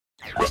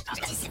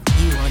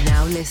You are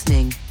now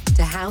listening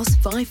to House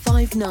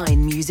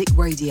 559 Music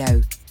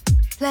Radio,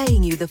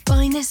 playing you the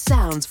finest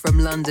sounds from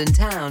London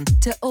town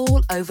to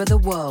all over the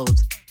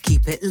world.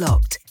 Keep it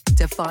locked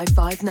to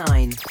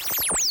 559.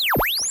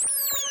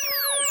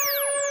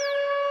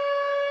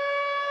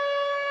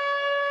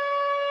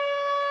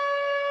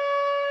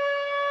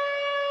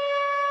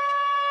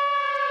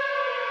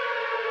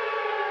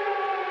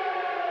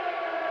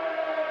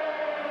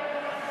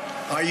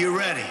 Are you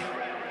ready?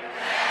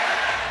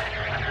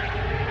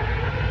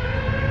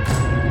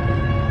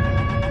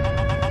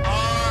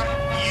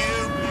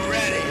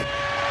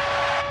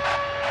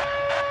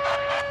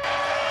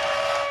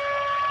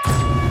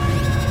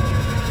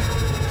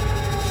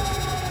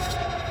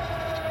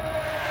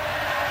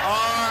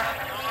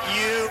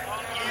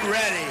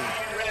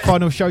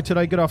 Final show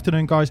today. Good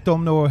afternoon, guys.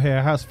 Dom Norwell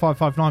here. House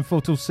 559,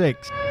 4 till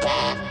 6.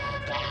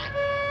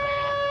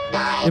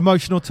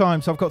 Emotional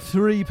times. I've got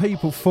 3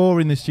 people,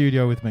 4 in the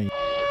studio with me.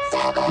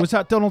 Was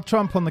that Donald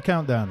Trump on the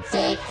countdown?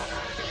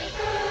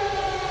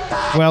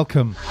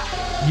 Welcome.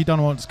 You don't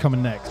know what's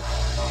coming next.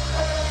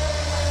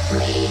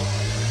 3,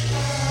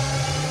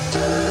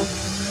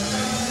 2,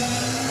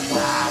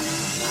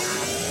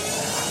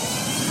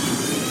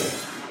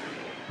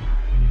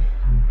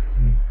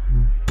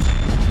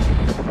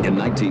 In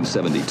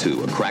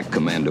 1972, a crack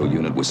commando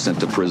unit was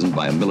sent to prison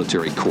by a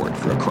military court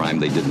for a crime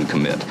they didn't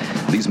commit.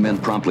 These men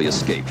promptly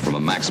escaped from a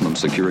maximum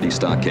security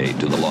stockade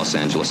to the Los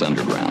Angeles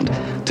underground.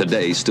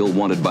 Today, still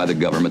wanted by the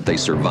government, they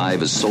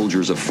survive as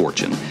soldiers of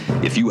fortune.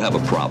 If you have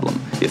a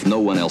problem, if no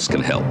one else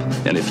can help,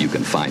 and if you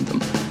can find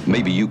them,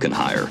 maybe you can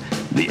hire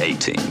the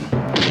A-Team.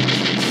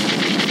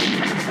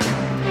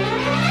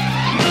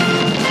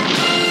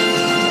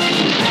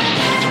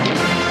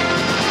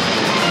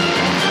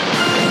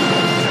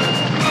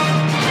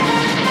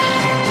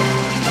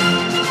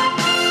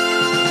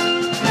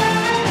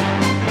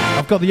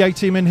 Got the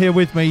A-Team in here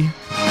with me.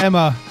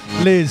 Emma,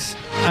 Liz,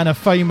 and a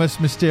famous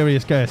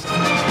mysterious guest.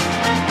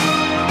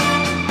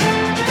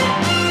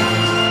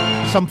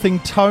 Something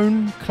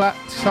tone, clap,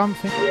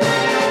 something.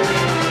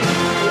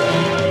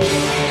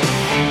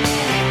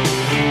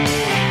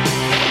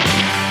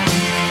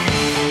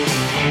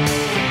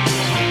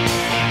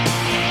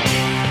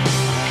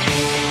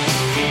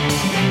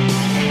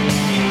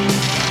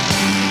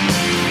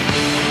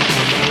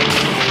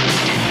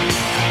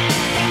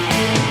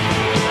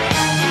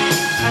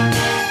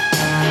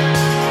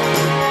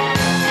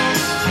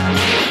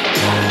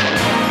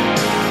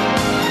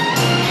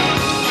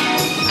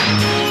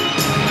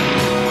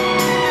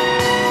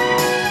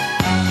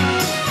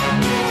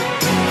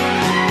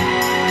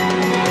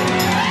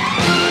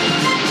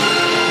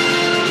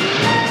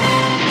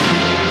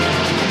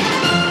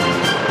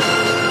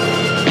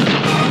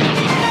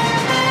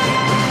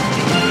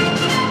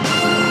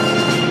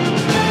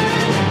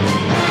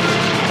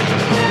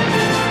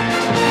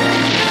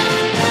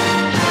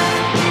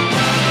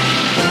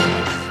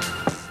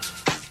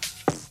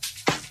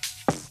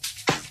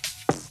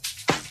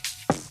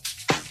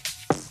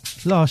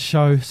 Last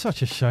show,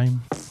 such a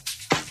shame.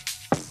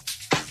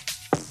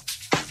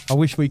 I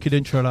wish we could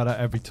intro like that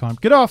every time.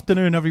 Good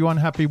afternoon, everyone.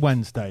 Happy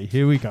Wednesday.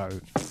 Here we go.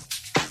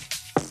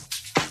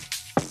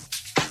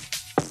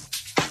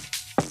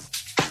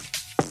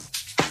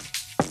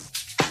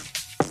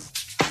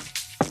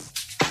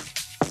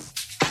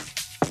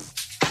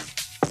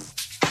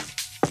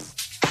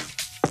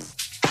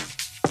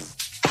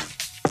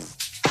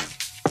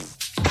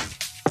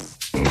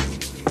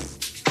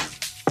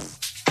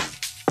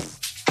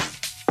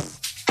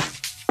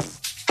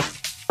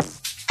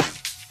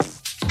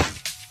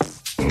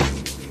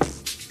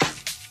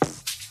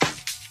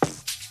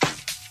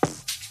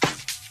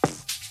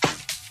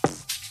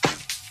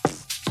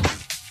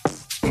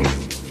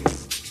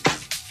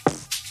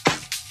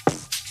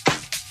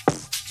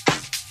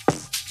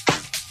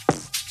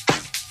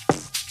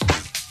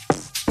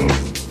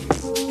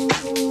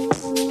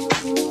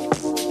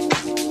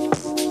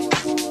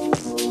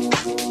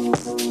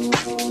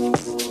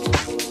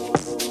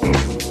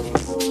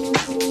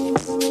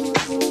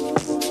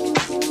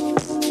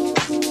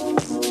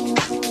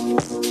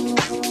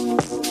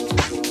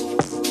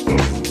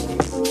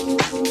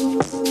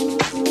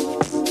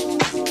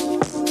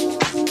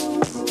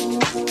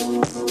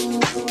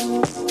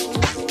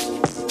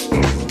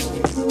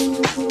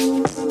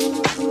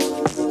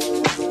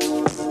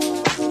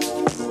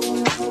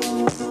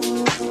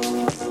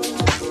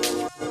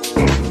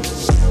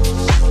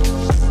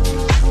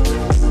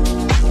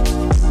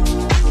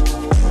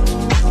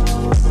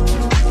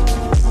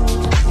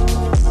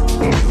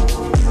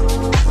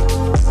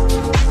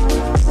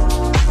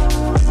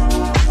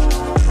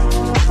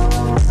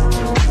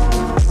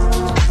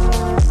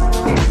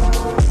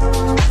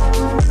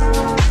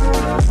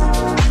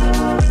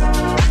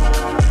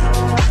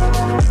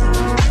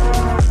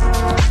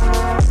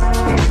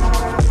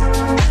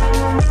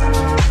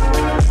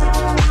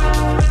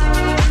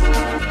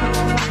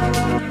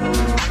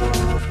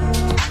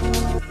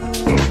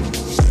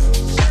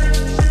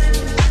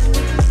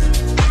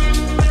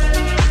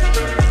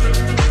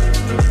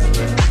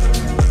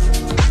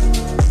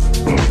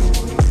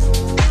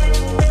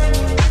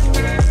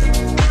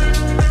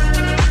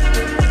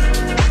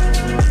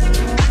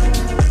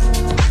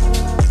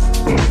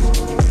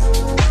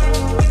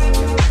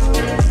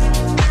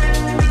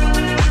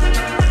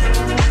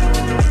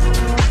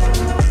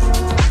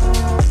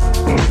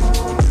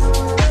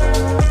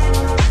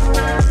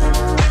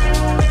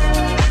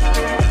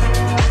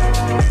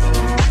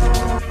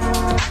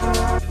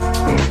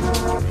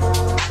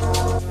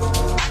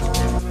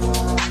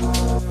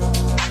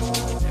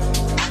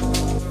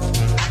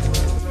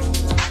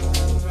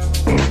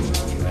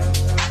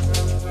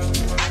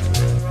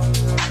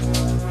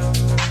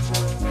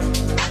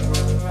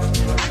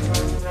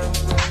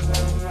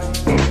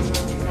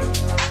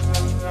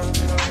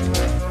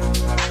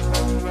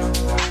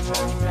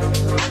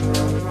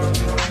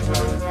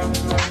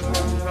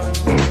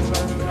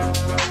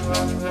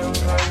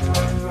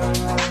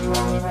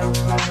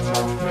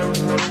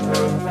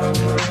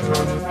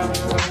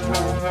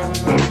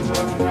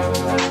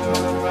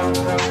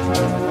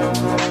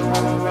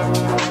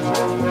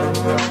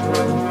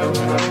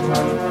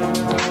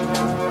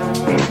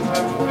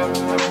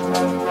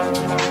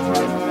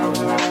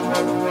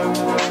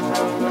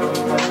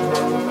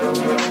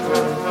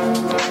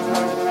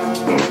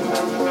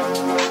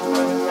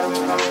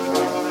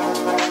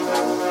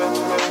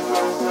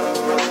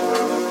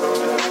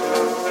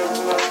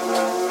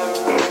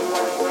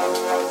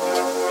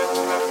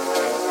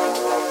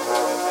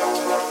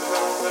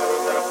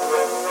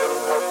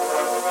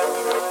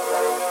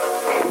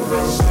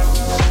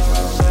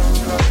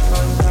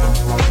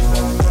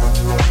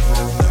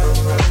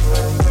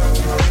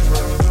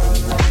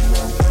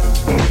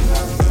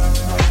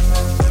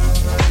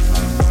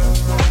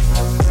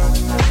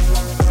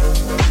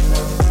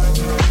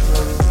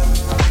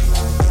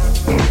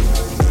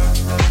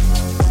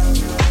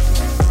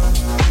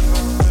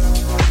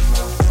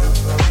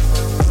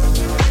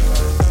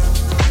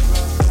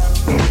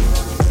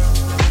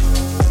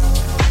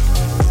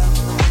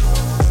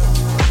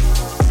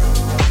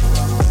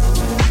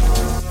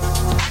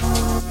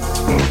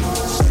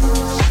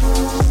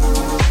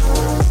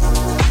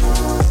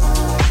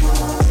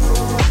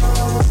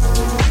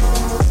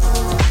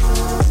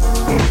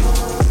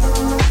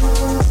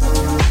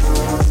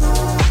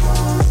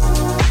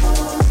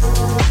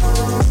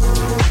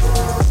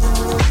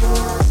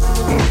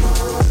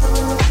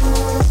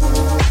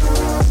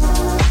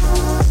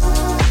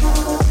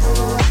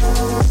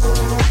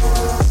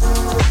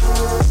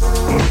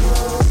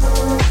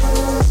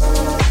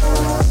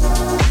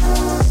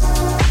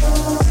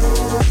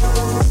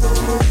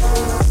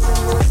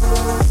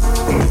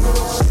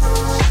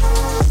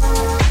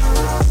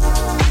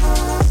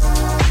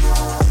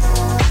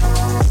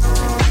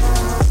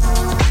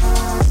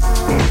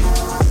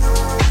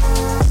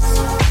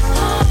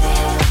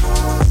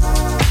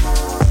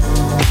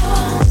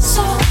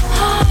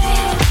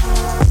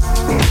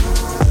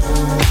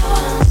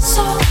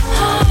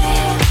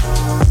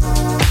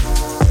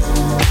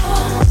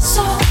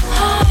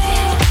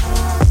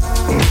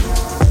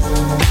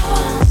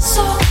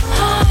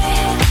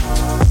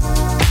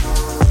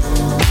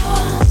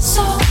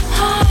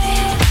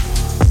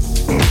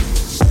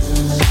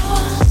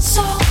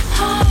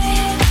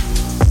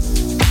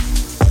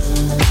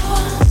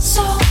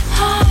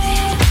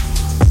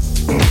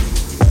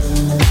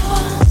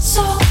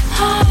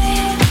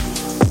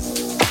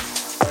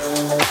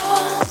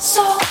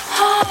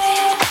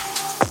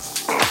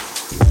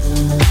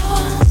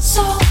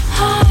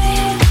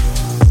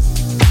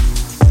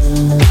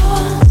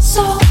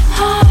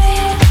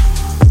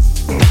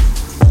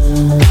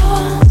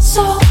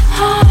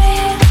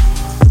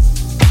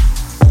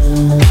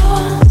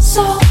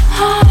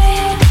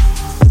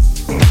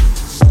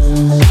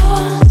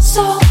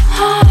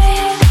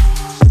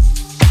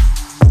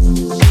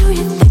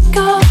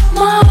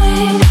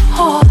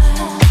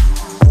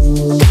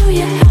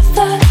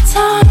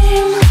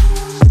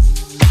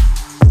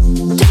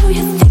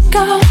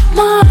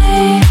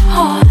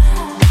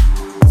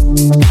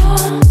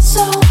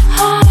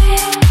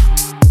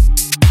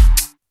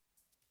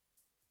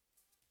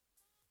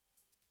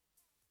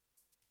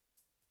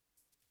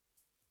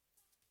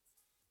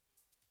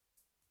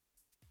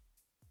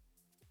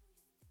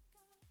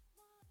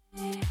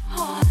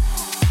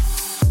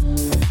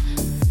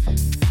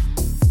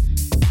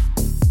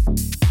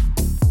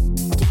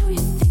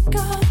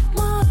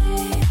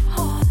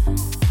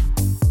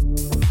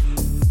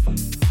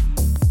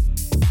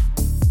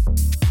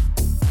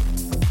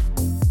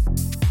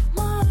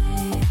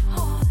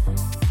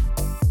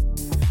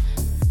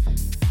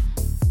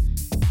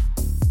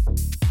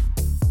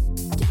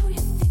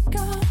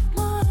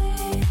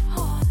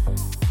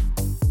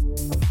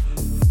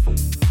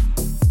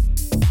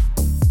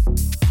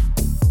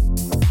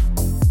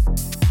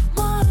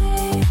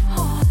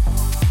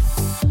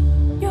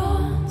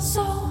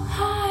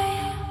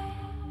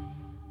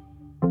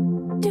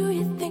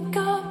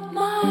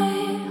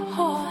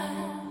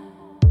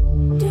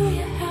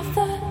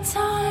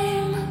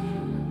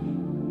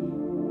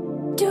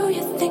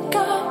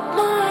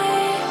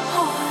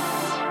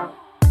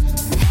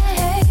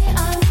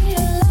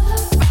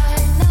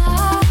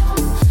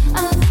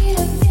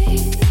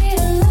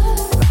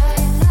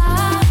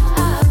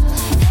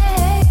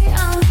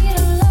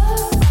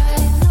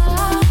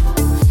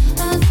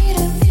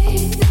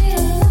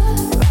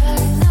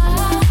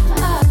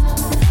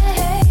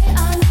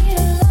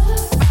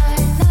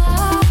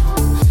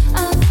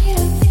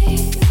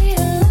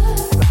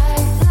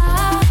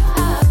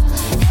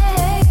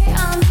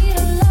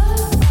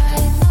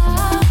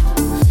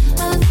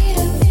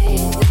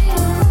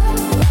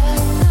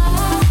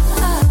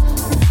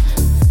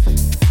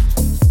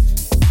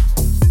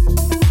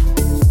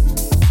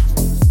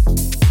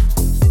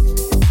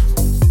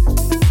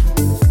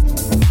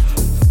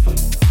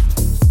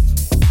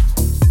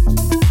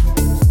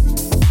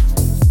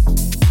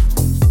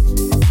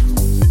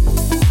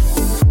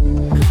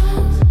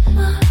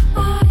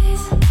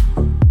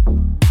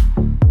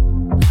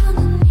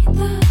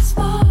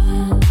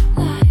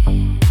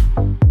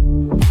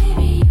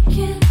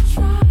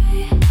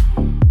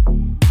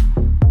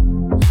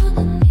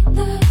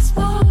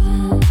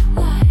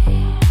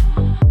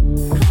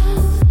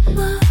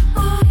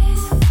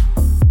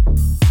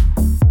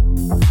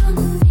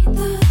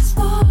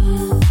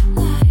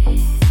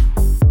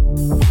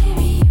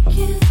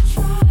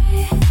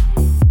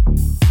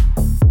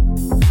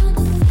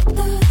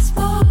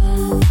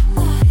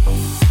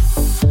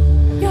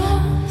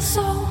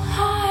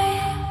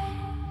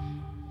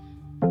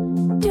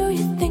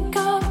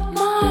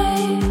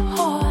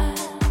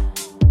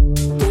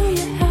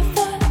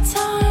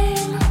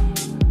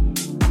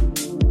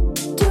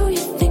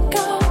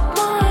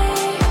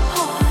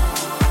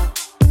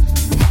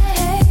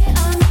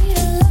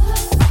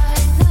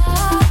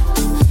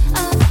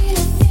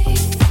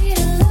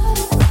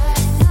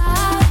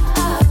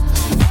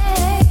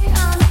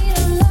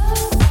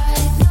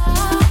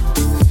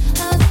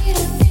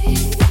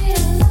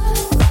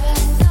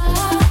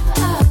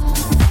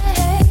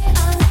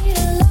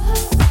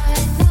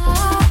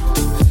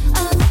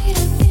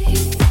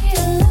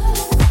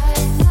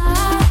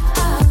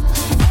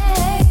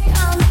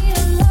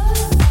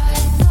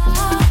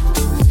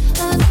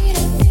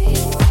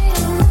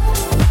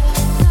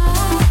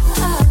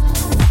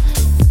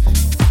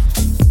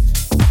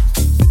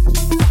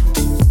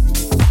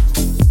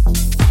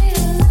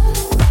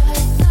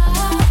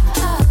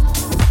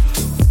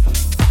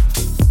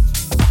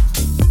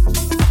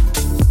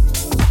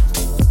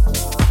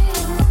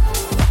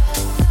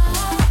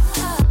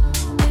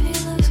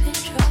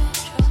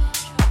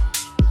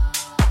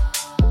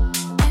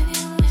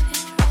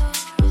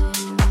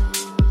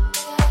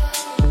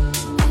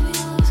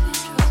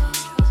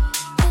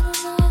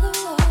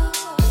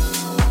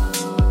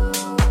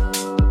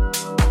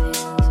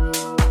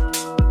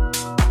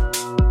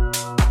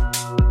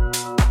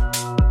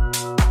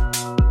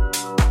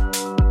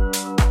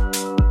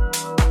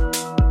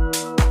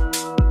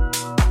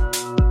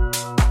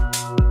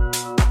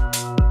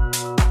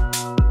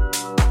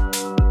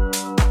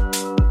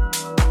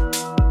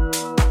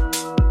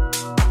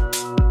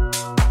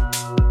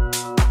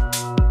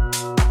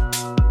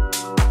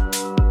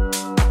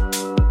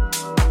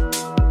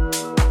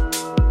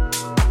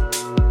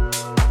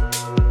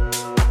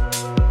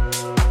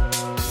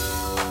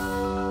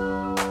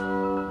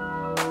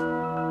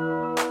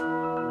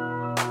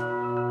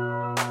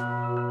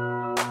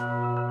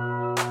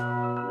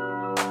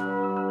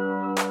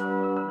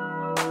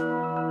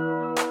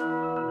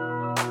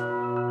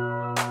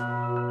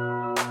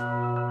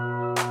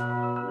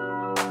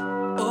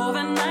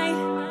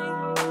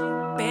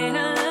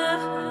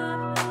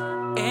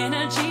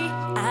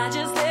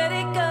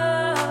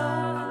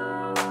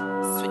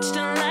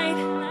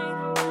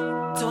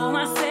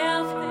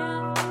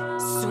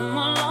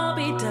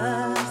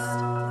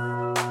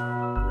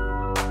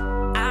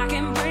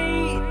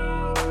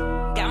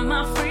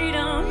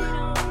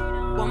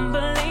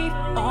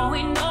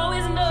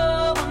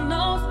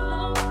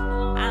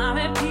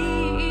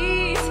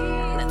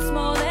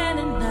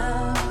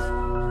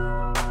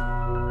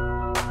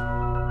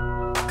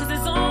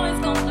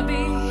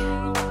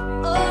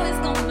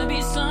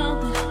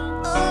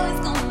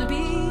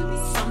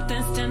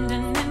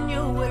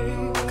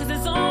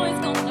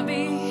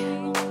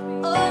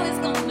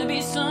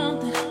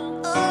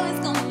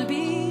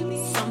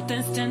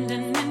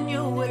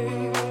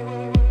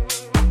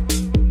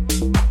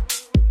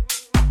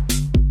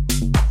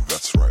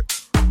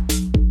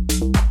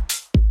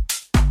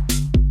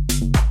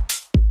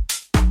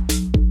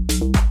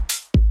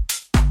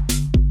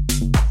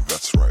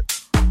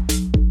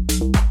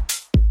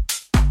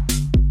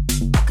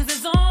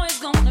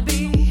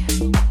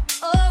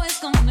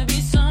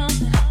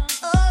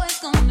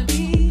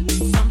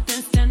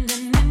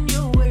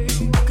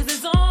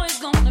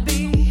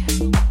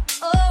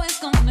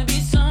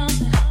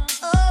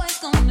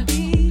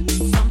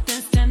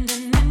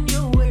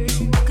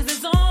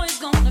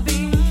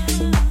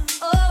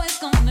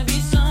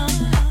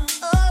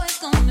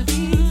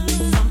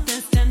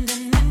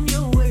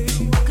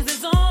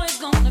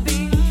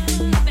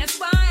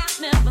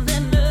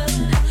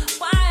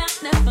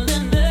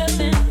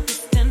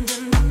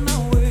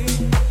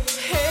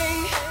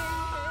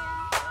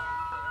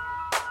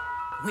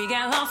 We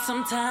get lost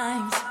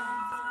sometimes,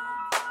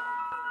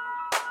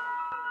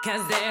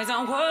 'cause there's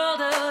a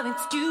world of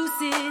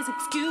excuses,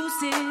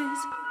 excuses.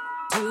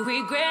 To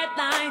regret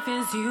life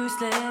is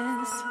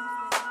useless.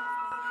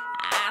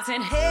 I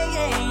said,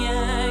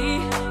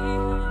 hey,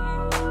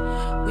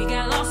 we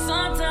get lost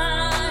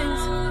sometimes,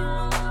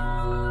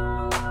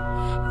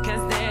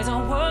 'cause there's a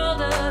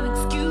world of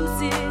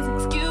excuses,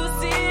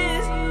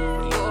 excuses.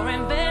 Your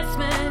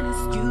investment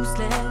is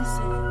useless,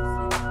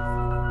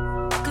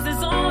 'cause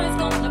there's always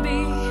gonna be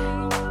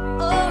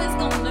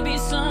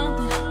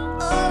something,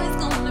 always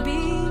gonna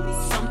be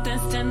something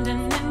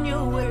standing in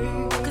your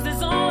way. 'Cause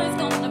there's always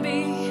gonna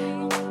be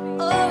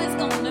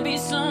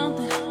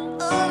something,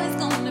 always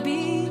gonna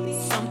be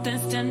something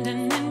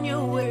standing in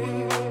your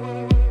way.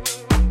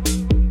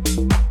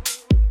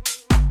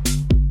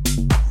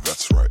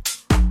 That's right.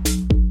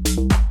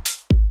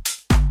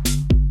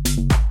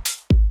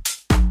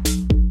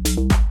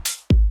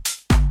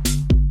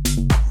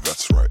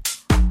 That's right.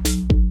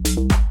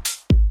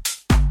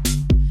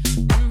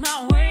 In my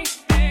way,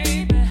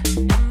 baby,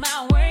 in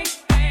my way,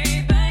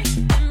 baby,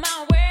 in my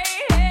way,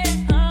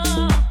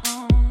 oh.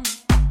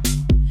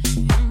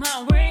 In my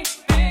way,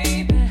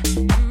 baby,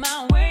 in my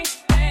way,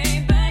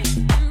 baby,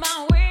 in my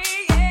way,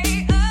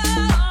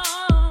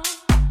 oh.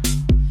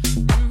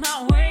 In my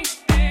way,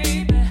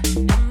 baby,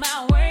 in my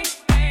way,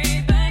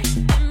 baby,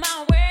 in my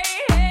way,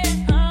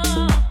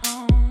 oh.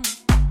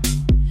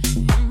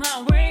 In my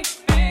way,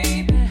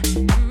 baby,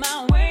 in my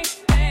way,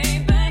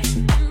 baby,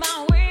 in my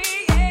way,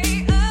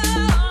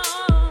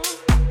 oh.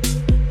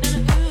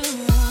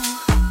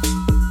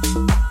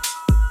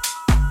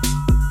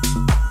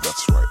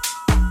 That's right.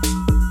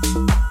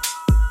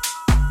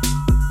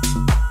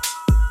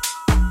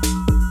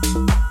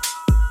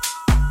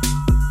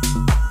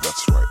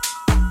 That's right.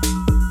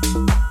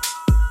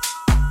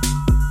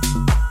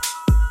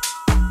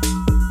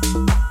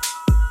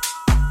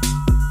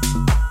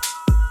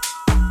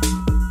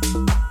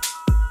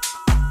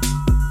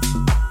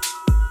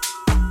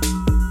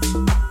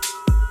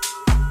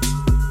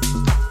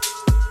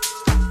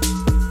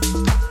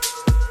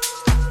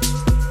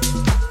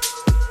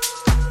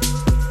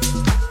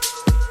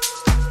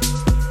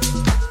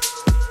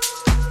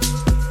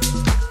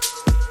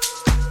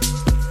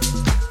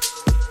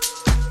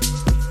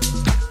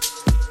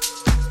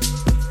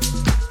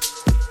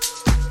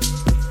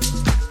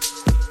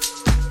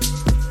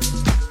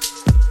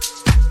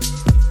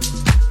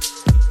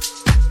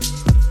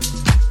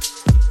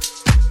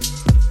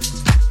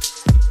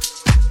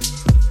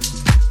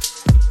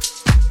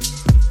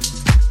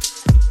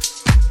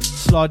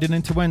 Sliding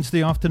into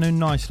Wednesday afternoon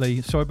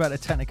nicely. Sorry about the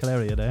technical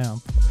area there. I'm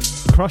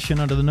crushing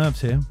under the nerves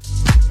here.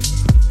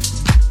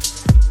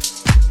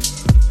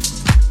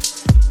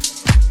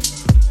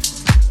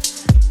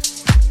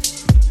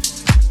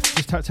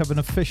 Just had to have an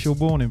official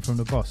warning from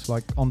the boss,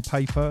 like on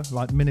paper,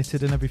 like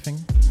minuted and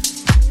everything.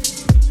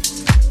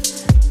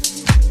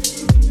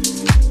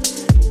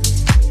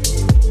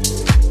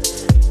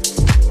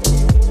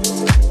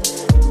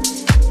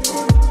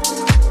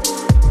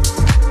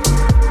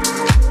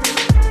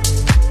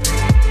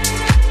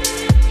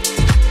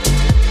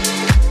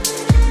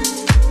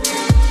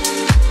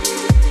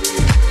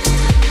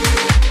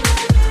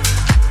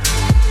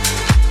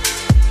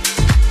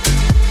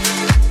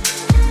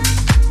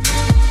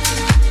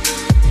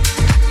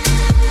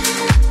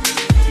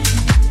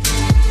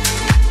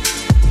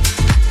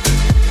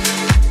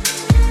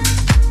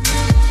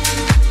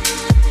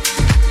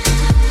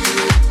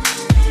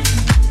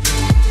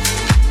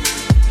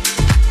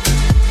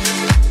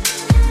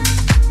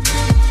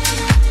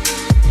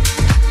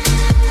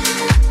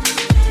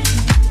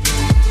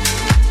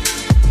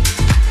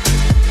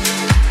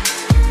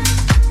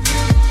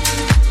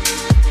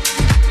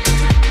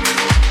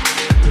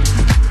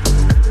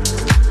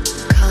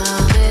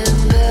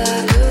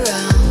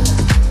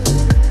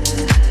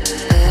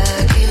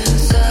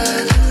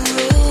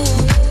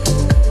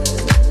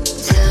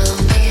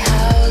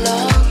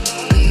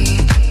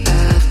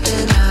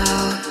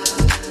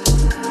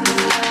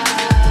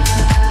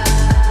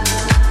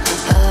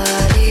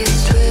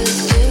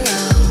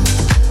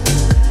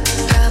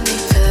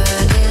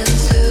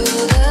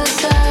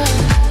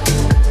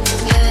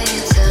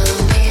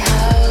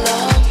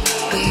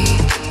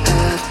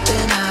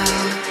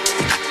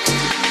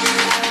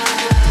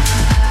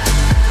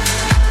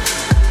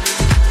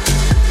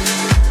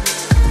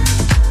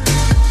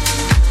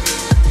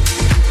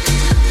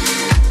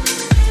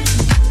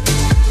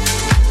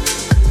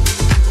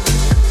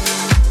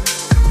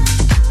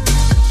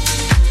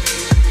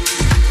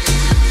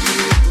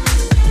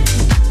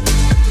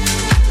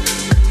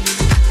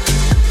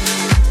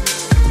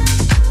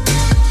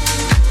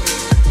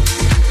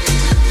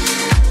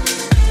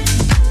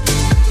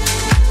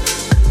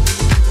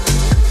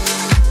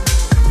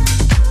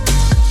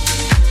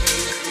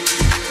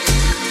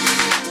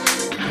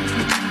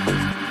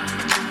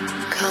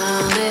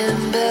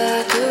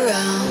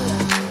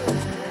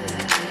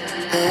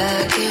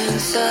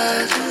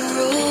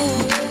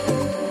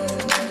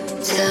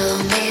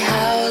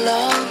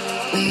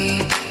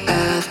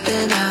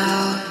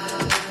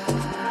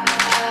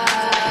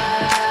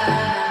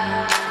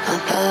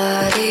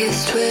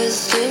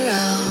 twist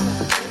around,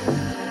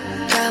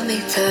 got me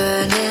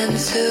turning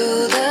to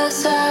the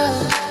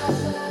sound.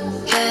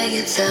 Can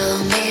you tell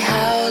me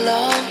how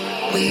long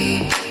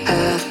we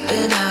have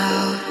been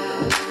out?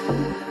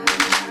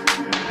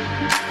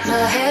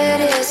 My head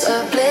is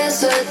a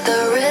blizzard, the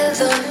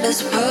rhythm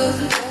is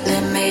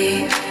pulling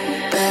me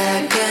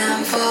back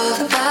and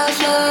forth by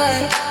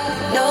flight.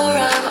 No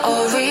rhyme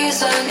or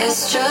reason,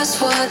 it's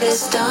just what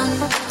it's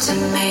done to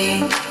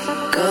me.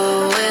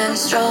 Going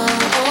strong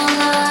all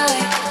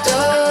night.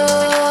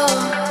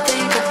 Don't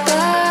think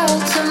about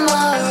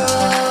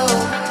tomorrow.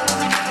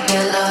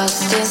 Get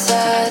lost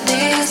inside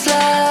these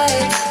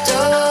lights.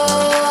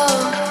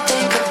 Don't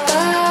think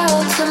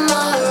about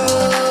tomorrow.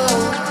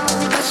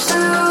 Watch the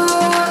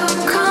room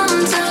come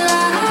to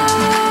life.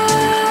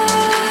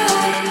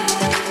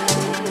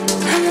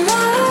 And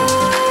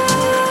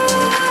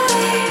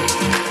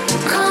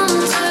come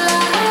to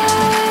life.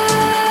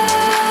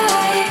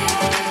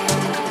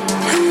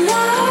 And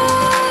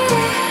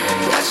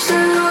watch the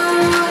room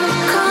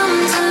come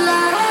to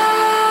life.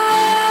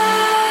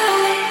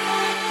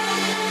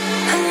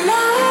 And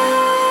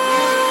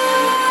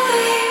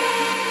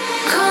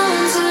come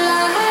to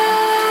life.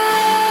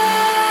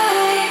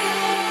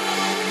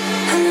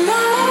 And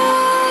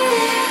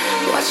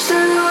watch the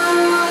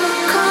room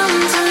come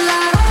to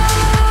life.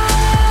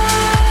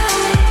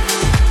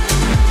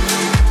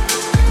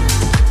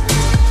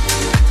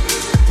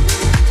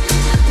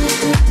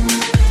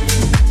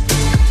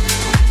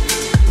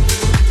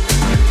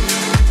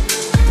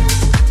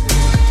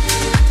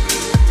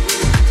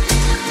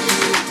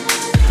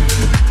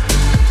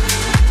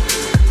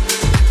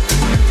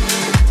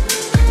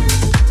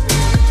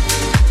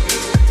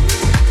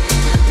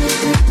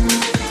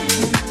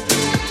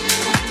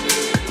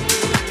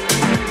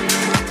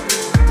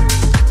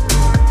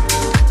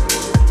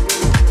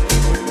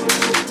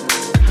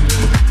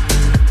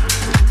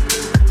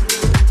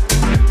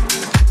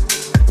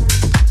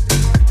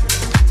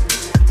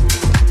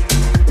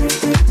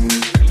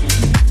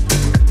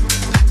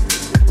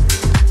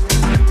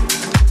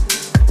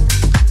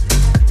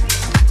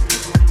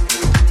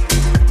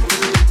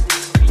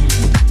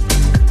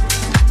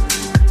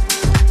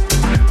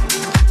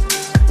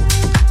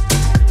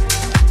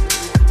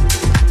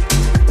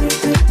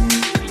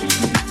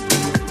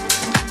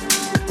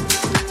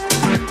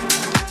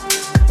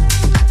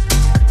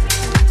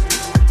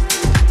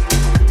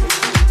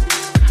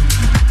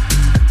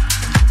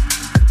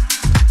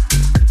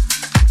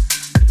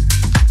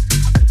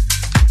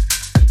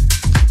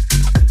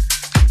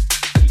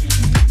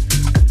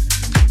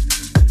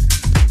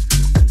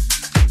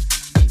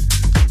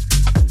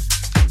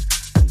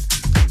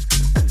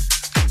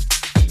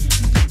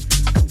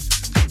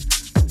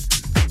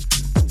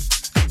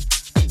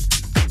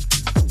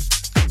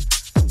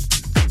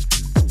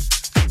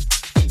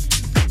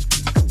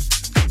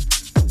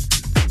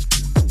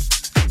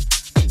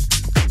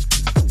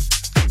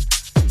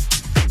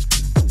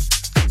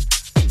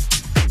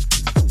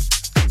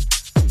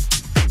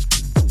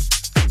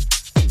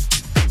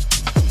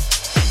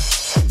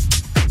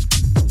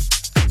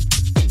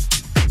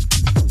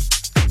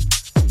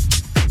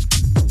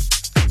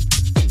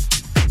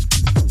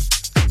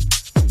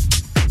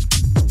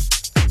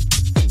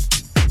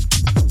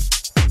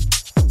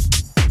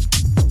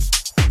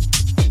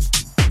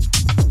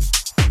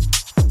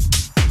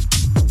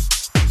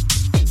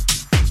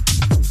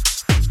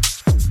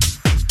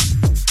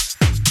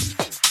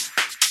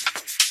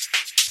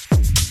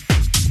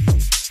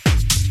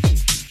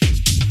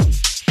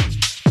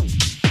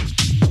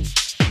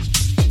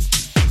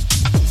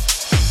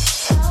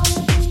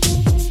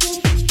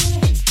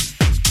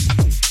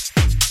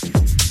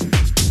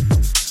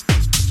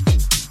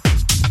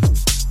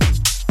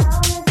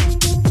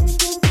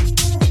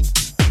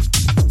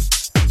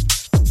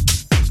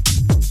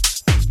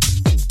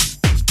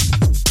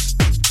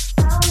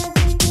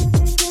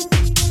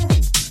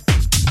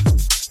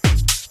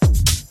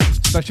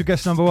 Special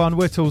guest number one,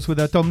 Whittles, with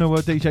their Dom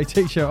Norwell DJ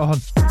t-shirt on.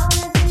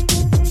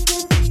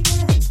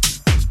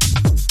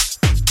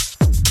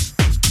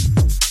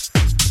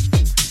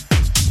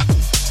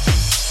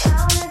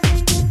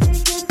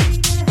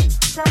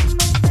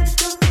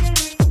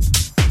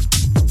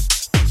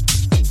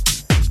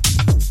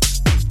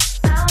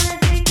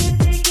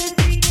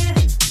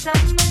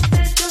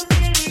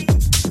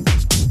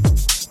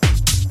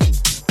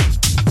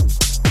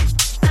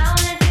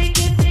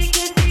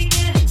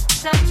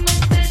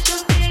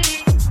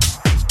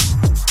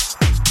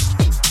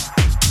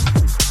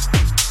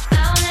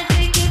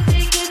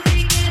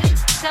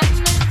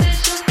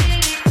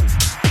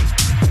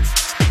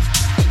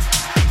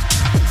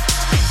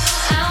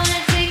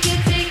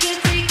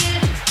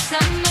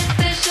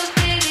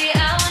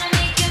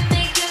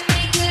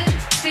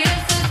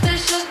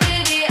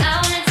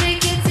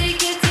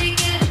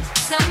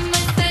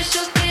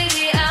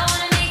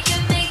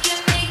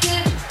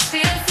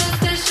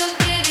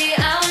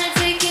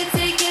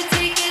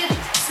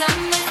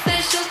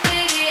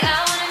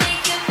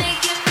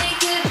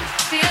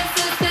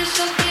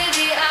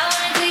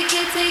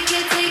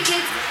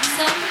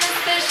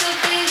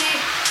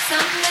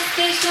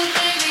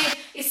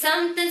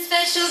 something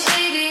special,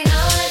 baby. I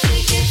wanna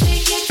take it,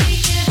 take it,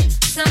 take it.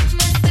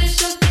 Something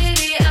special,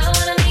 baby. I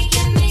wanna make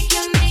it, make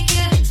it, make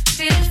it.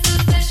 Feel so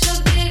special,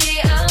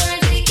 baby. I wanna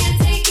take it,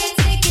 take it,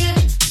 take it.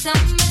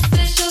 Something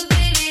special,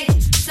 baby.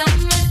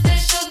 Something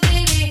special,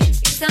 baby.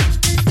 You're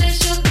something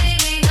special,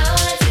 baby. I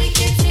wanna take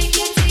it, take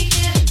it, take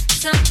it.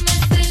 Something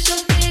special,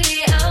 baby.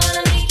 I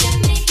wanna make it,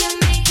 make it,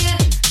 make it.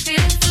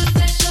 Feel so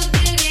special,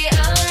 baby.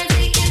 I wanna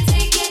take it,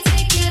 take it,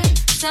 take it.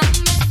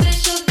 Something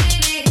special,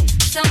 baby.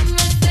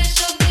 Something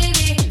special,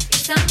 baby.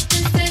 You're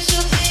something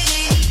special, baby. Something special,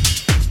 baby.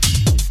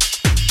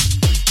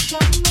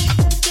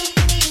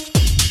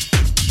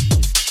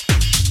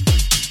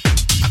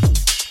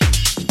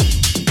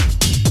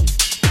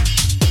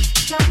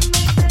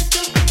 Something special, baby. I wanna take it, take it, take it. Something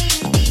special,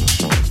 baby. I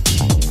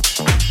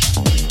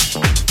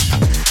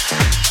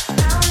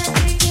wanna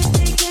take it,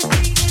 take it,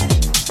 take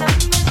it.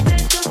 Something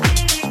special,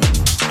 baby. I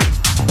wanna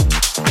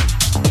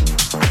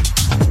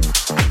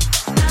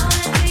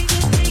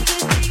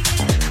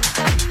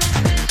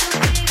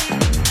take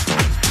it,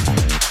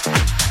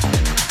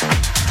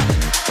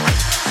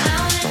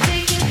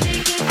 take it, take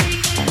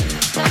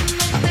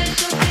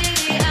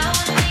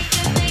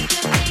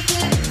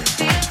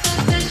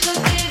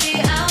it.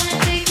 Something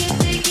special,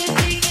 baby.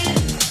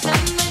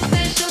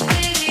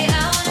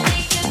 I wanna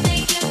make it,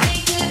 make it,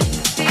 make it.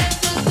 Feel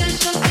so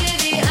special,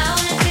 baby. I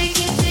wanna take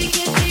it, take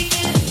it, take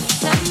it.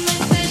 Something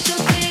special,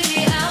 baby.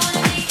 I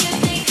wanna make it,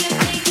 make it,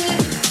 make it.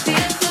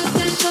 Feel so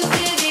special,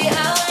 baby.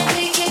 I wanna take it, take it, take it. Something special, baby. I wanna make it, make it, make it. Feel so special, baby. I wanna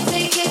take it,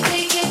 take it,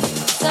 take it.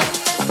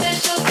 Something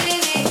special,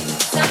 baby.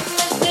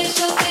 Something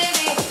special,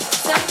 baby.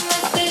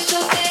 Something special,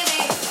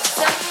 baby.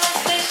 Something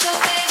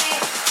special,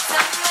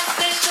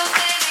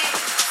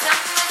 baby.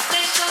 Something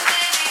special,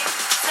 baby.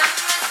 Something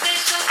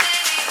special,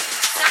 baby.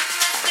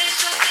 Something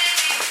special,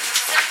 baby.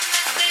 Something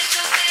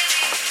special, baby. Something special,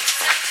 baby.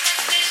 Something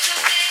special,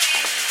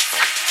 baby.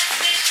 Something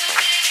special,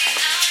 baby.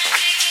 I wanna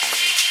take it,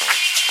 take it,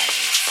 take it.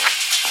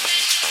 Something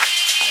special,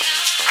 baby. I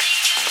wanna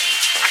make it,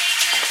 make it,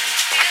 make it.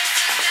 Feel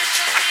so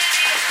special,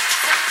 baby.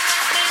 Something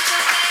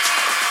special,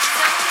 baby.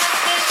 Something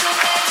special,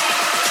 baby.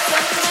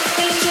 Something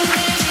special,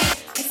 baby.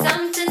 It's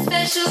something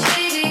special,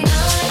 baby. I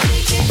wanna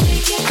take it,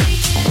 take it,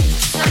 take it.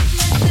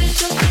 Something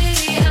special,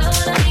 baby. I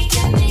wanna make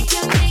it, make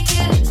it, make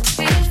it.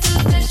 Feel so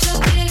special,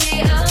 baby.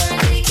 I wanna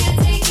take it,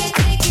 take it,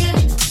 take it.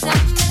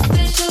 Something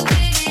special,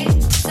 baby.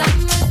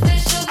 Something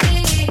special,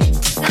 baby.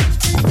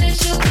 Something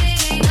special,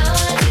 baby. I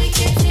wanna take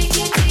it, take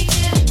it, take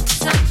it.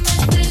 Something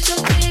special,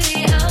 baby.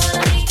 I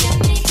wanna make it,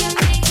 make it,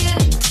 make it.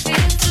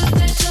 Feel so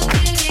special,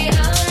 baby.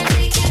 I wanna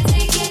take it,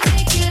 take it,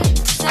 take it.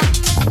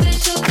 Something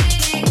special,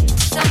 baby.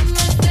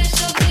 Something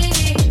special,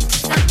 baby.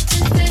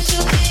 Something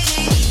special, baby.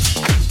 Something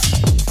special,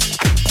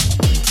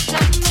 baby.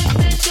 Something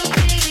special,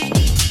 baby.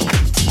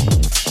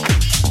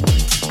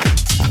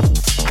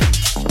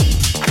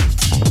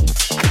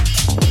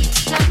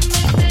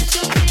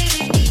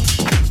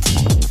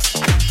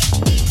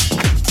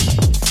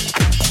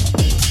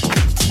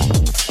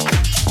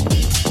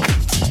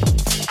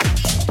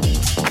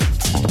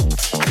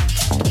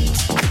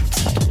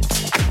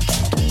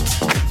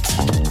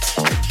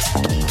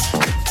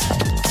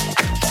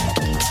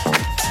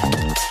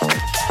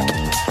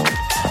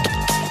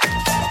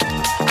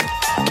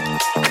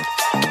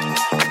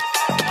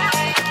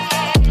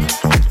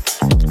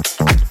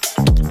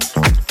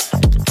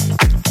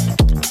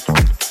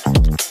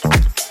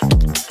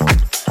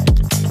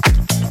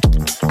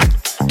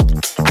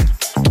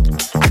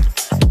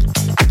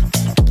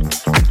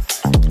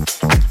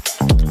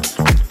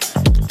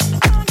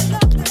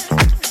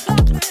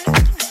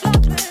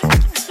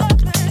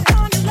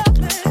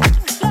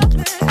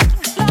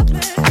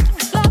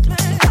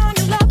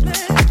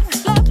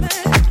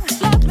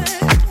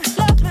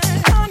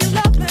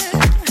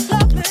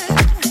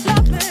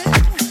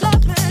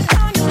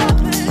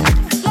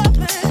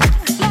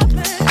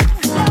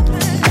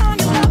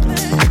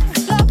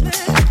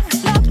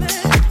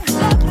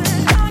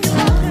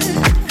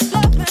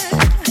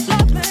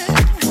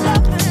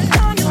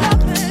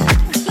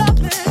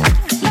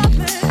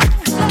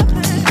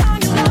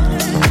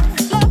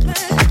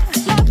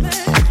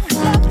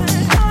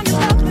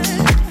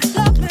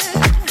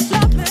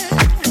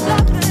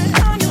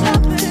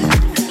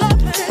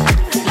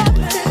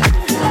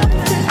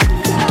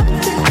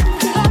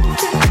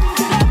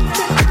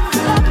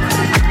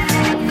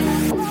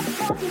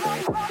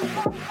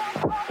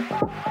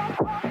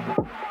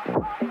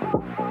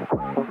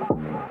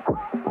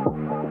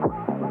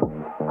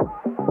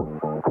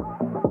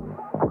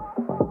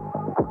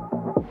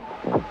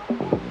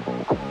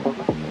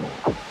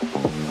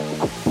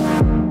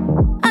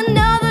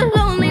 Another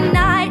lonely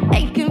night,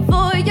 aching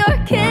for your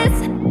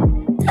kiss,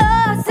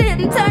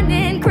 tossing,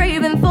 turning,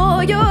 craving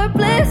for your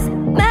bliss,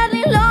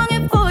 madly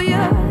longing for you,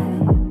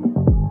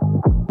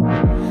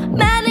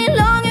 madly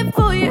longing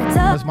for your touch.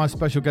 That's my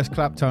special guest,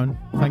 Claptone.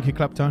 Thank you,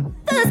 Claptone.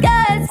 The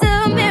sky's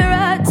a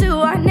mirror to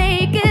our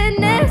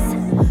nakedness.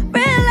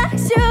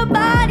 Relax your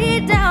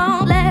body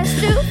down, flesh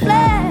to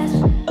flesh,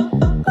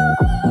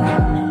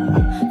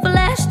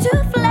 flesh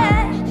to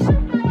flesh.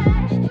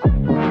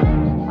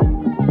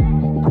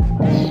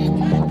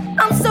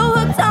 I'm so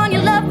hooked on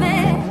your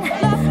loving.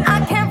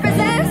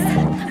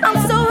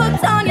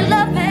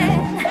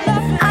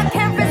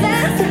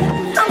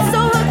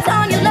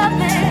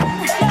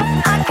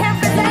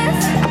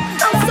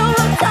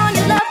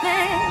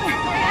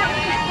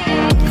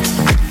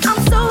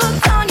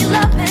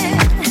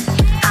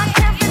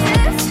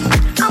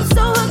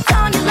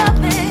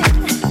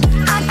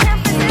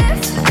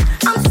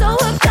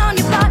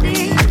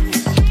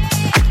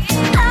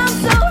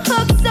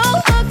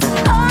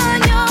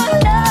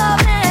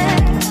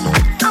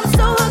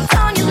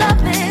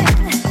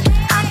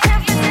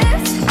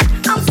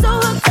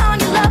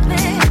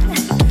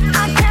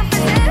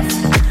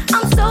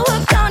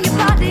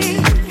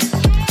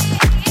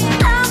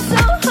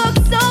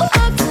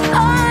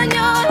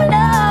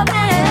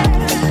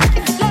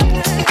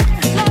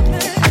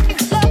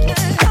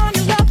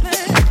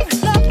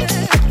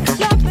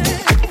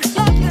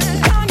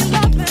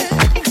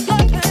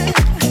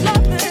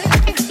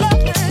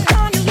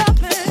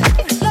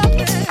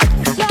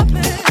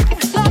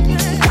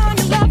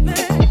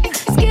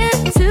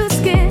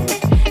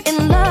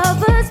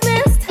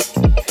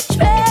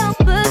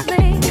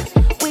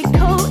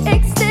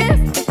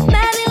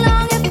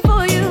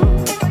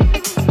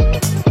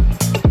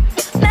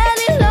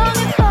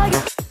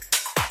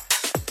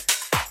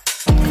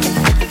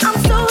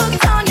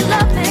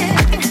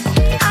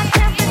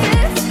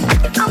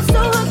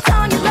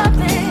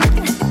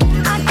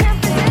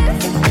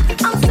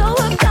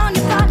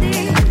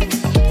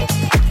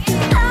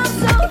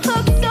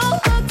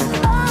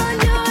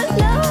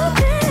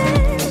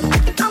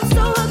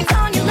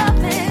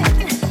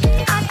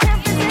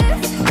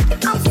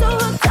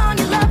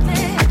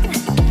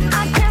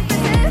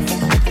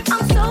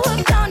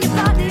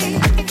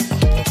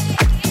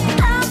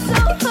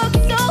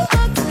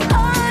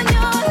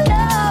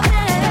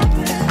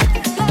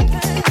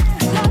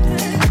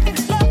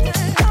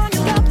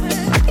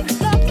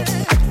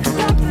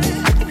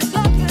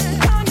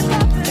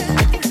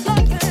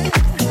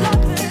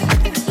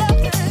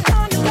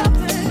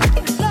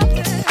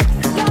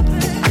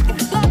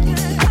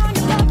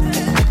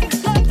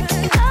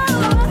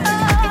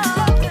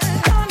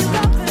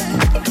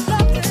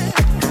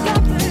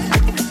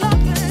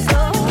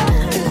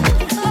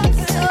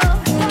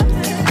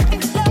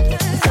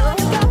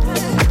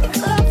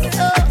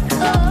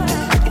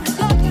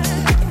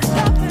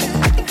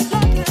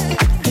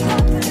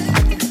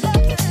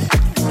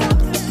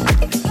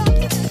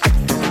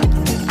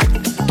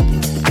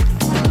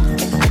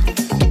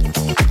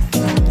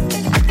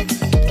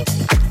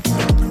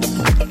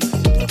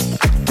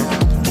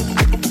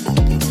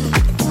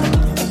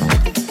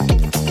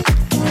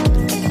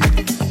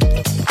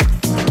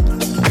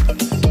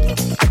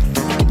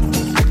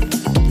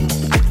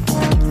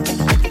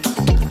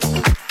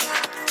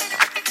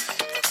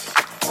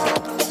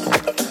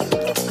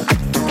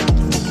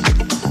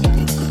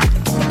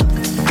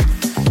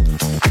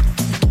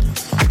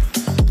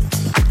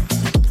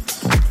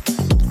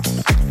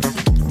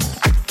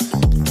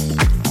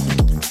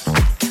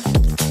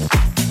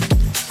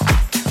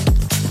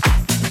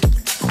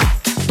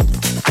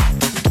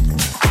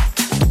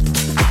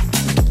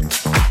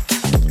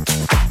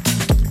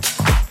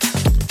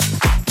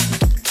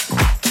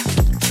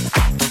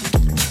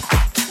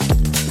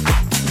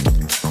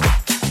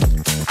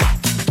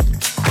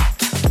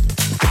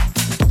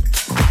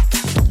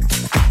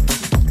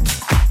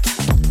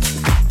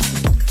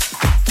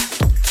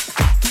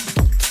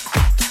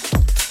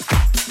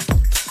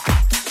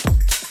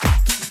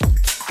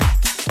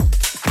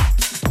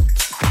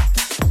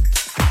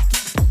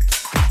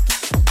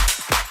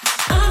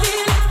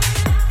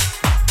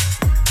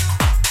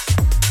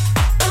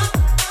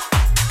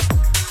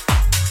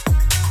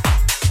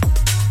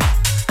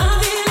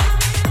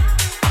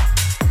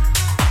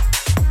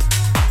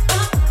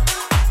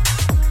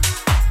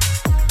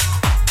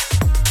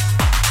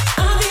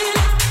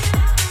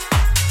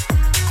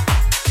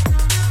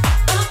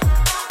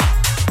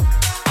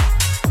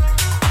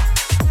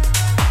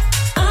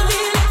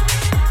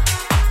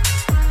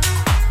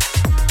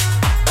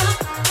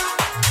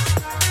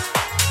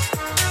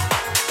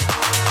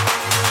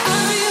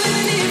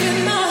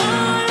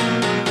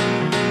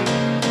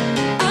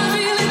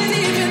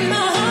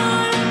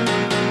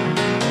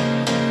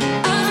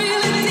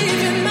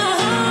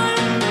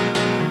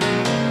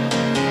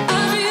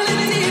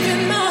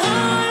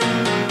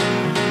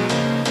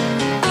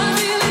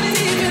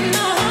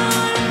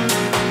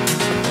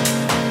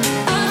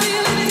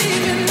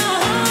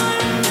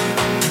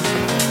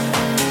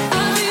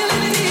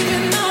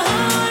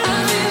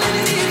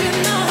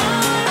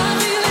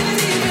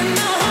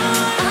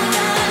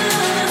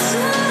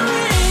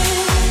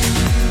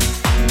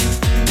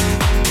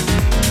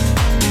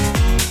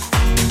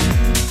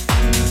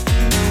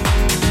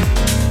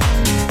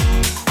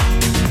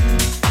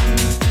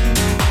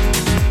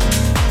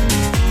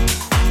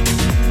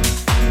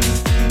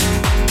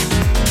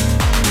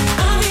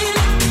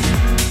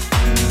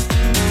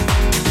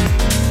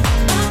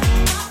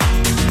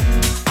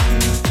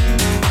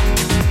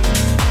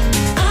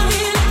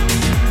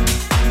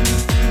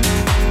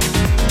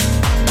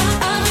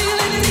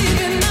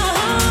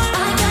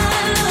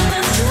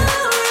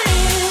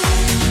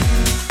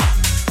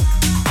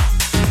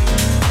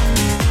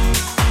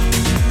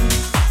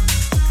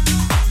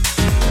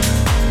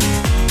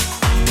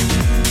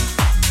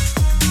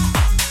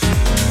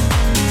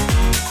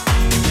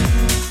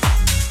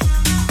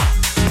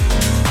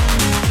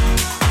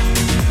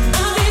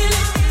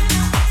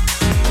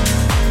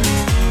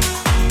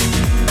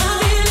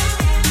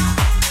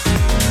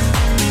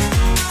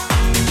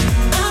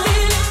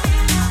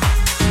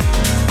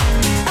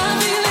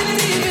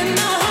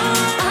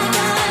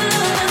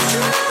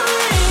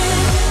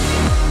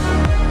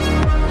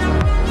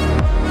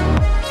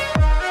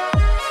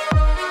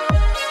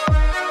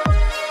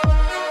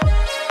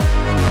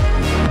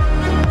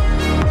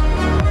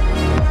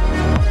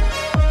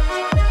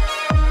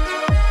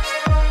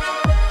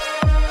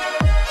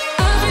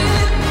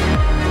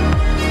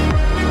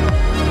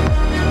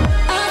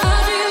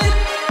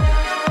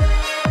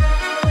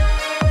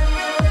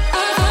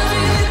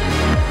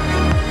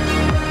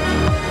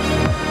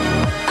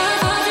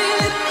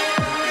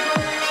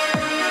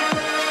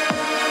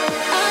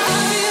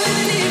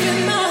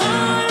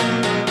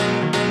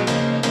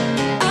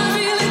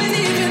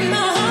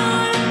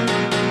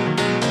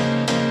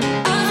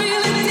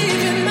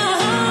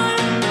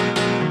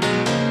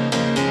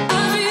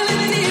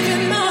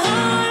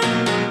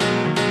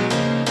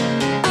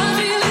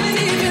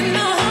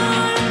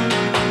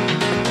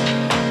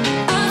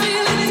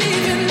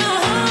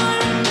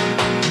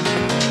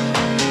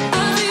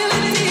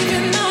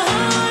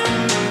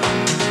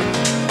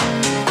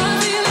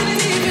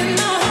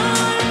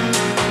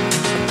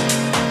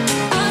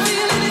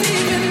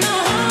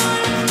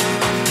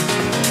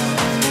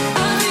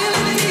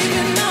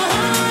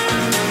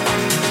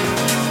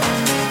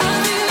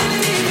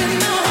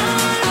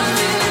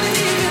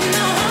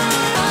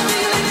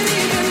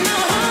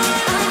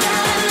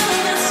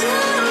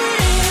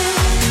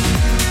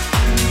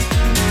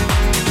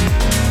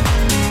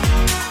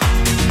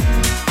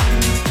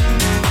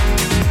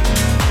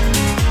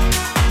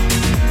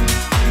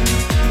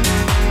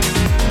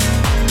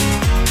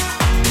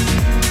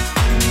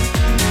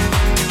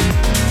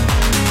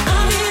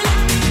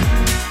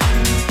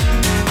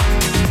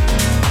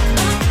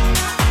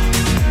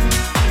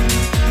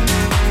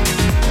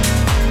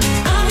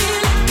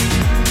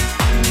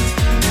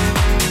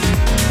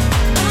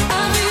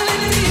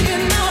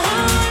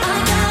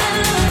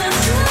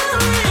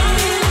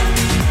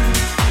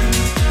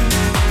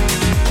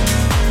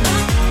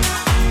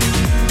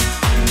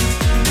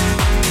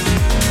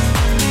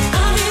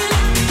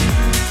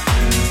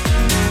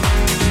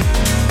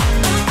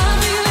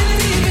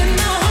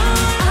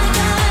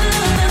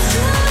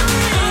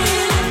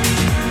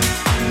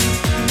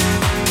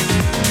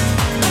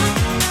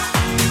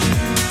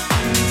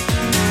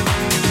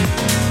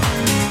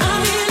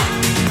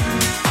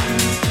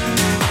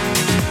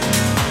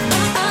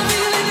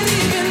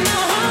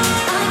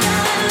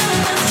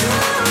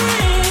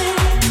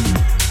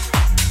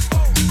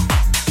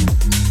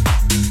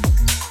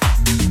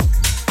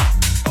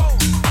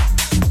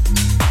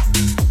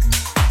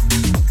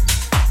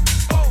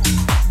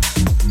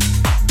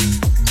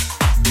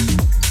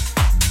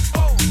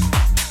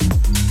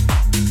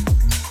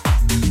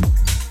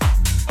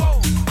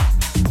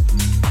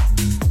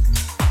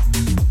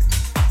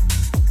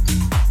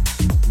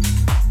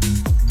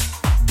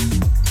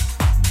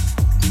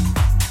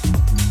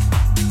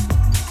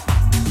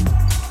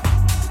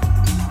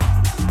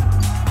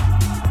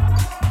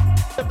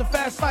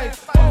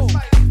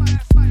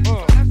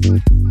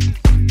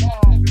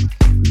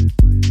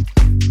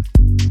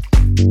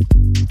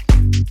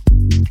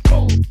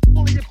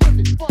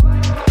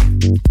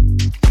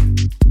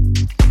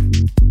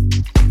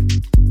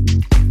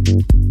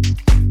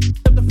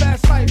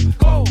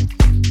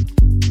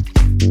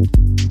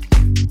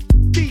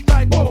 Beat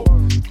like whoa.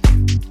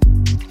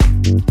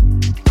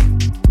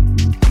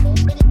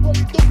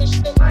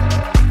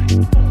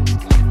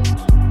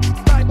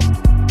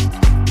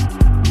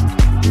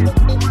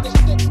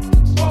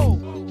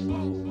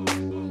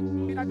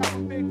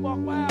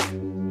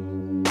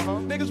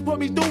 Niggas put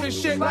me through this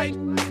shit like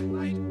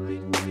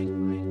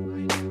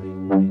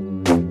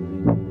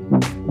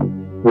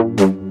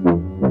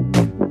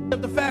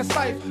live the fast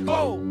life,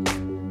 go.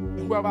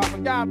 And whoever I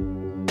forgot.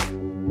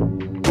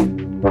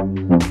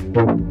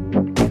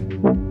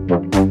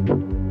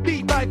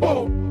 Beat like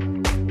whoa.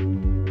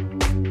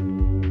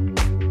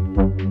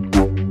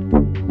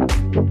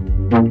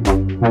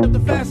 Live the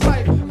fast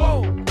life,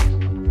 go.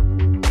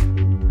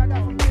 I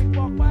got some big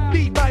walk wild.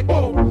 Beat like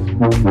whoa.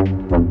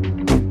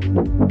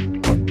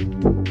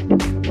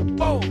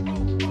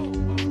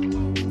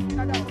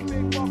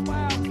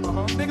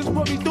 Niggas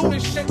put me through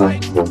this shit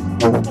like live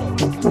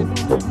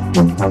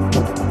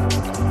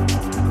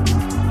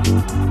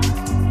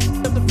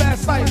the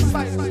fast life.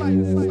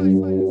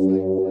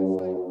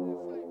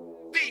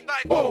 Beat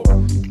like whoa.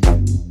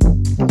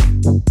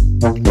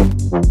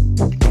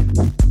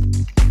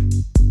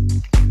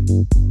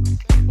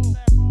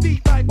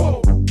 Beat like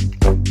whoa.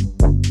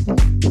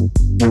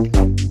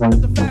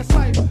 Live the fast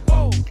life.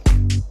 Whoa.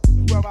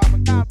 Whoever I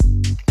forgot.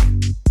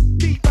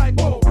 Beat like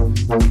whoa.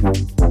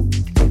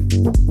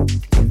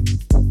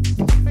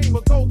 Fame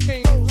of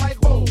cocaine, like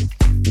whoa.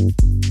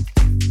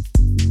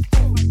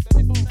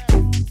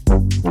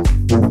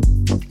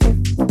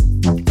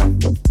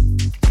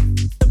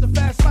 Live the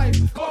fast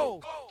life,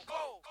 go.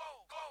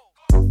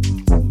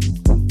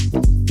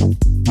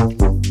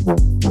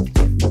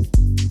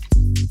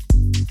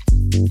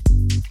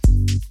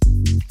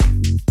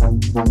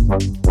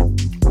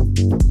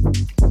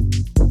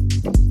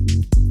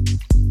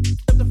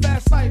 Live the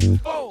fast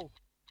life, go.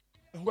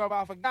 And whoever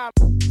I forgot.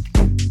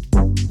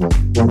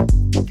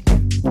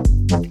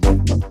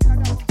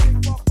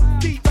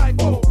 Beat like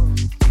whoa.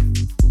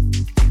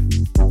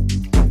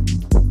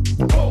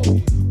 Whoa.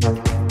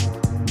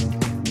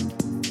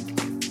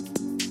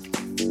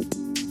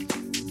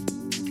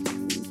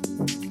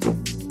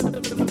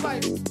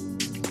 Life.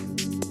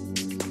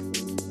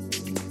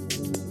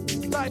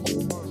 Life.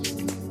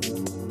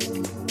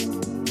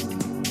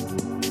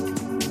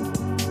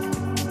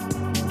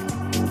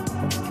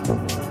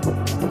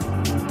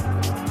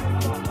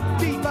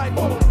 Beat like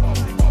whoa.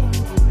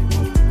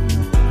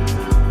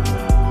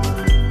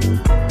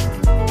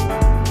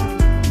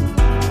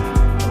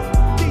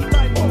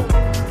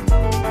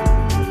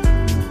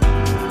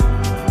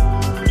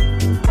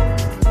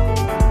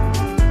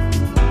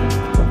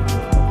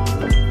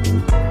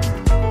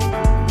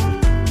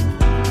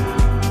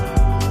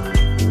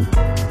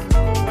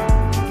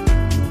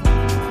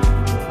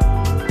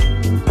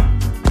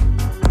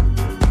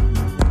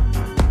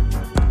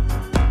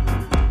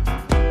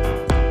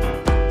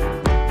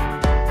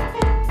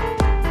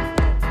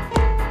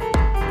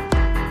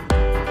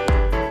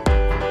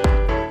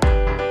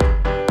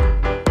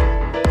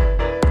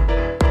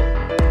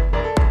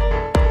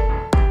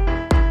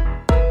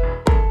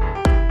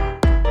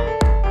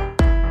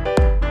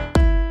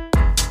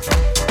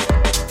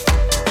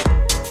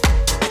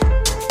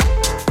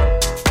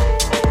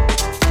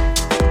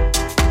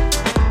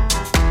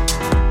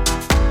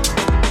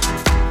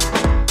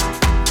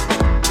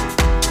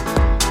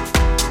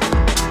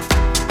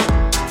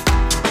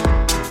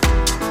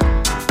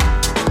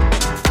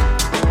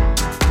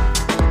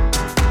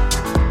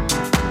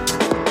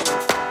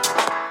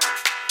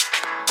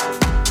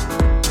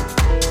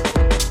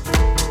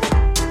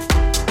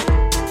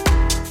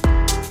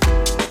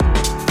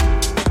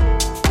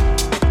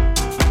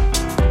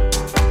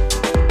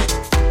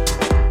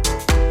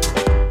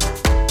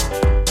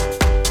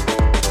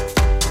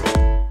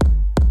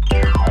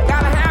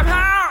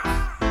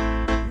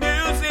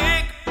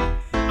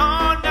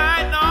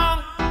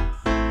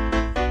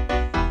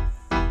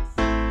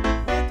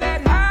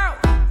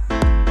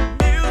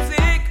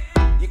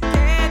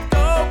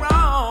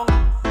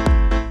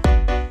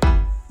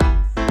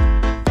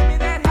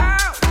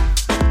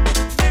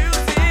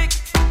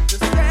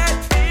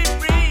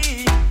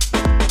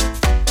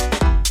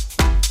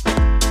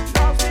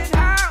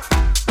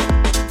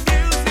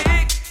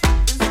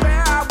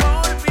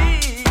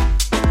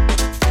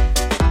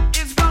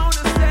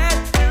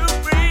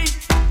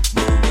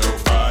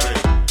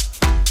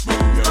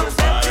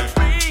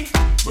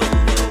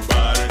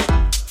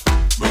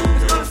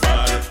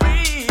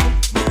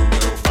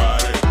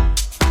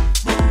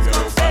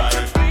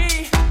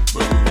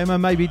 Emma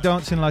may be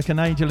dancing like an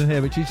angel in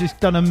here, but she's just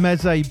done a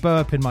meze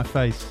burp in my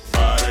face.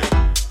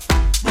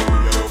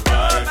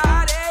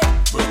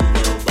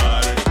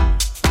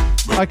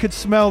 I could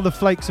smell the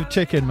flakes of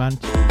chicken, man.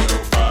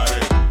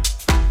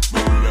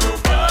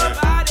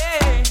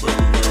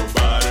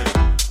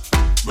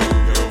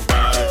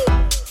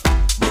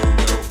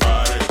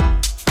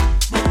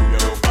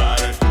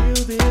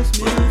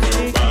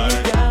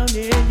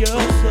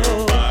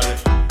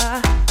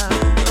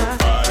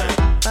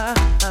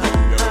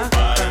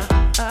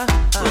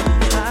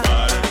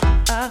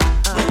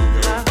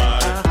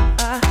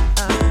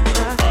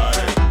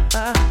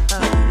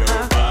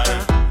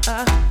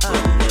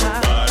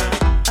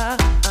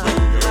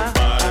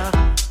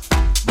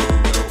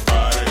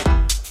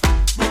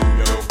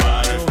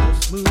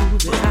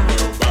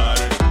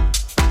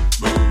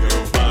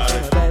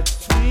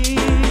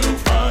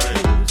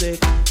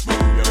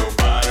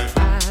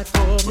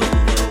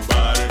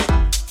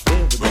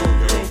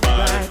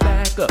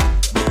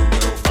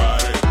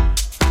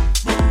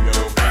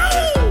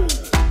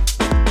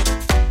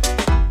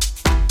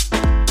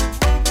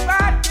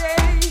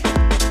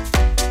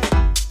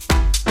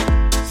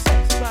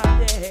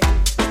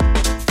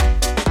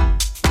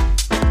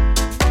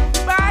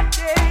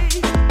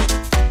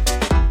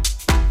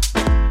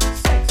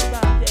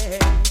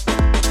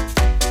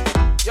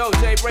 Yo,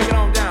 Jay, break it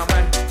on down,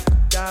 man.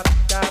 Dop,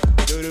 dop,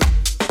 doo-doo.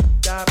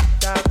 Dop,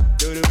 dop,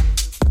 doo-doo.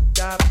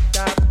 Dop,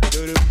 dop,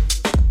 doo-doo.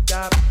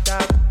 Dop,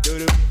 dop,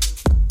 doo-doo.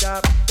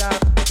 Dop, dop,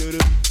 doo-doo.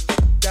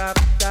 Dop,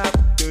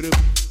 dop, doo-doo.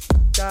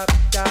 Dop,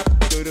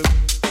 dop, doo-doo.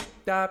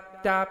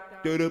 Dop,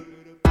 dop, doo-doo.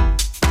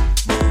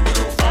 Move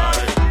your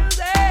body.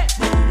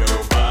 Move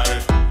your body.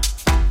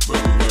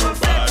 Move your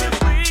body.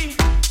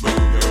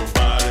 Move your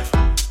body.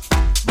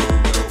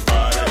 Move your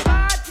body.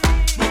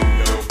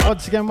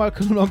 Once again,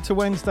 welcome along to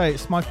Wednesday.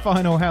 It's my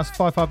final House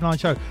 559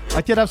 show.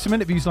 I did have some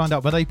interviews lined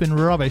up, but they've been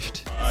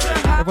rubbished.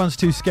 Everyone's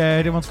too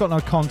scared. Everyone's got no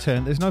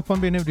content. There's no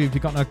point being interviewed if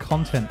you've got no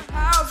content.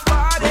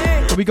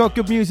 But we got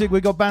good music. We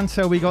got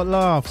banter. We got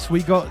laughs.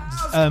 We got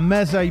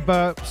meze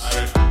burps.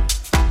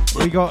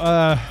 We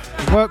got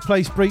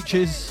workplace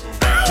breaches.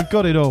 We've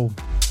got it all.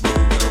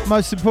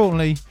 Most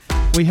importantly,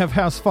 we have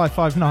House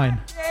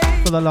 559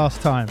 for the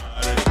last time.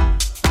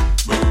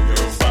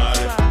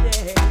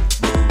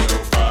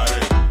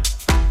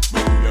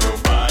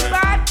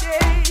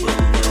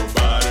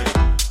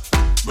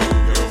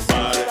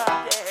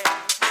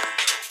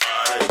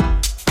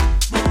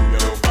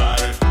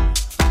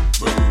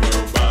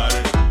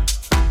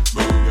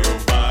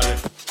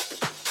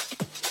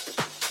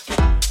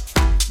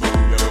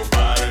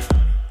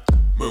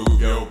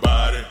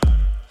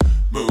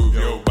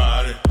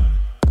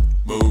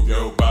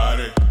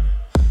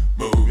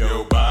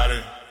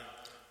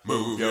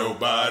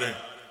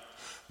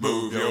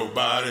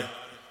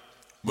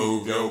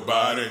 Move your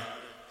body.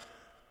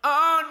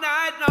 All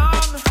night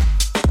long.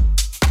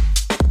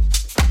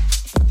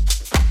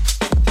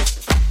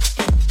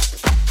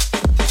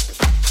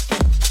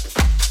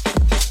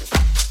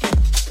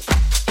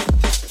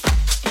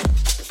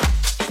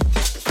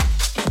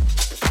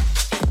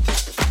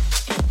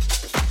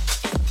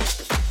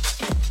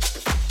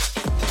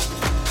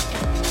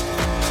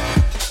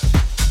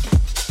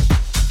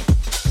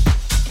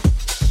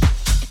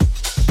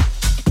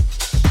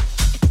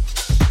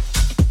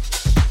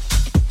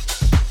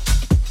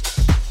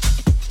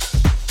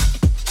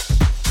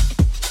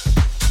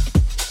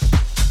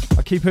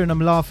 Keep hearing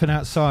them laughing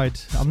outside.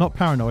 I'm not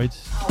paranoid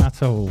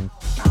at all.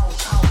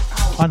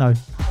 I know.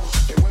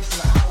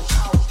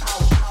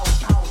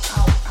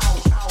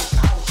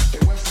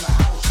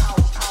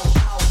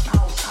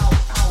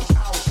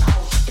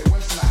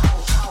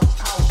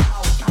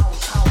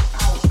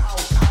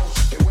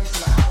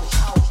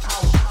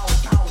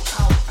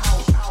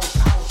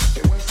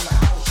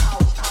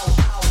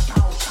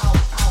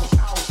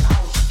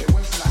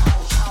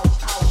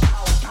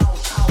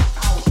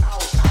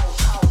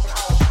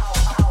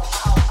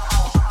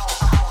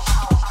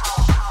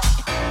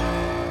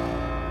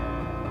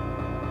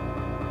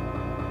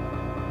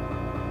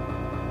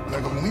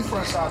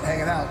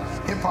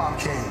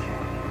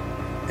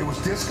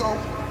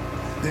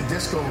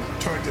 Disco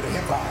turned to the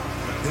hip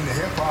hop. Then the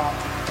hip hop,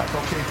 like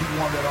okay, people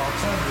want that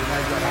alternative. Now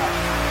you got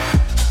hot.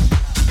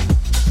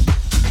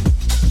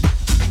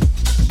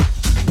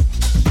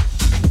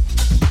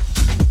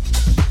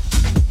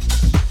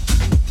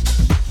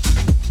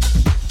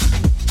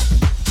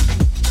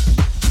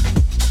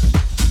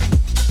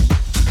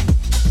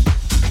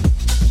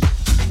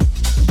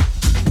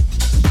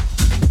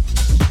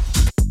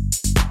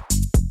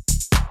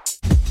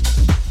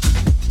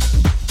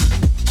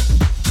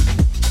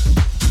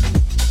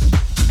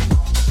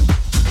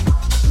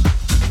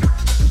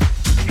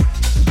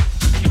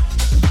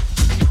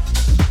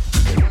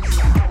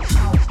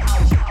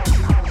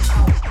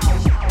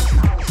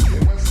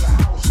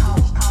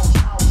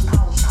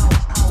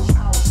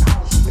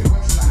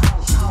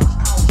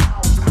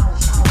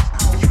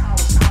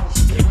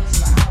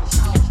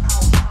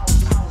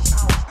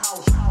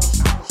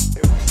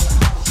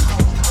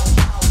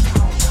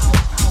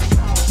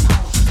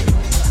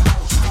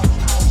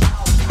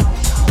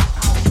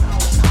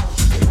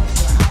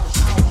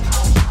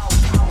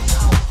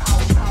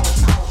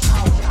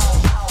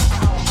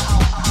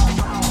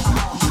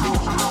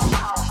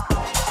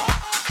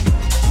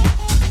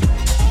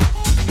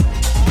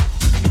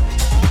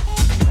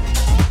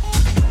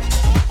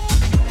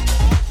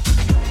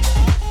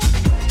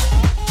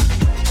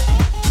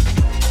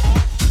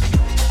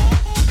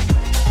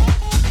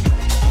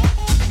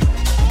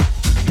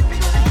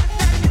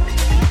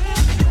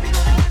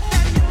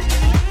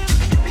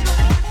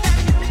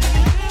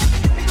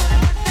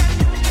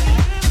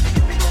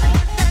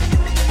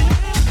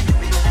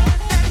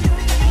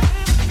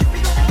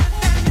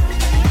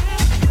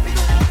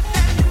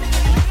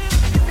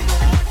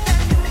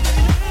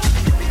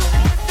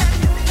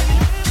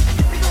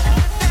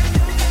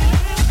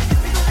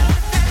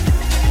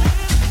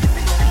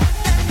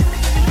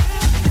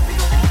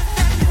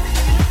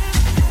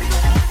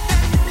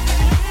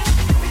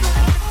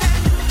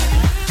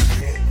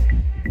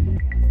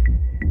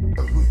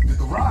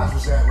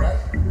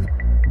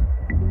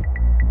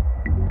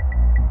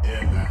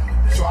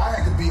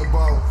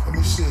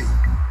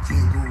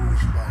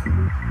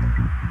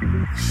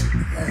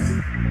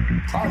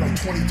 Probably like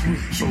 23,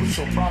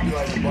 so probably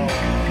like about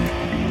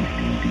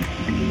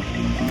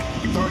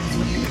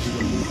 33 years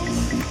ago.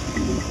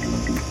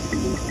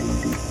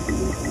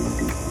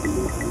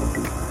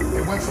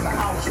 It went from the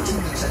house to the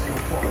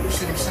technical part, you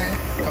see what I'm saying?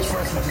 Because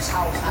first it was just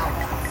house,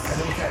 and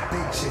then with that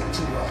big chick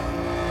too.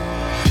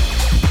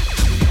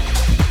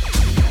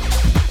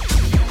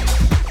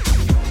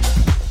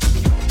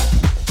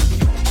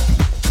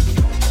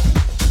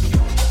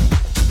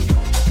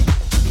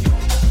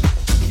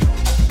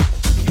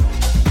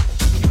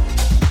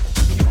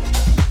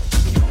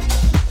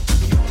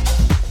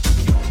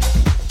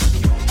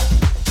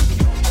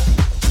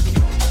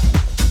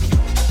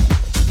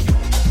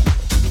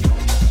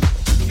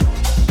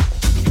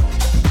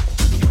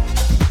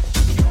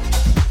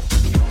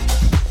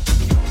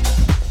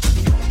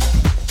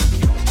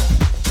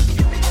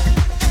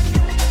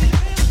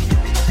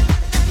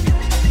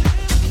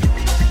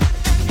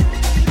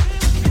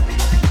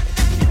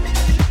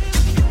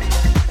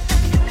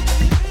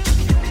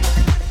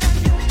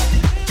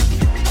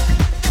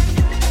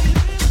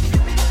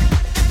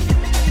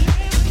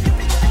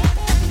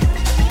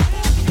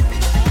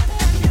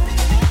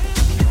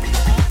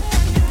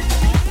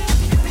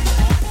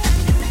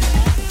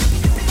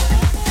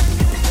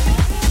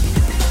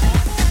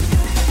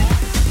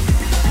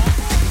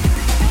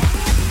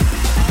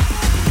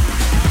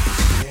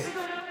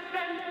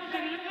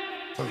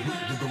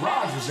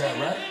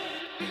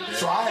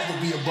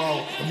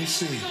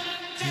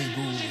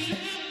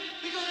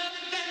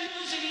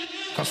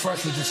 First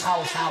was just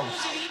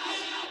house,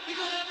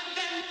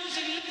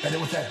 and then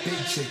with that big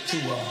chick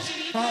too. Was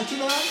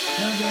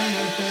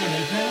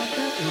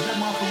that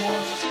Martha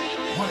Wars?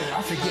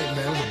 I forget,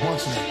 man. It was a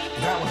bunch of them.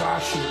 That was our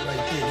shit right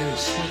there. Then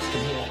it switched to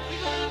more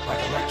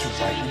like electric,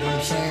 like you know what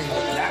I'm saying?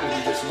 Like, that would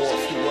be just more a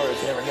few words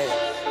here and there.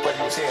 But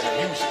he was hearing the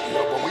music, you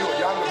know. When we were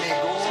younger, me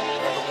and Gould,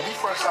 when we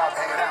first started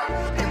hanging out,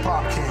 hip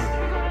hop came.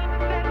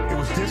 It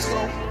was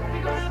disco.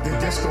 Then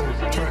disco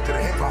turned to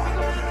the hip hop.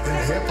 Then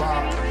the hip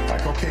hop,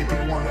 like okay,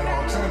 people want that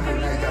alternative,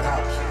 now you got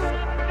house.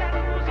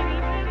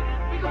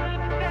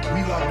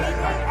 We love that.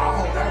 Like our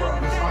whole era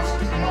was us,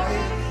 people my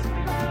age.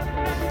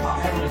 Our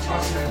era was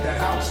us in that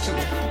house too.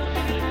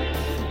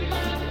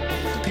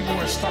 People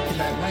were stuck in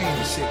that lane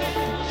and shit.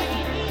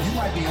 You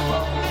might be in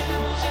love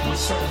with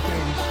certain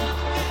things.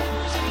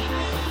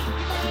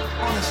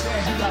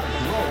 Understand you gotta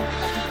grow.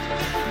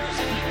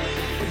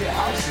 But yeah,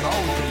 house has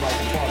always been like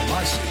a part of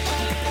my shit.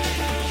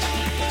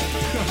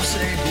 You know what I'm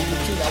saying? Boo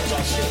too, that was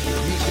our shit.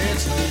 We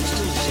dancing dudes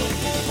too, so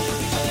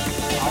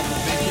I was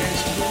a big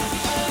dancing dude.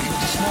 He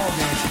was a small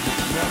dancing dude,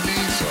 you know what I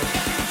mean? So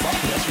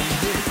fuck it, that's what we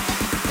did.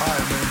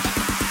 Alright, man.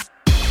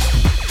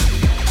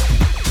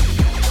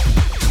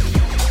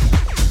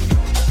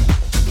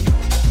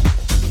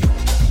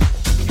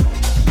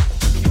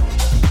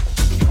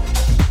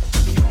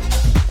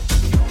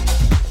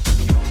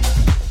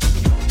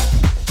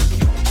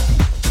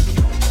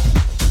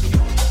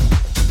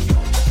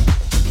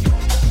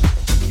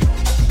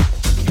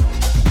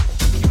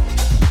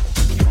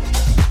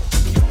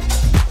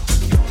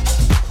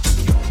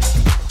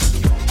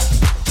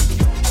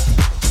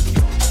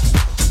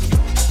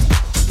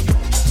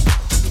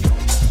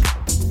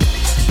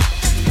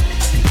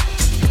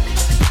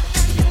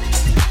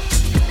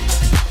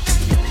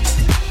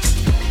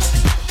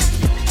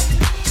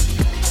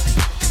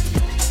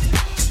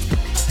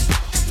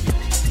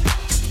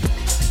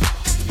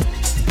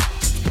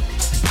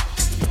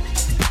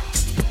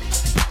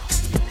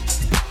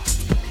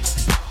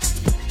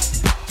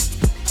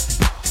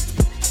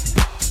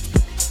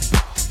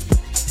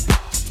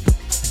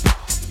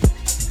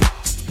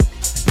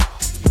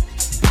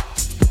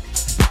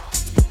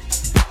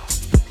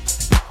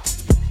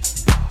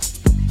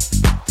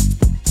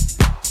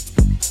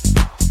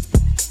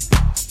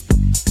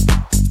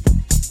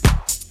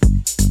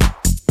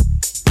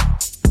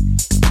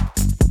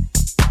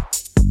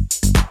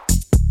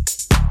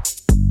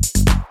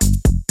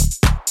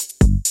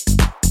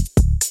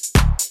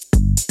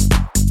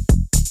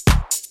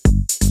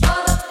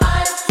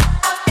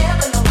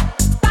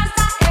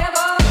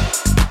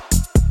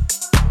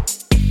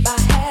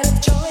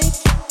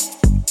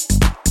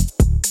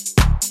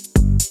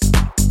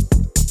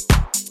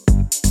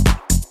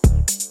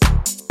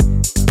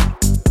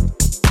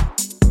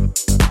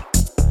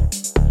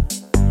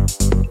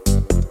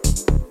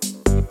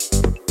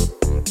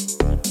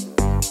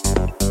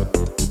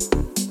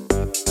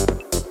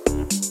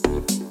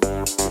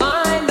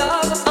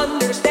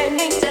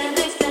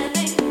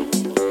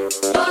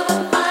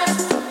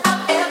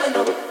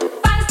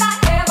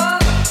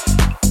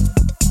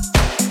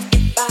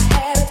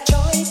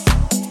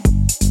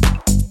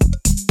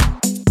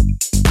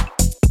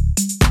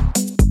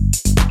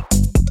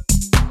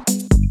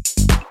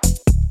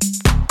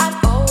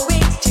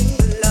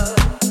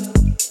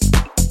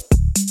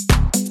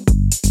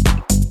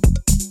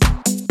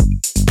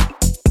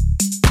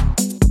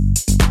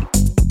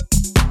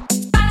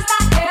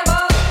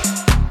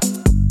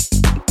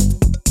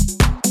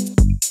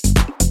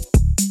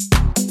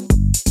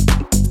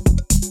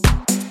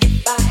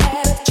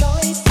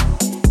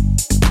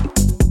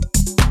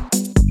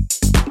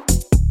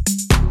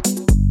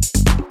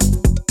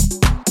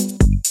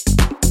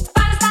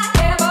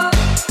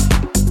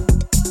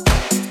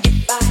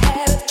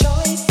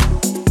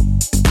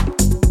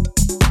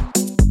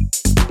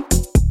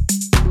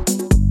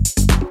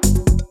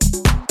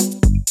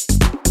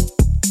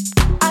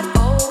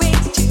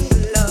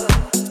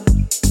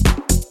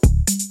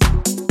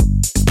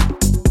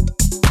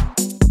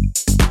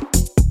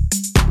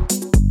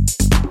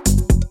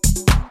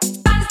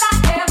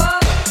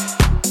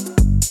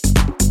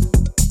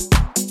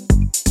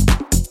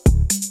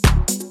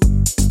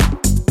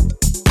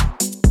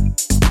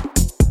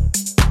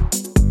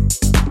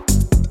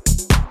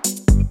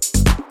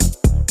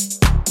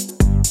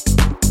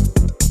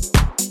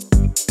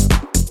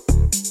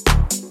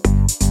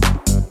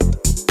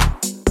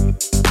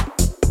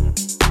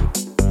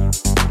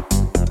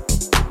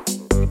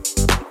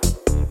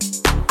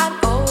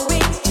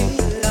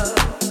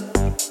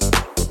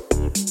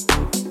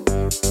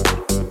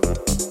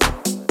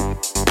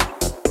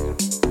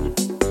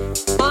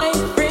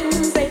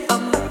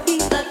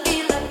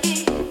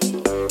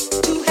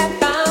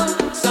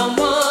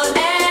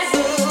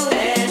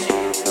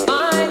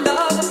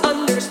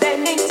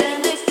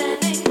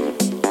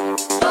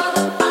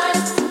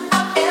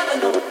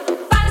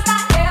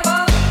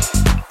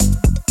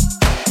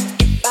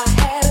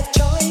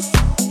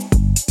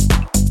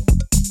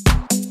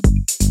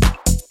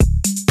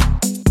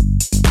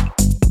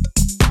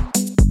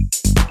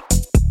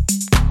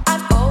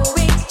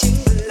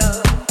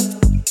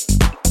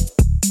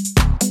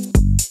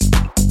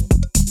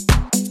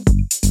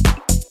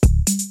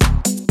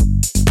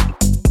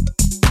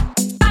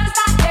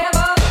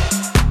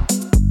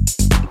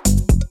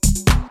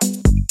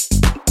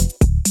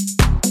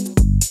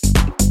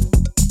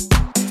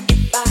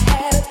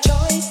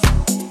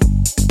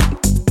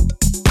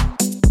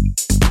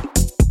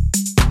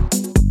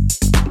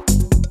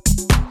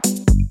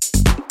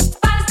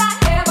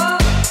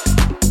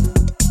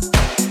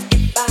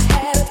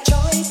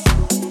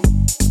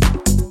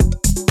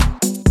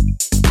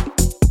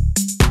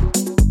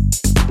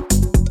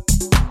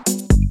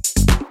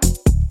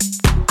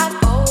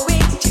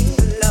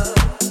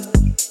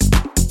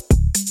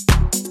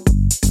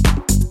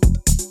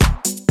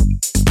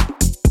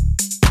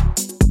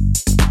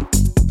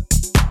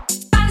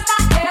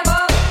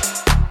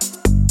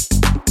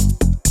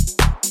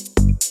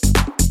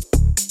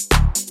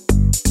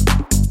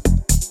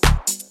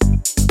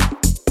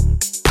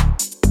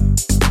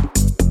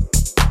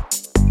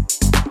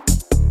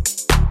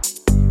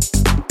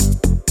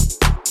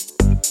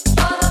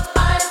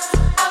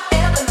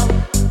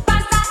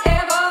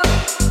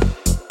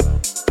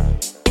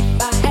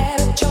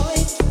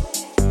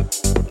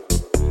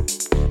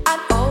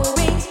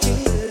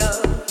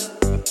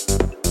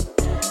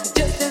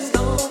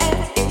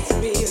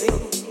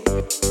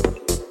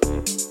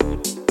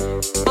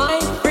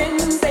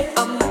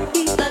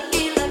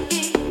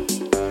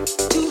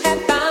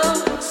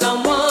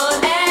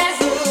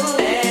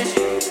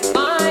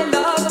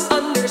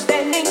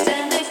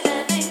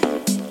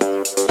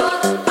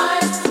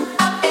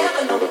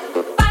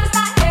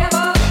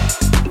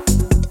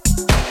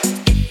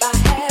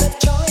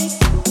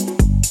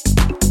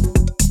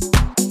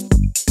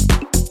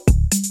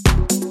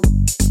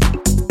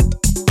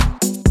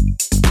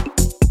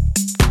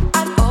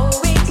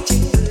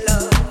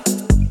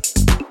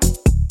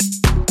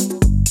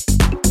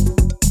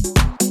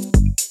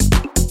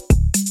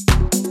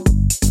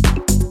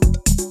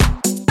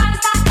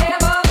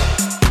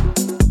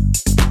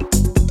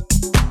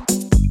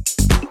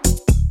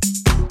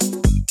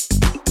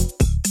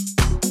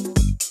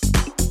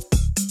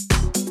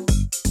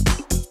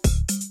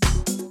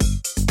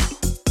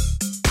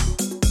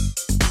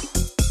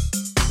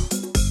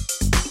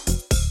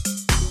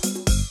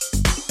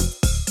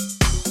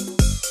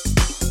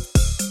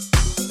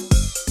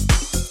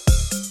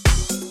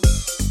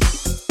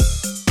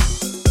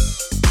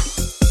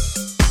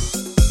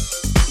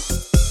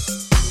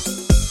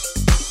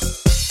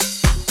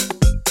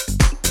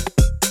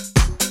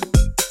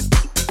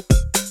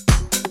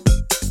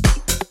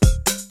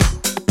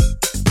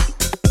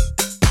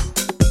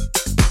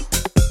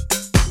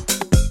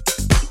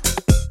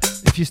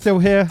 still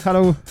here.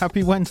 Hello,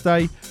 happy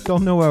Wednesday.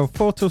 Don Norwell,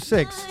 4 till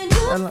 6.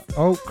 Hello.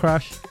 Oh,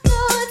 crash.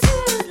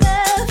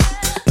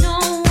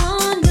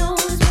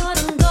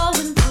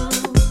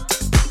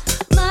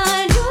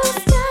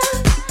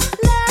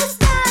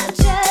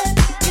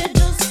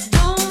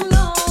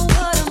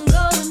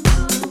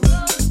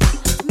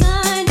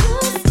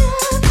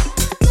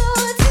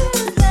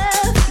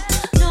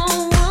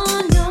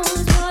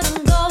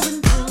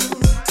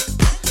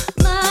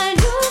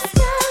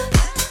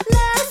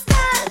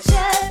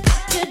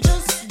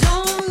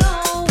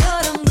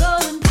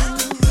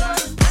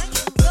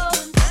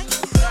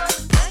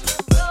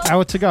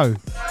 Hour to go.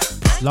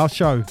 Last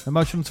show.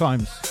 Emotional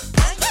Times.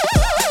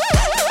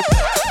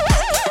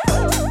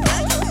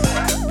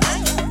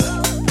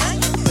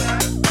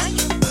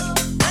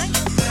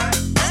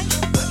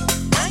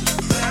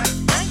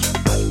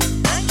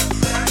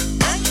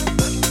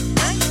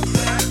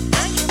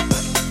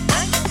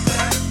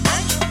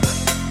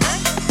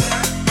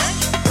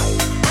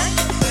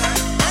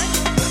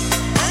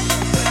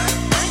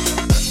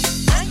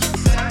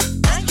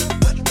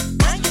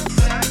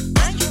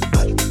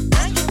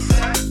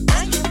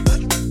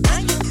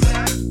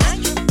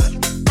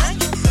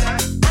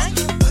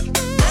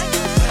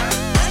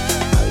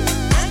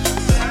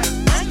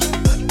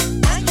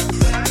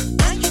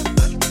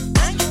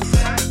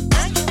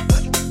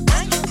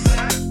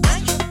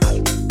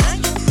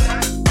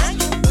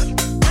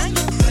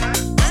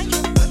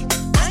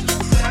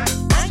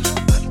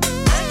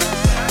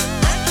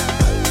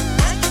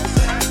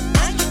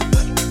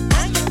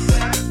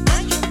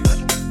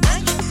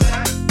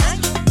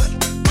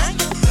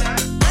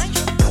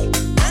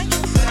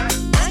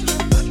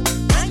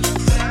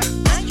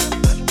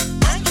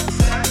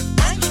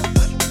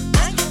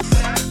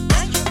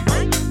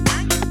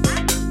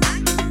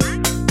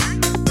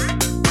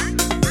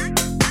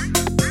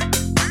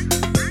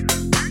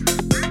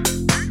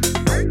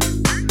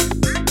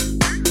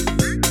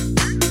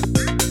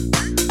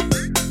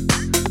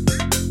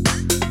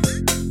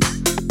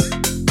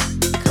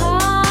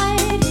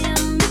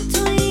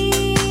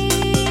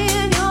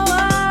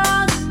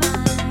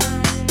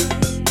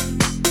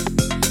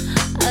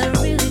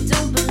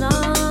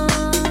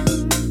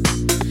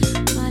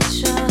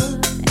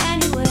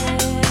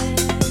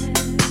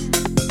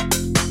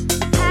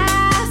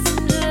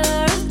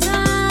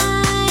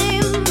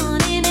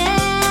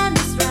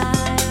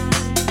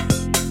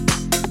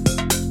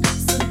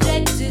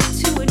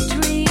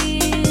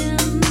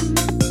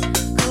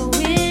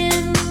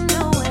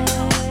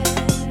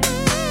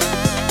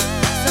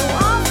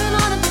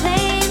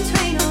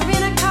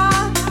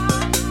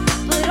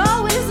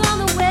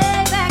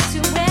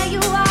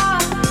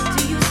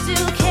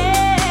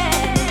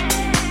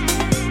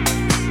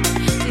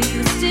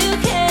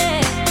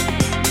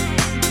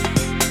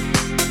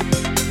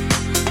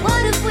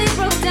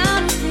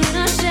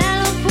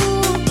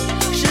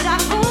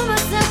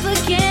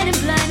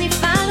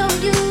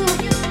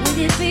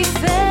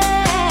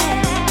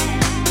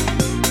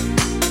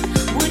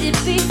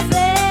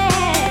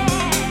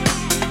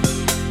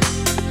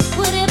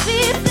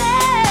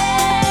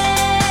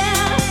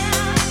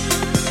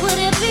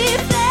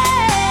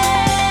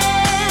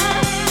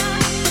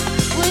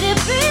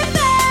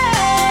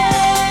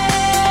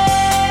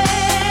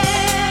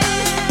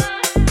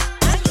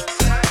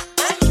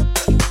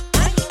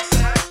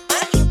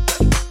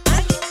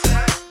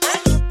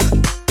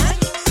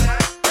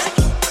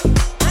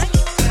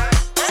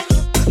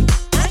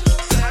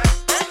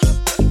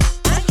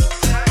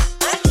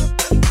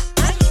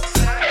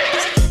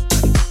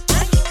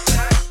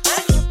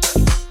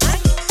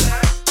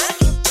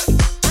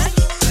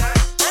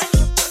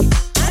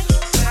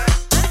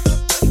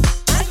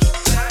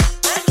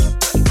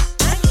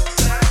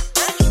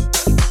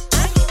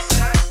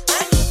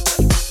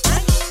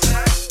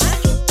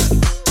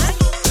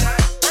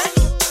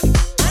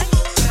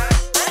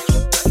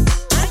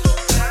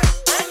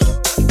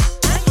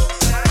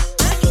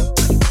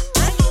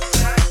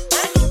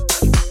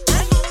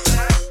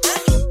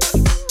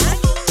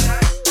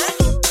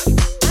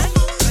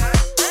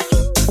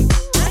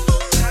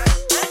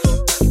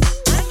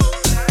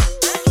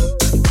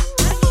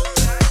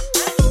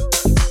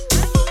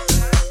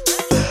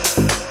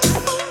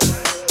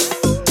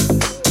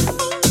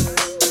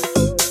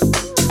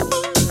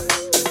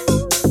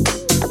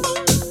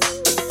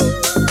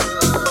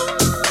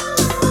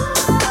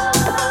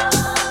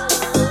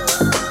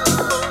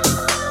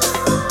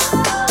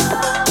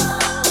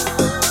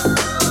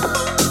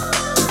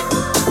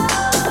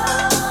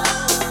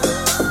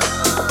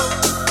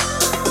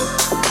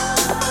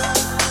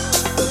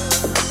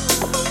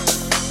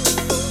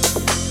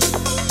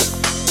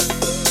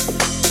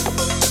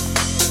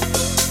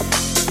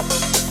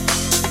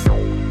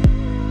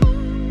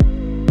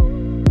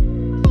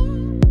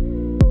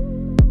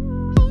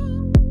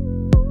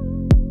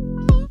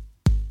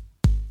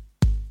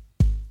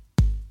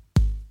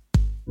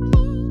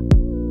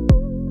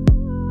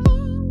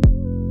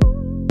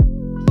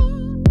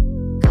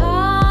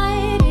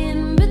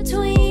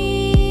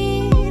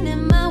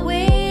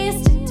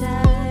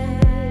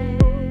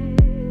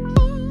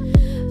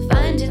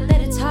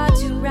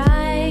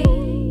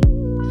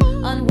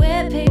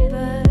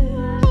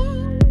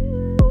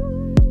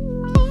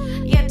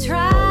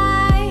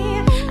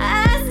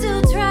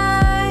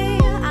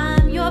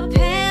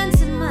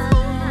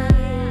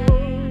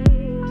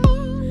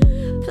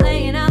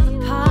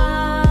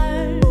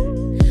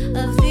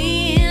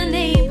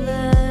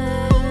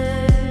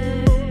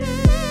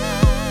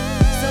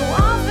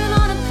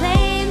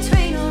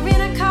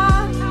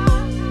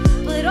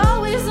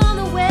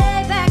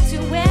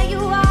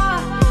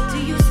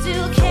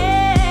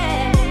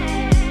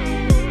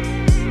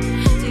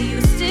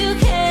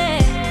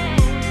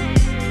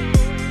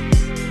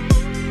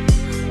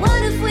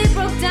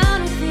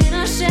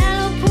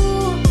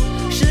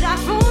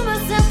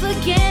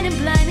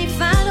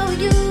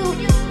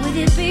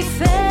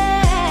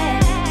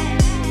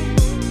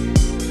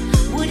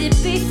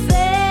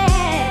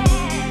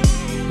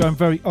 Going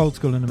very old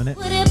school in a minute.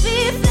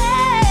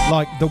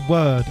 Like the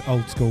word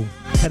old school.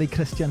 Teddy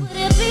Christian.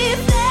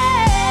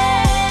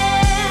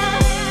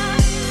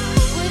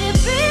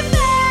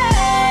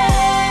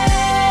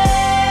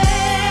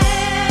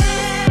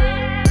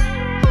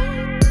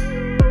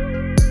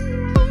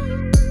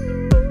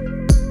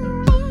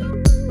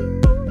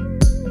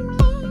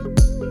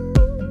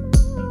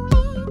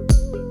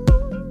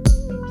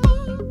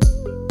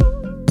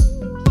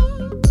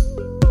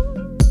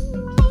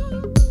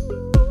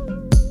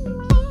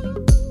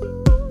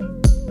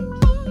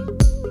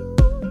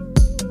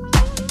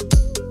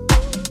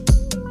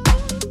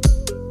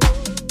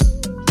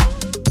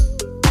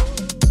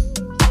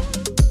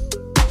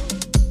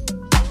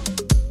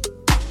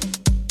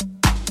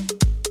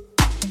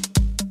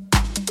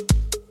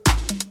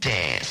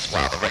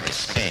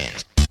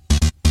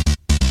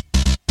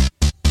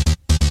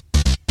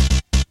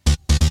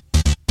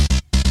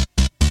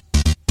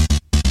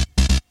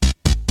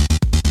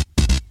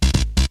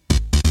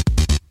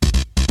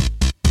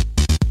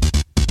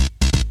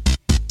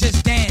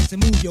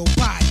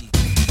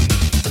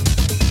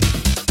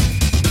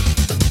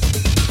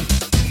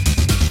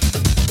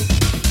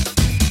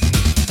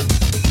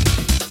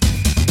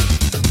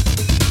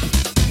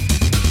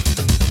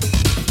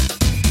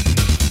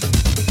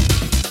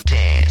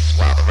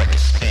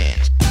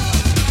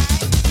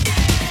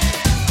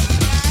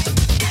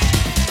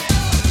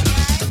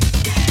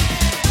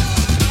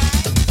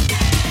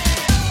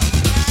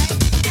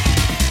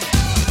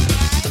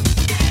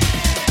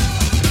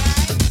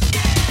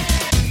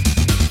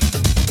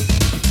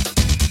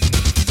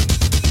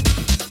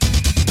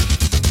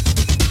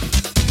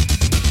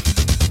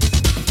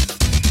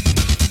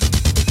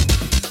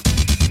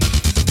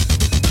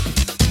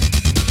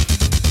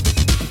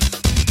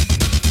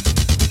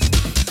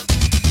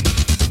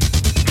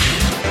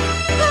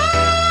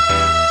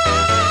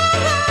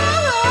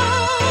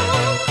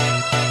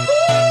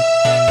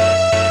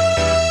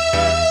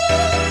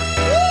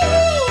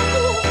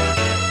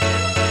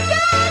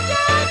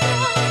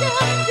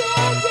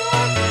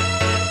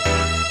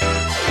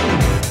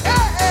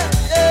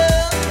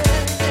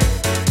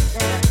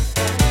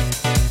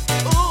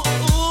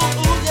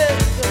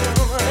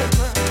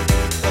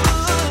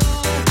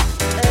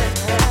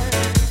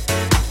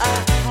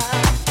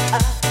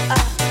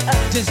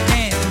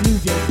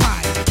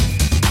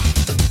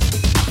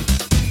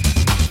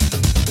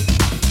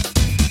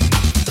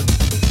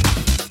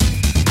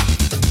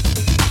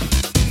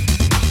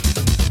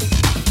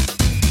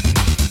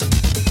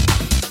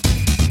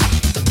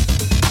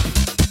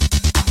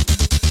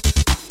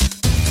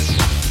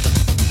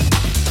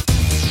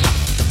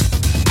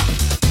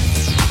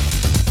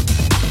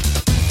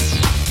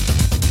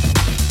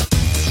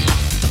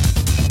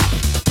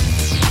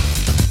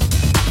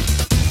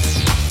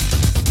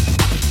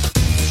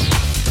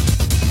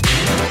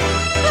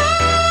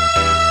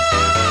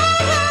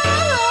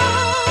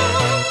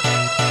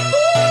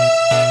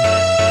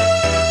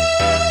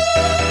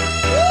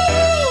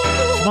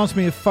 Reminds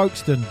me of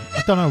Folkestone.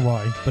 I don't know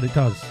why, but it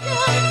does.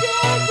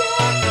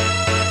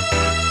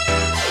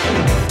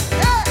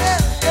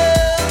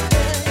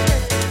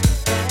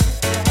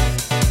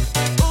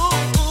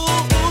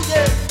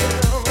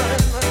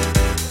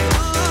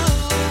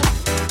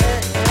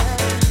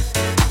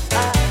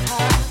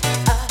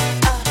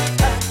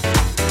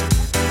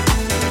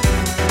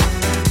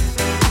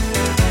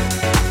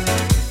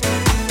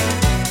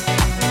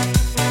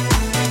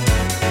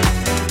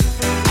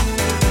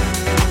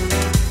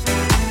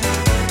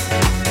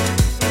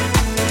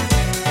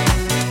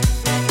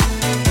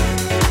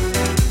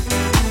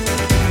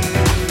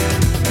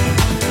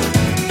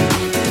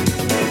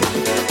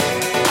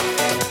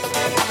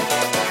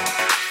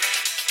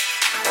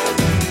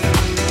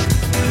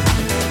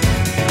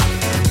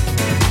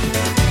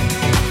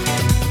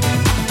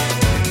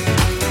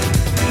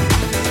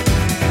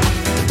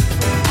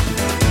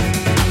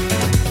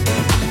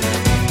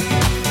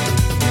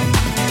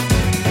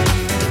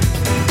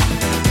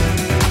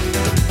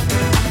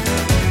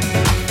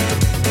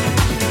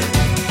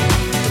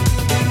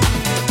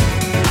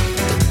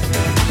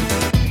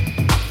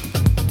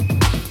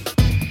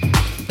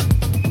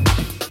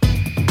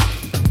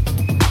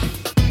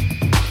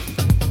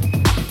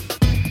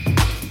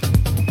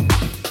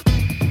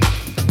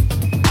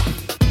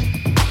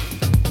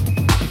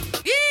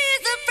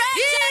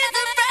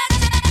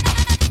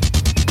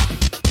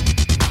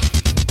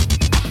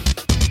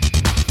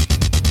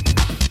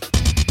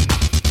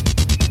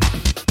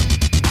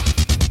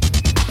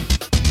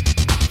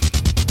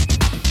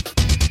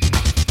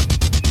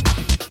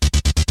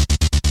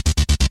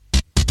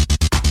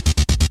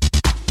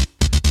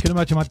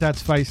 Imagine my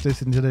dad's face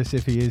listening to this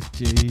if he is.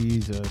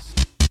 Jesus.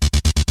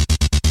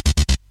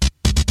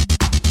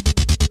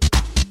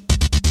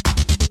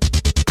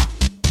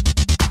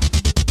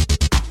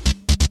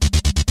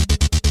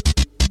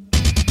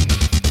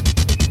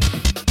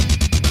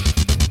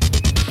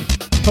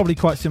 Probably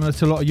quite similar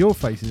to a lot of your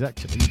faces,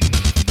 actually.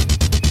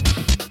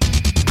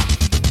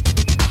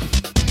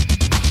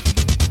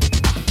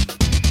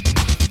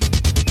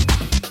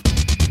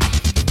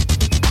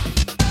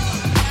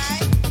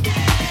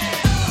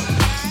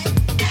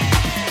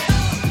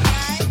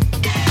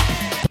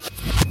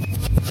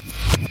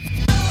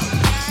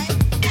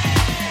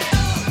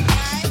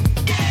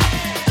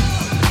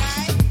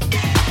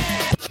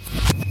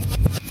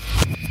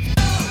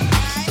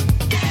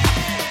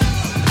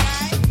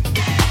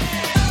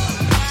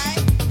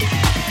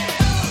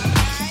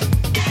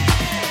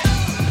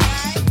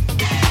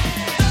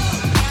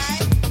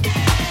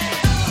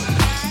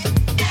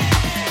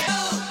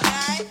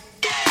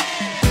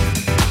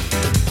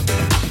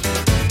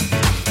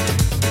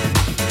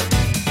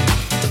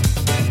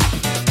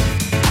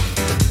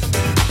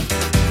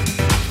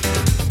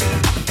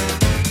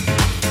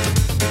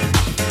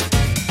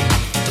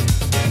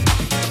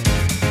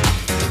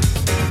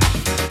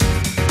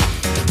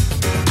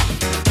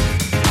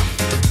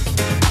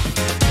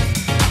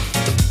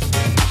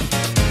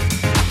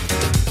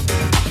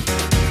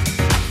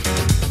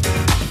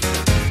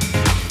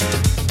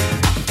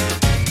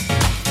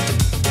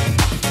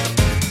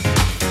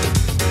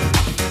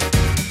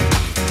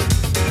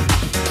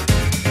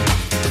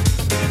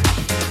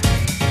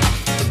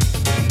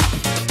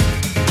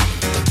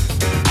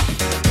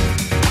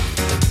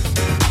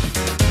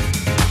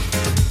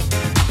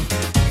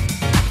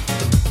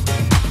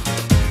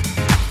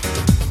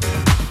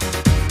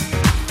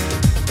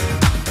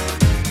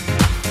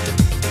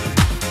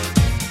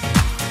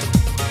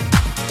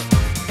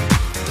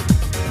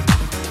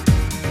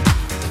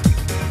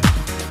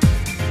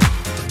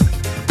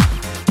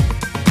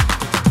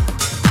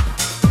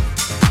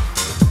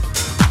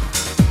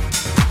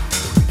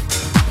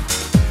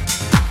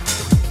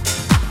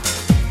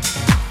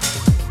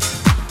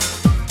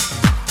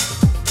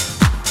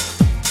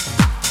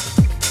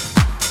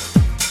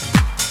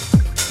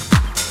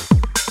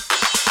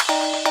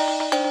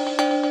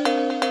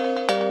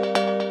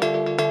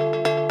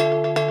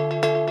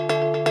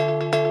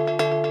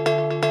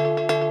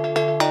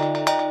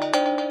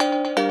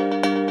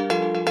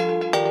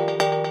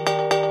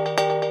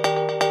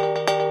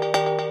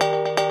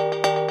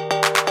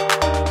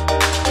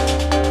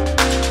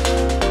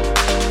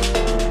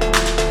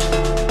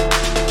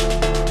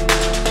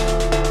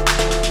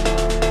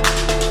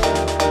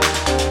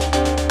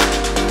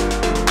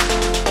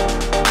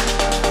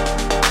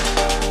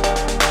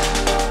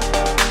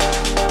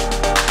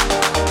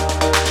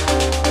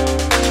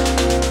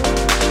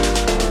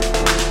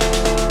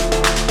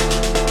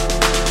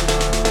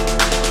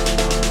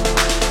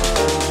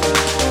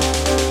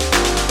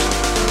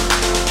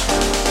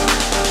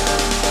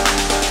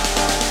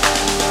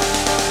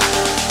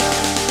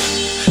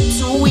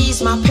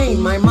 It's my pain,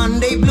 my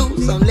Monday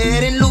blues. I'm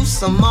letting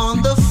loose, I'm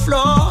on the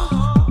floor.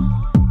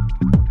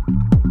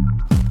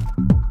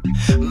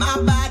 My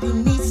body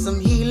needs some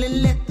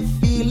healing. Let the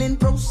feeling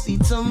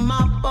proceed to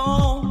my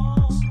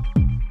bones.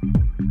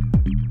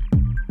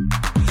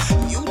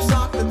 You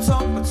talk the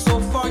talk, but so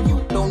far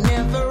you don't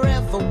ever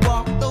ever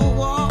walk the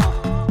walk.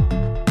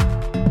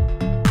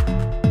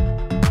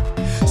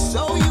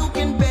 So you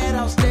can bet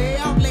I'll stay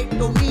out late,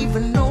 don't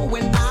even know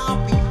when I'll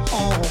be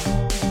home.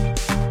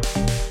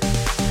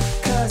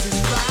 'Cause it's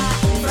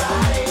Friday,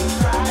 Friday,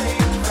 Friday,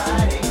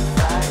 Friday,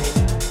 Friday.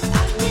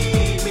 I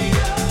need me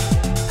up,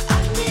 I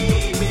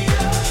need me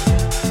up.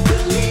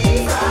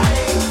 Believe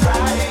Friday,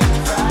 Friday,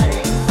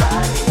 Friday,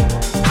 Friday.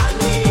 I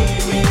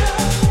need me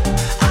up,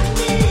 I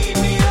need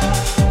me up.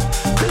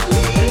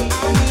 Believe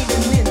I need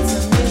an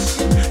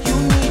intermission, you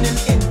need an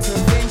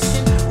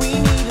intervention. We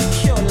need a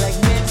cure like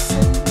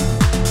medicine.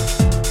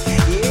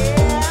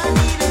 Yeah, I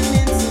need an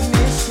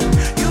intermission,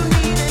 you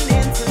need an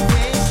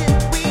intervention.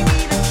 We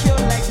need a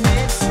cure like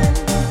medicine.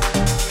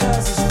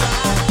 'Cause it's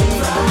Friday,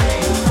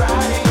 Friday,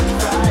 Friday,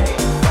 Friday,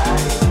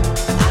 Friday.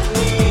 I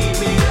need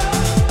me up,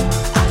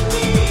 I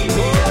need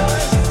me up.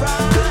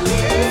 Friday,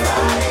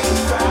 Friday,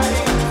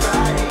 Friday,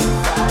 Friday,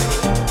 Friday.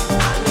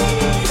 I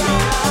need me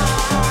up,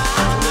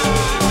 I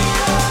need me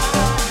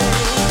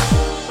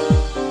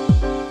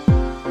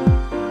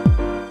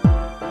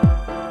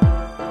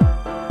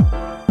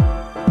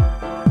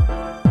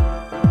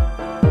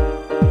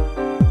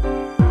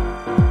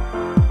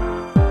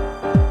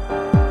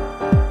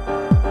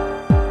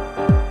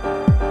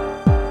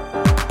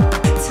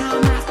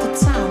Time after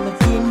time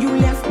again, you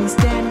left me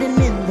standing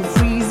in the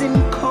freezing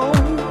cold.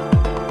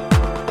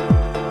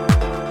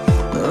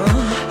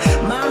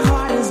 My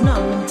heart is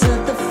numb to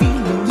the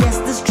feeling. Yes,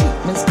 this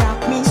treatment's got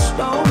me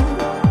stoned.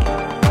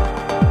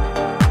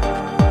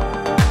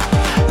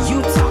 You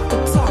talk the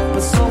talk,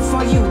 but so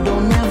far you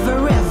don't ever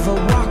ever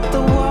walk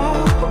the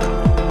walk.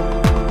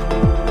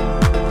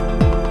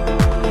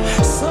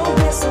 So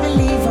best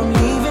believe I'm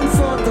leaving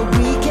for the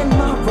weekend.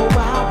 Tomorrow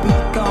I'll be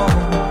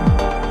gone.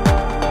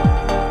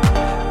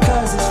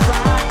 'Cause it's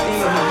Friday,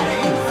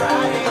 Friday,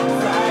 Friday,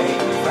 Friday,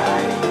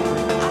 Friday.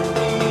 I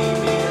need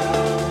me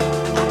up,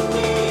 I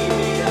need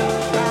me up.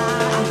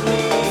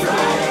 Friday,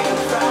 Friday,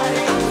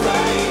 Friday,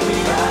 Friday,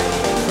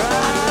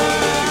 Friday.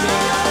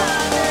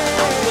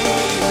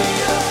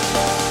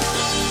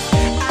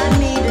 I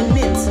need an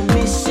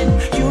intermission,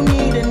 you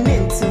need an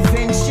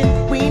intervention.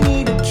 We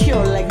need a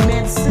cure like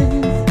medicine.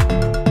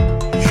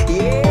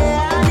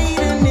 Yeah, I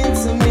need an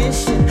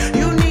intermission,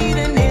 you need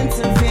an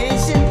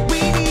intervention.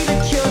 We need a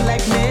cure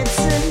like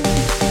medicine.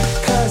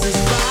 'Cause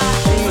it's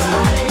Friday,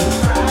 Friday,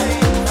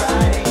 Friday,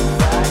 Friday,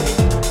 Friday.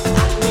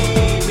 I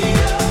need me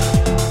up,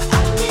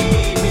 I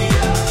need me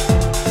up.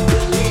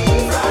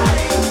 Believe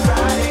Friday,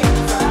 Friday,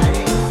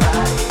 Friday,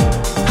 Friday.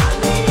 I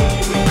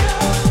need me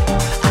up,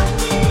 I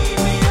need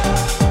me up.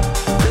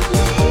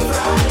 Believe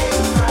Friday,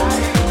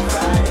 Friday,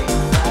 Friday,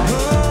 Friday.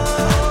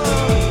 I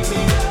need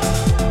me up,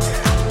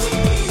 I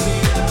need me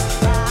up.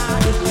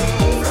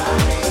 Believe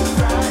Friday,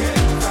 Friday,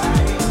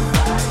 Friday,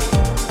 Friday.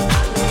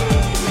 I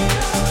need me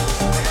up,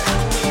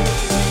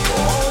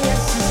 oh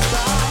yes it's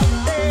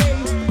Friday.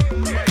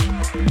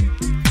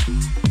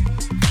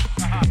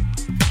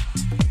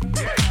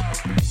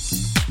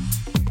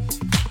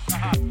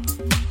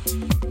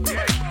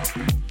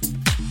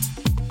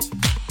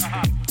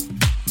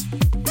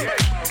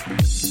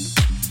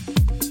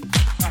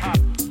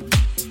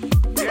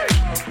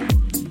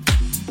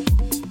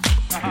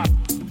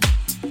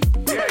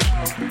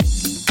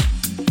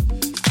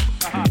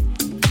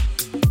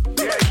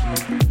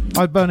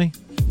 Hi, Bernie.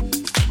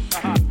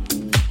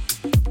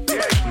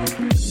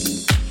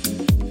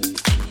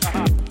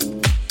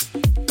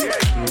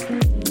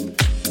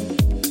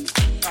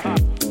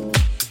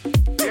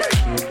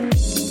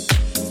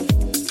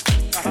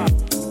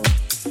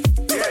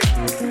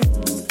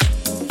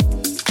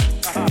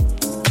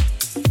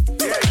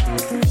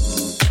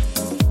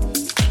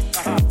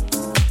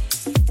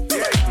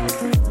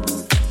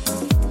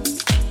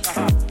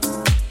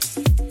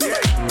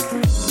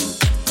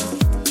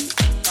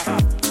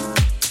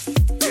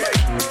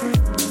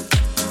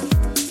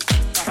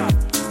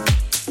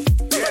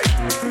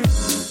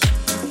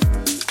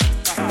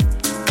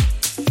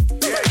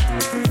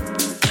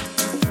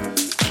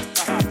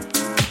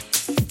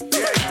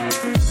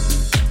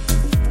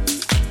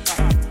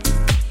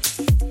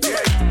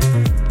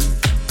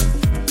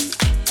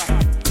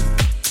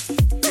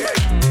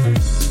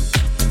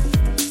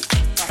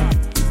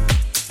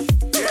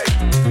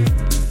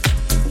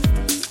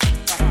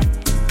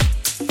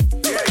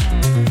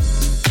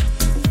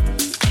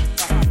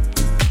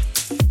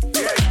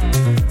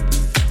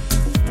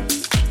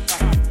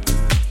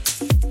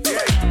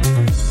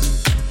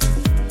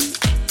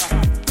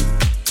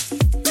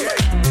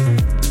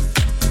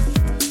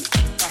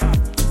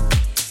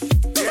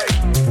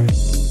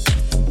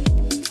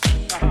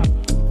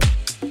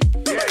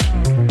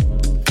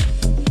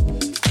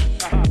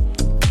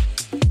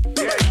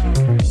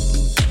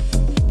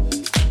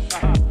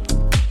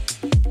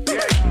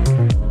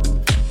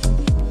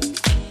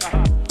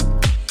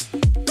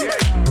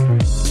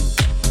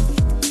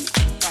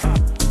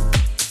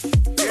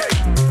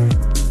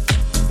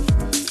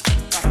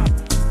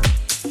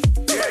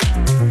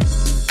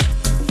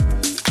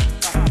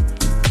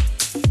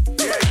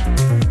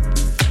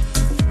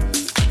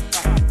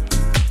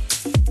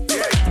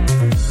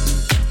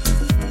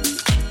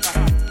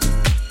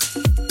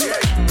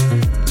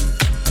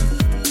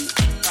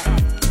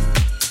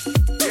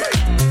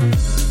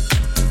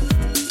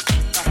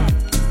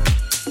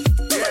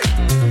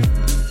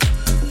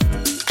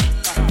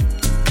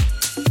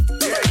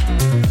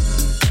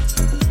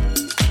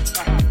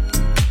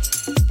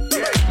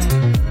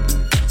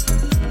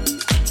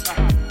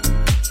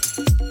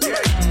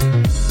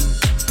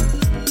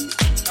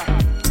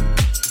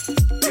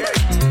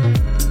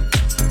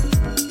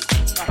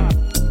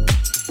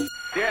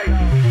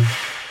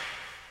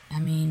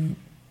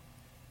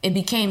 it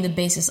became the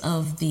basis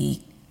of the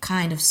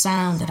kind of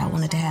sound that I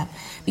wanted to have.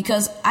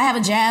 Because I have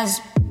a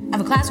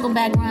classical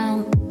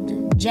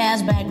background,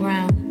 jazz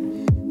background,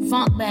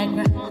 funk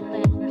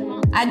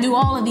background. I do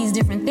all of these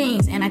different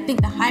things, and I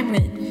think the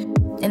hybrid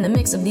and the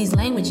mix of these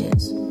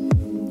languages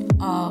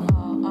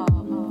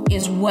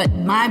is what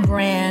my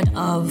brand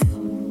of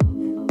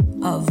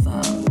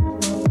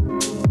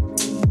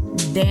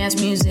dance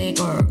music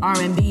or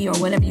R&B or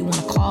whatever you want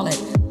to call it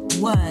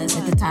was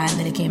at the time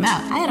that it came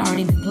out. I had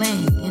already been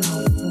playing,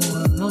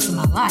 for most of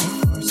my life,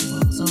 first of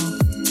all. So,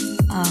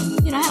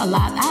 I had a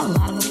lot of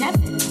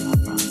vocabulary to draw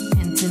from,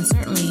 and then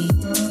certainly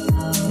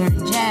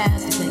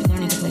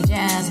learning to play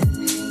jazz,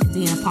 and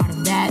being a part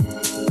of that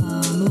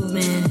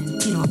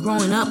movement, and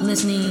growing up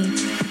listening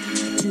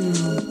to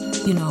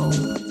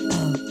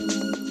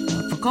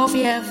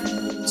Prokofiev,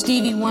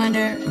 Stevie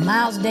Wonder,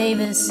 Miles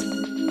Davis,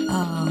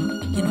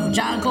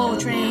 John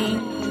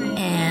Coltrane,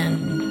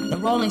 and the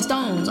Rolling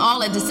Stones,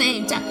 all at the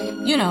same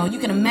time. You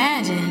can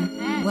imagine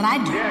what I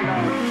do.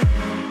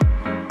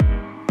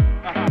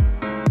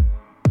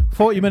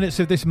 40 minutes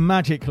of this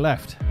magic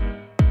left.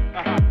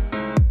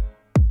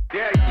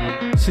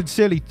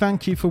 Sincerely,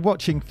 thank you for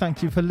watching.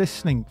 Thank you for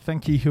listening.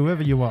 Thank you,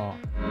 whoever you are.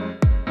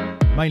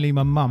 Mainly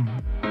my mum.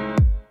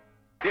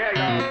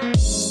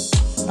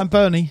 And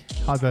Bernie.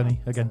 Hi, Bernie,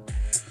 again.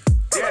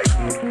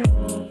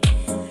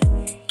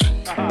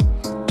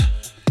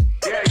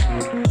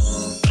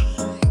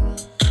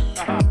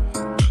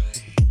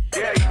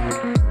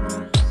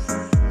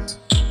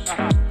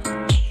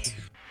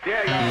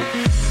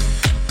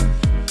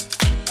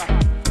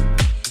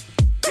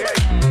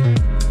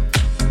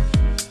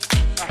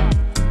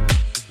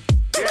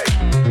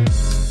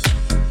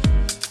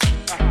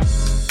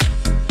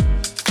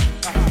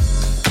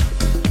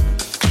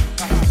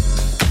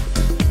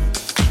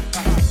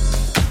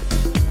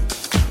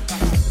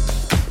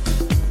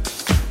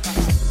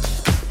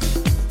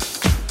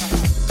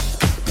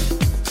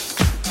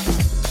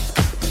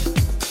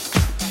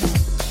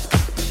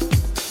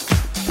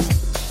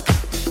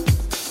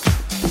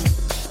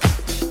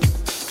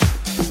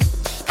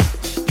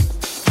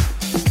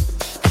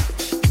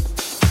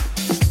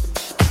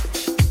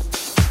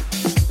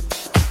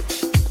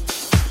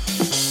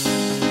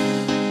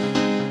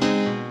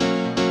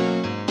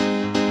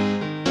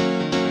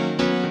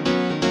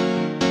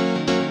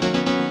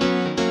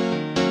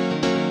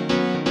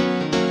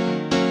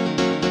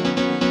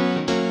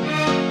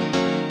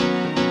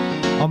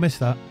 Miss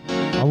that.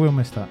 I will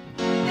miss that.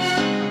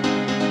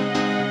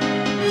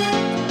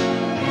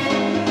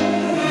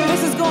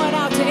 This is going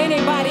out to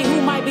anybody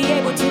who might be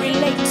able to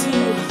relate to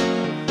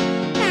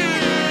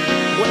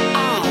what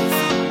I've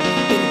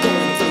been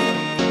going through.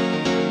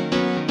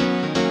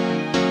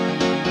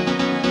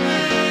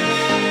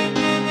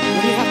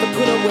 When you have to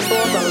put up with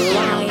all the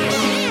lying,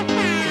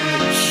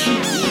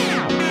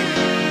 cheating,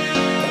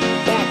 the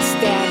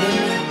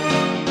backstabbing,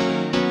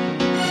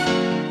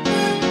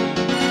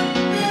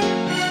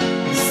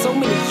 so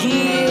many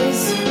years,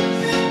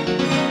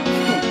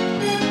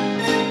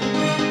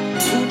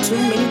 too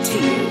many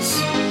tears.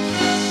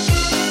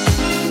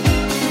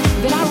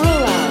 Then I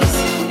realized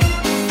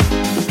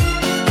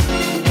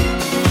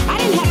I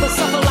didn't have to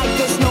suffer like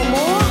this no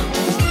more,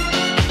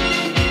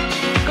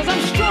 'cause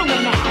I'm stronger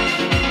now,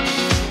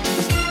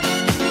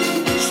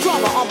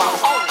 stronger on my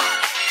own.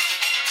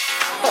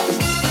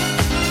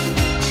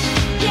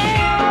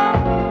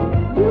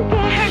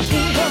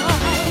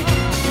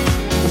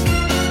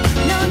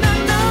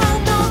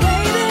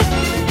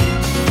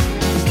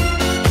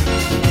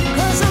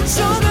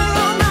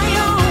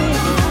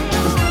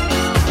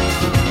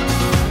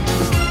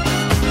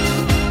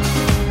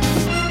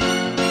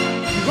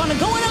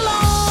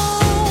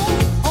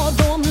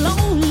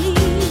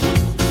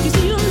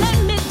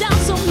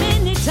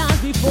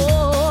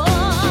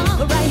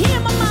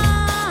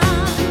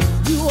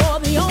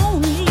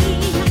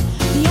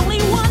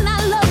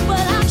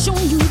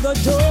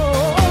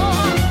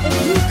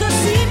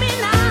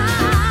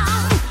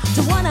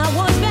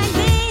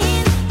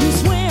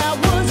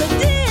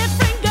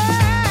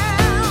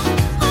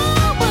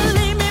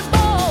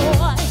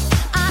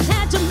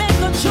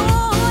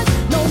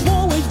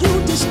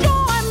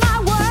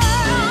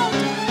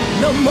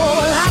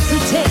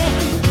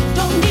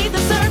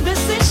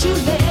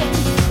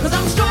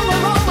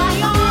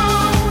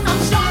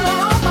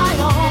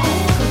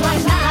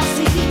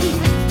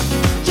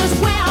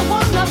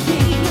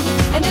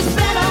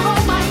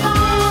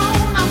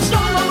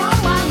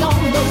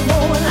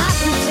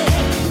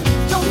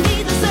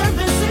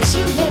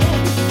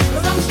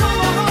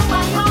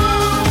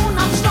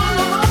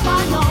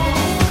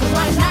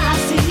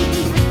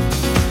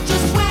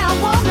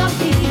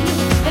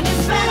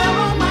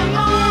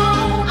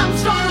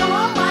 Stronger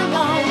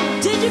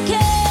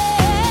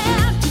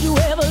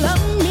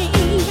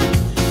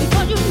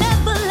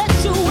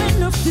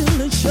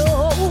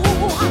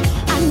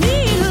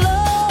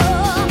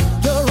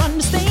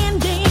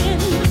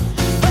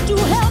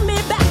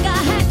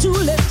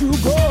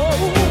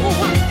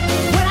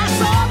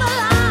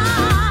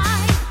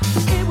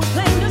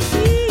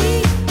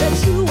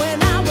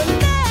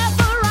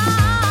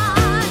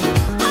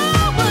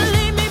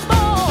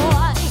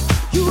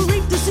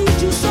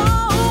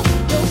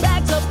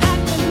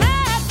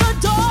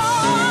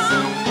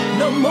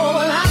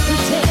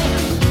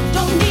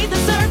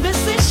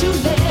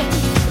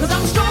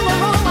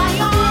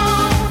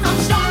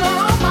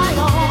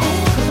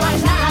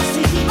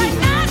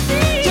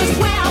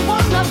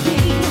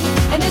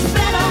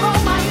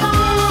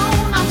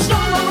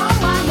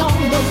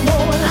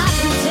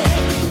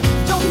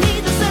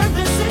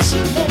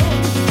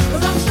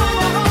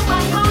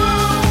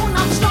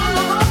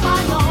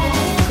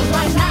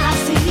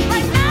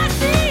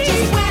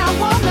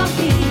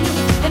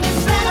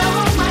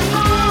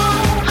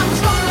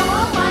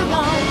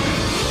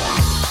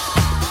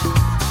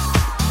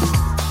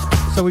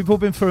So we've all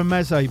been for a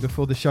meze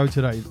before the show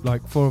today,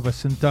 like 4 of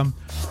us, and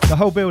the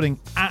whole building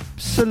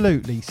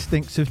absolutely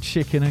stinks of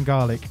chicken and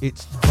garlic.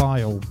 It's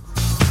vile.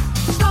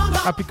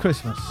 Happy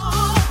Christmas.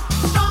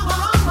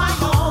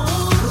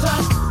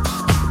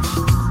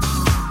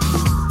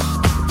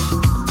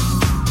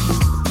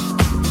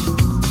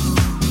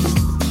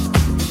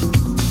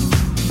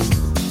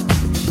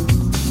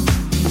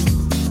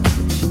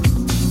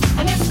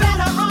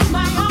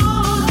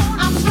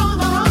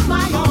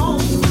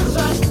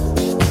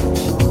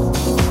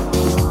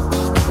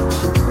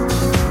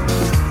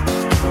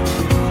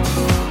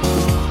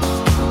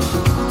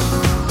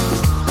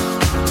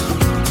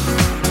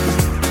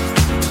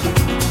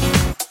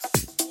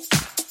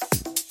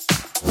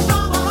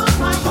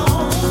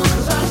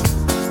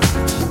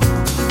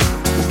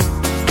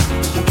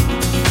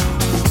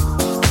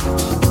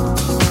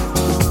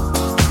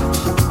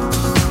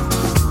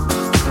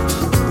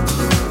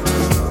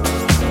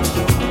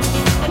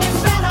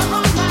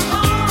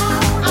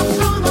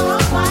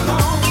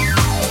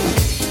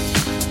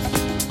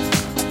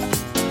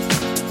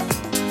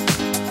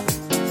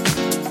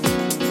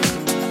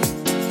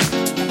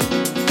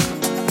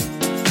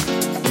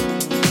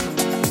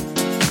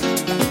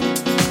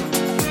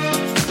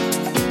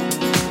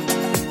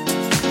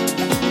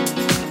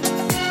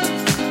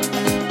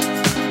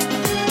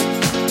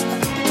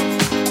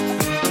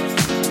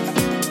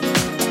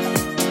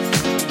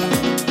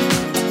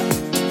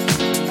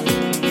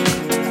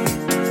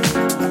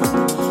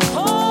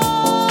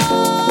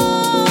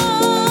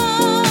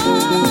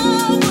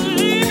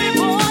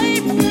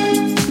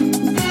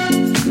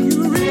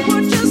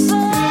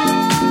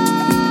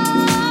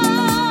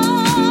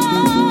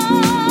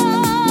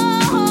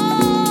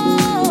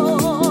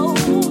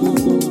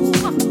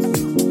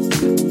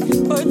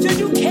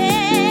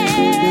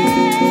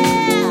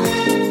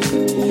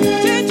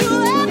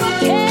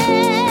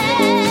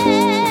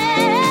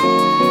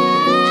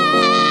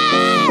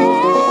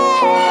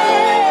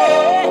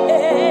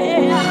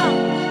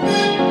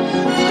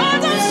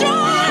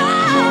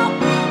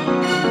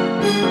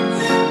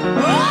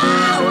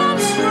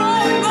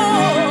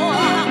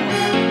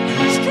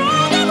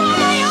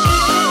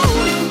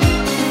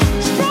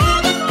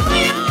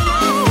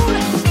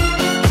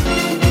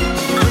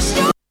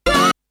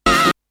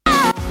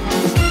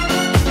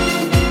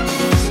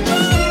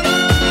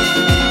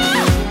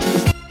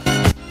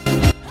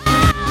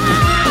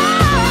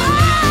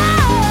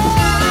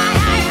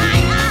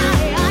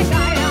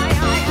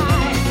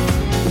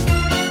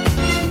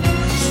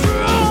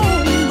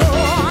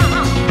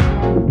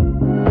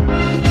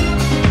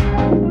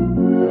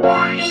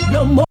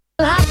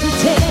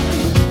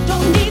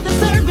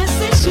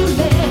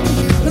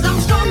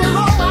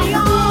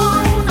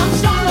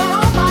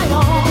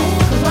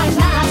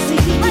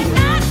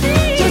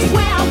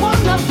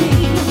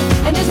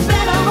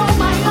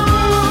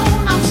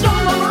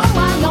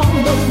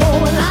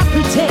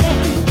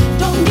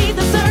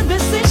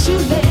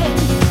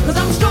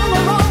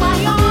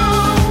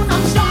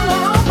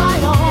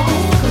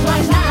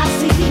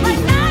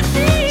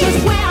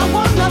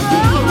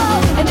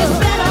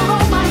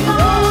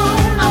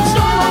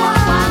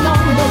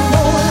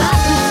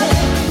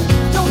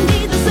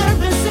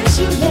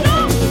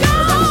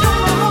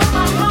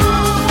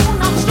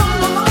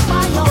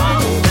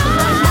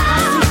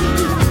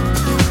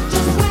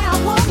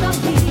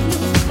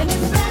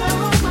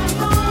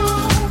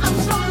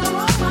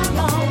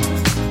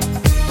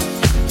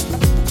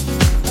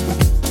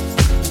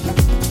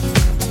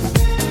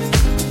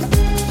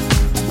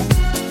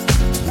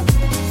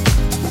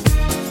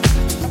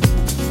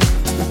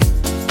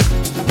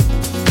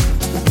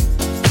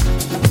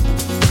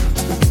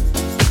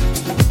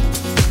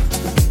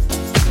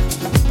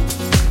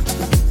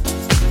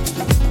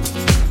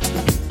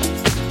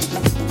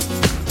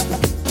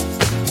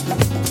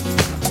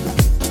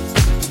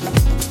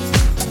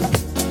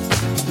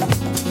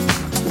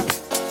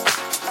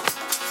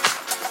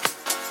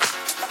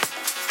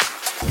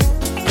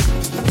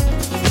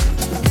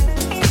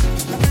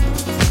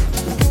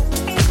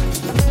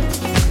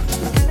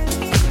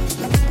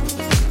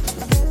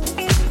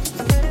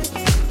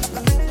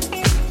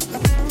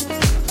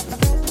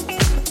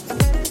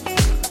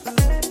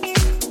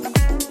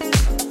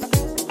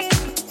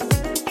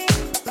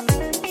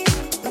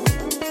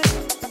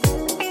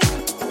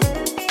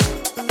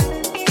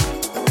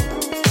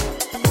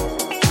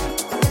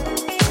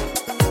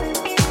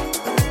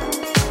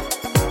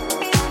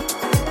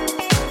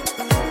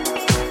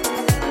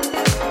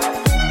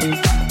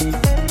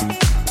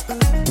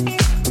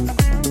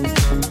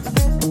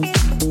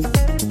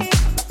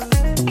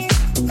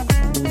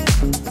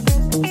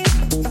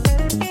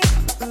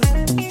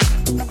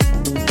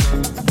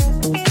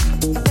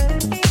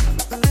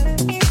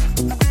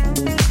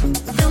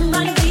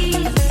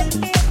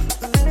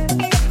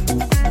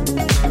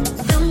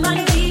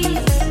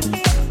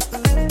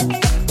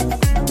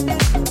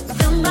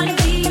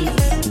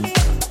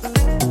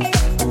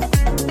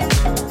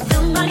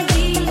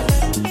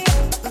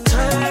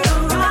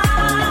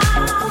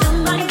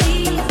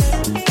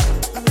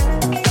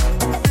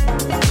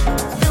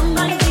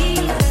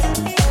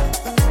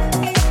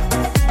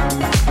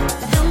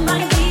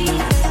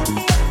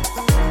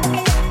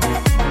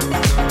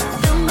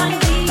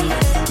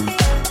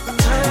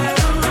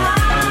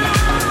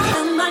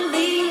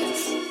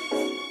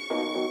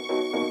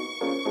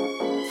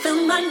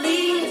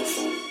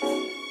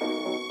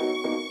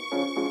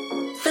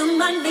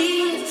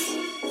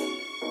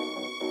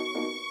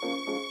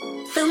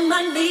 Feel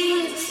my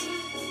knees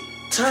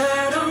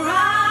turn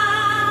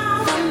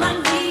around. Feel my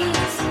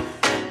knees.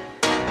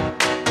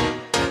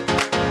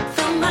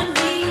 Feel my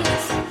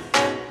knees.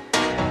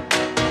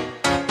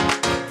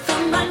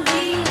 Feel my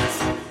knees.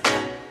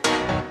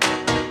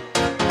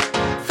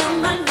 Feel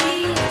my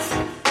knees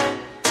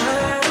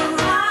turn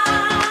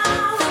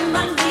around. Feel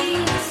my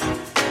knees.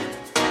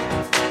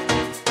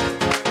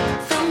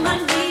 Feel my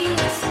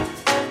knees.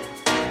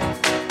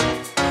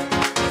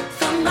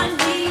 Feel my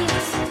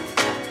knees.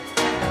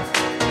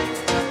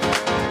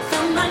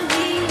 Feel my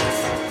knees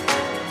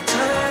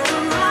turn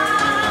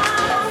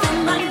around. Feel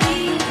my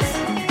knees.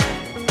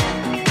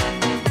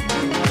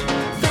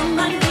 Feel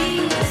my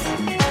knees.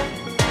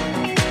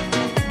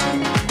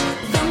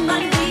 Feel my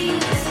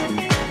knees.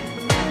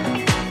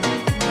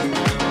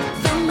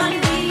 Feel my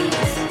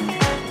knees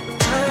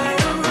turn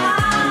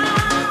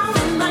around.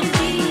 Feel my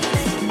knees.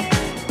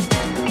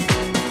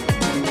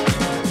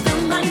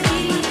 Feel my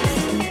knees.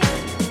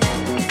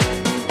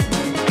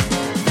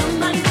 Feel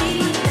my knees. Feel my knees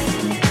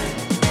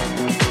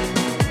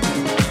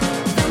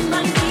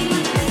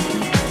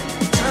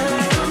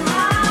turn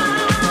around.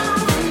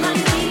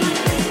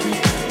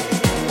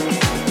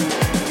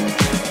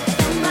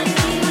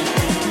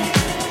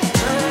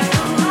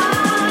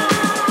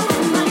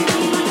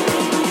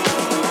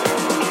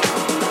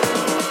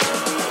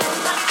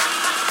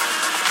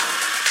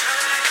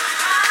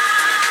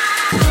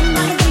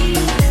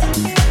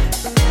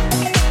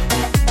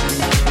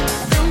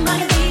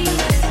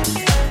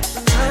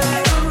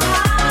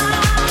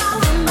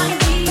 Feel my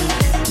knees.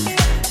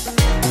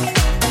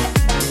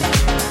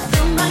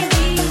 Feel my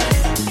knees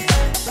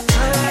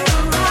turn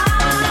around.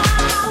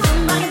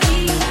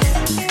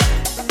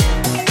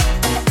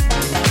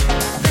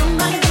 Feel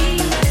my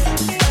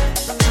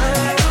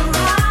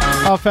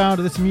I found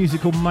this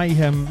musical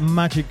mayhem,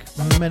 magic,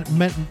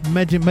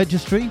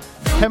 magistry,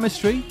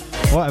 chemistry,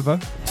 whatever,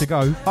 to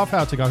go. Half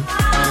hour to go.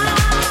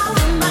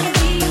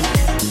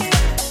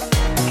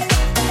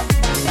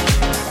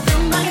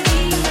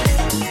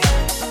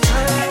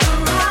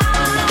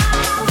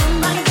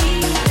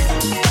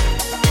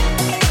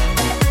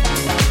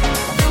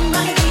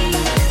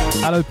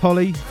 Hello,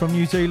 Polly from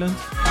New Zealand.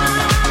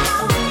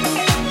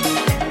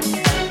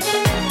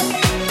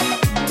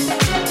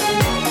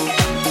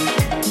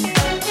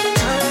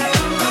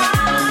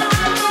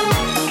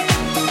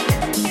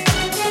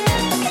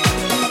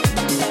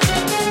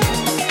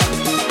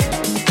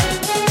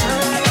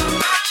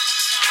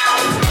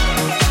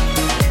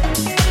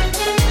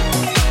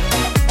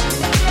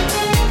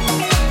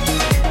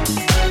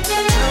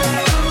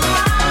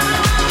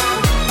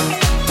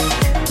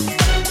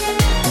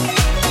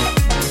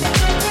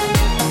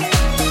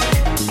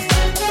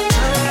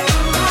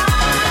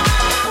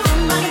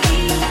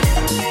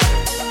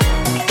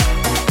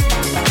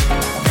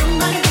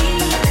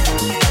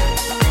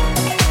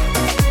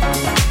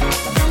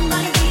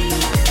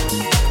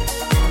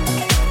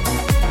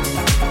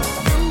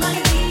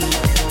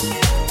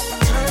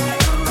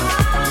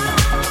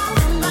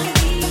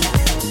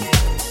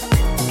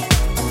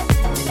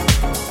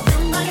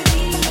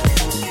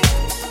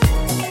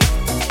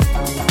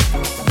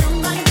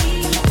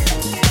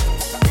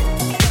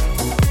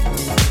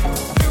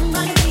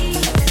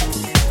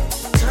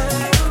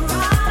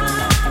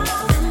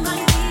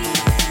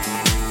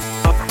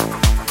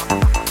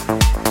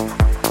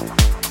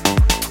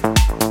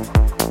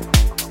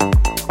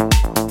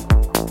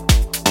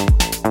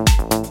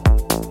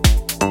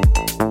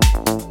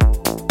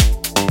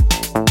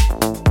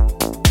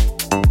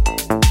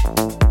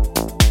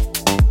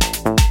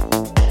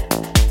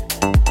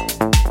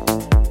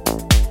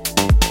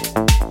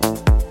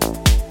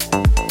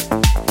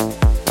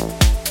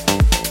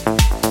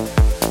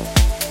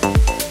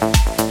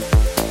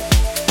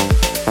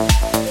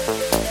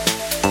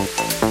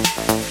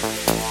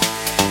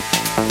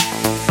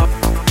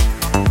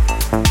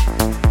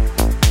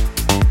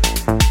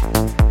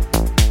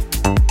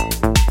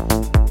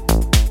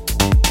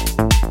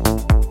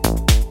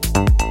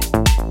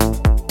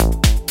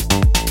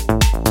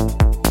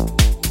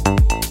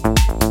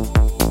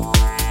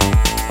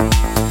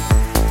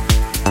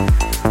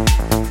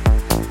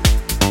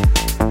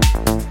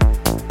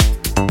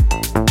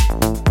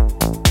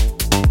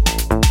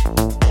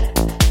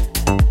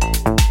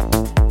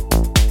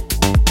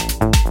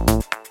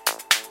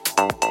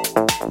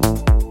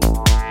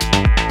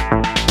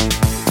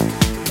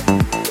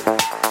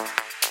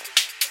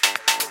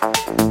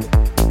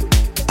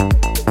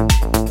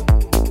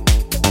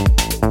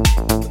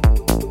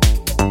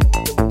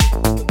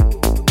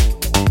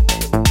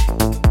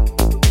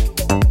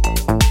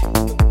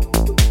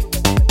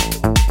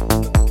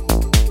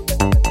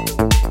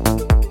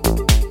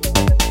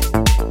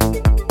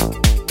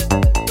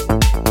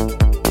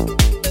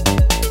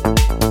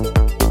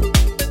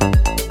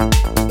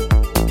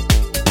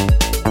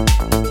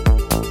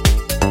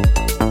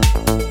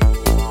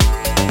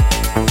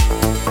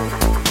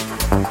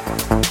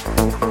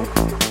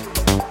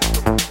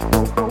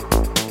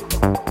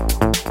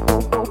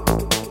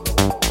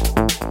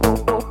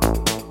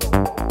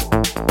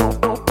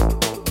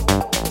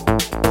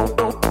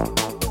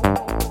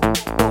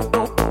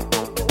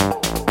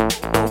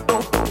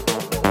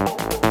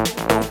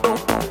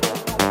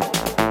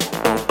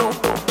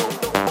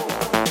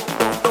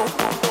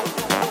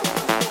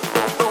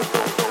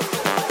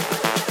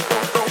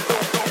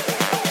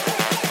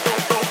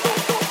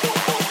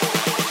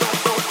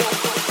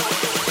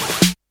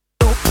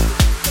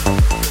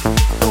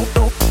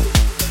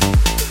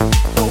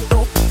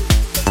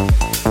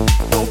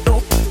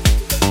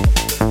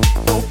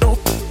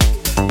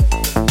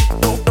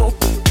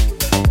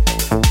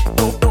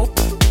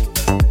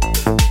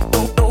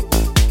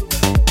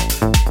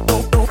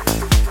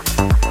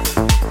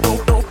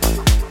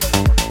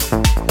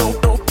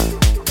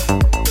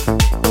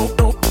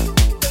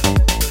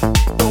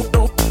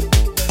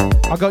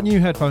 got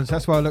new headphones.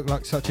 That's why I look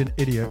like such an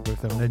idiot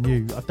with them. They're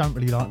new. I don't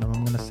really like them.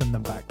 I'm going to send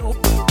them back.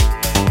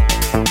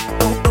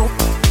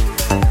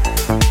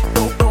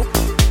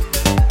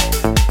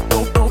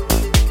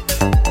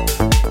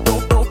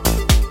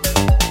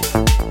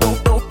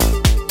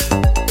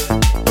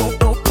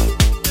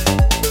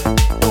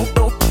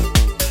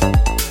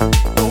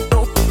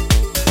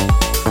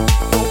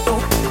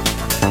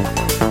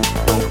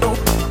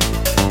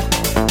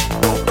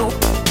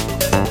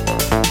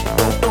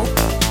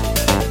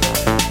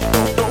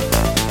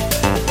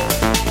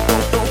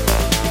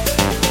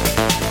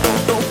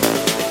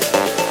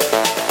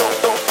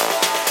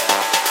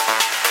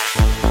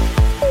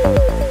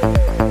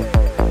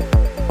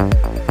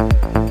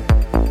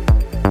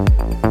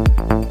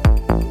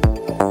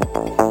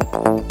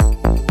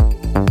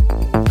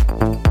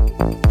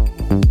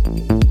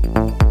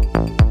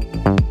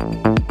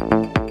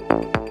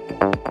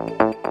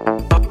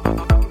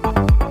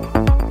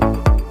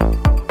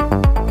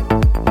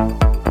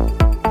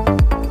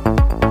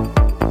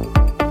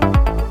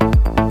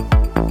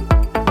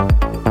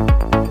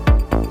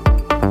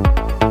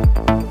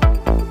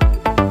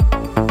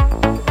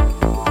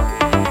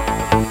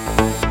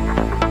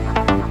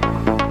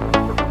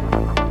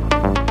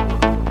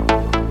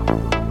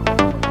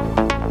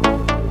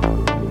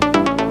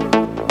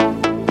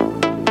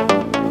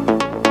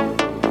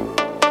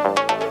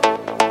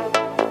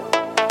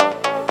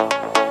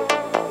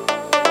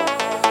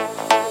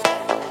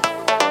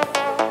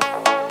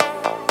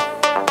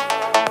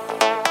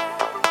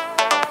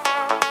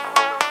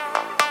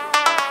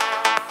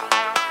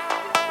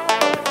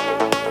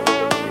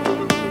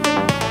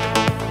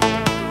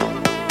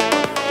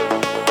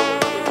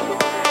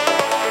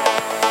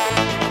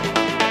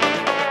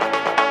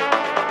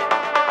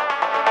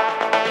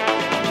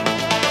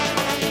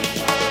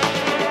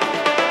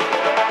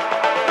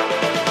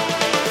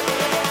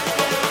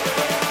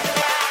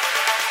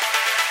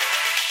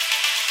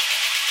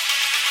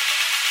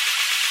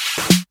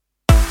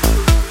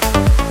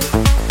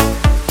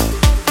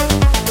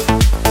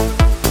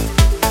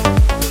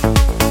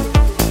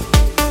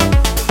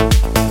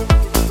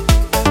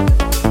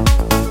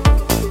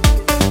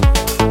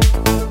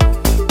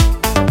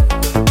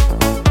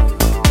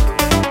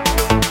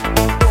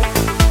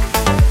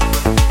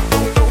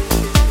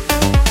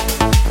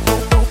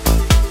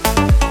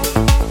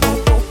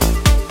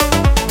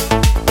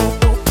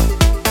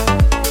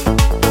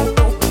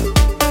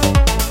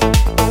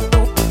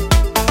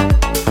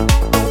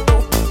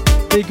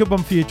 Good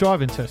one for your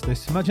driving test.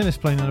 This, imagine this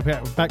playing in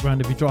the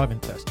background of your driving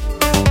test,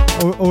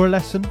 or a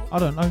lesson. I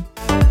don't know.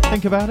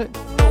 Think about it.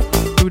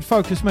 It would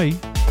focus me.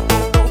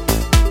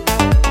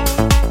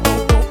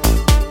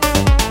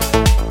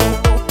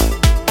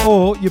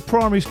 Or your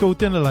primary school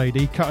dinner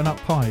lady cutting up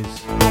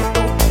pies.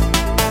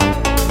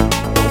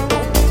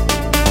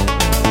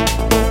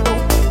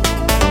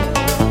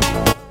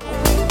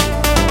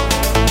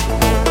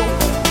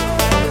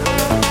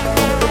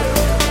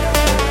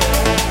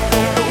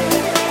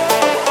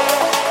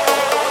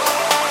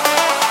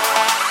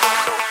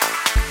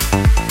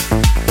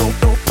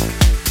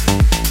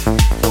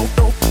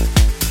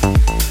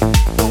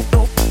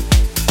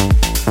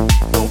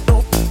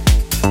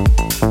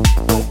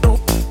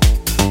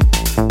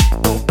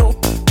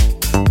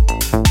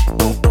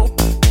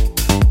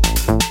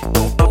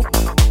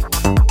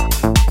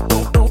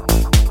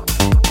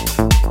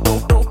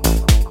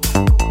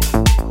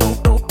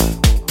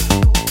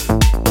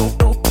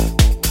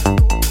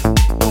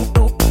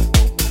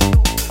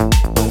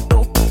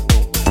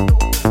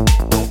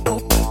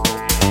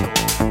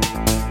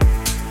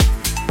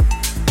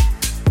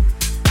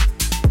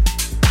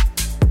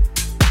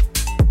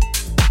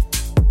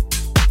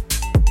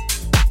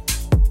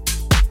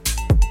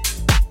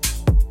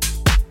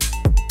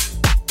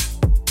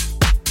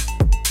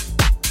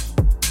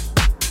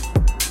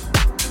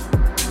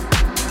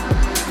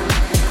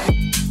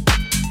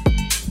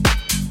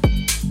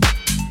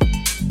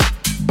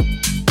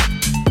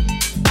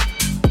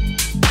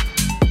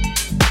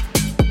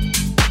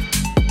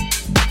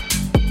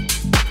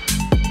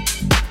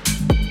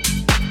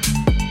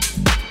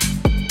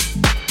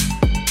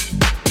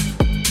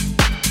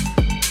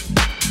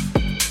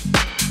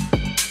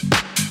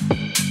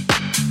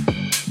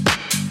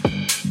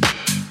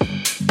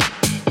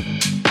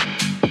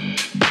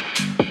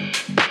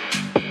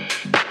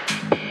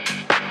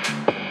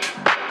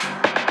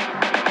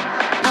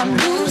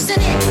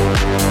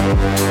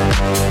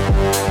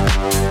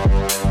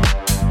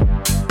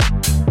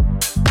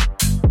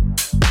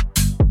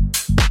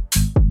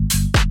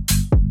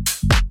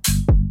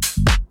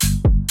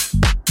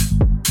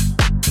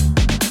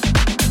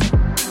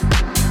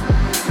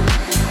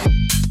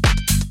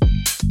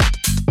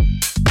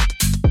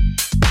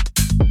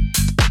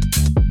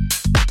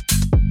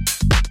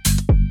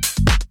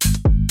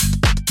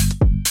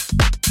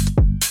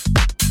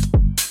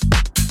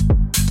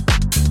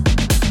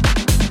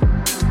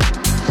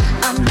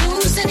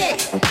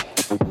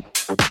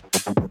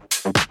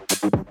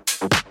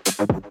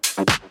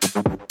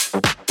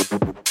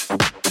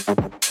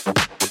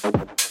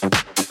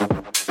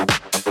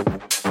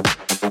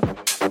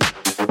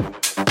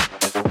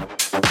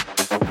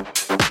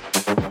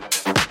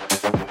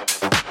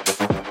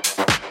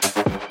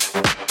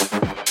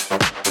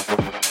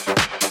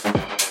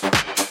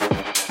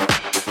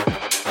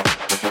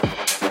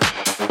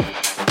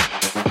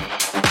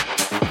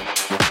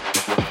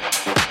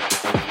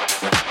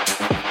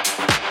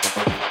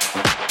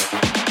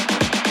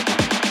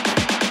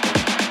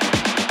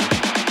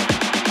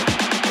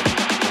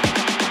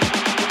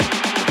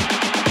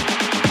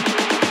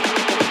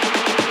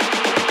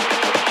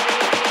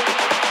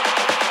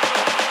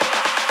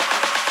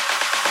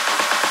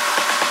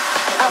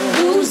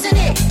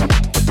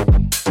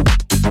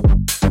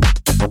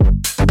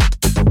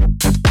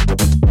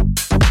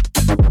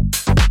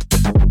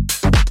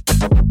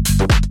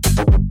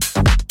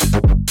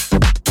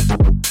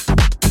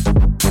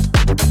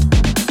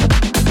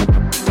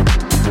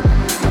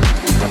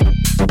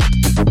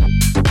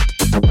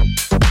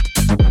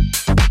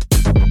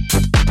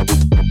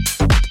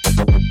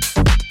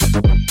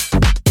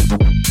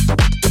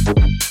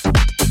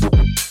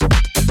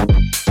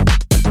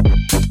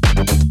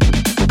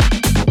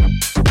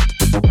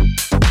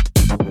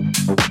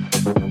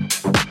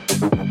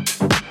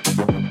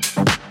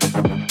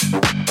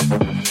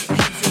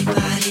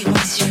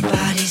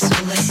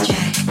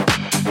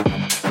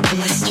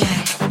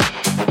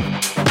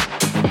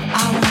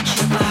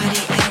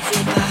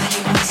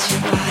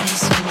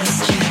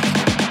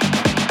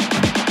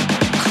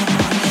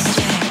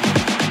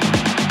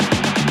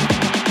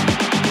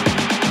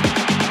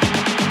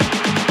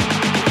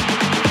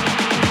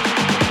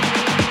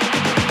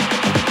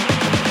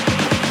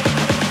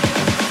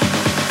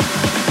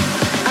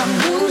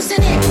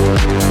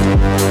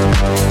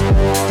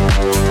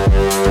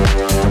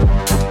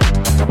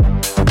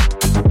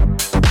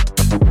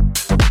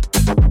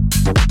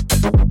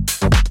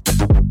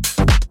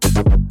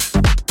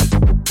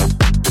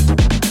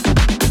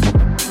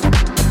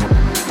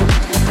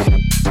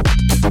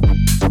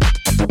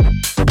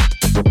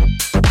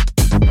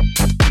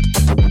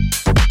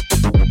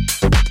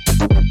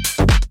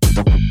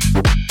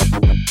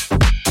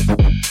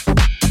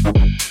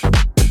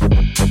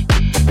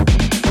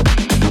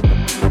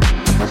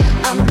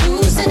 I'm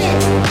losing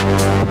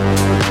it.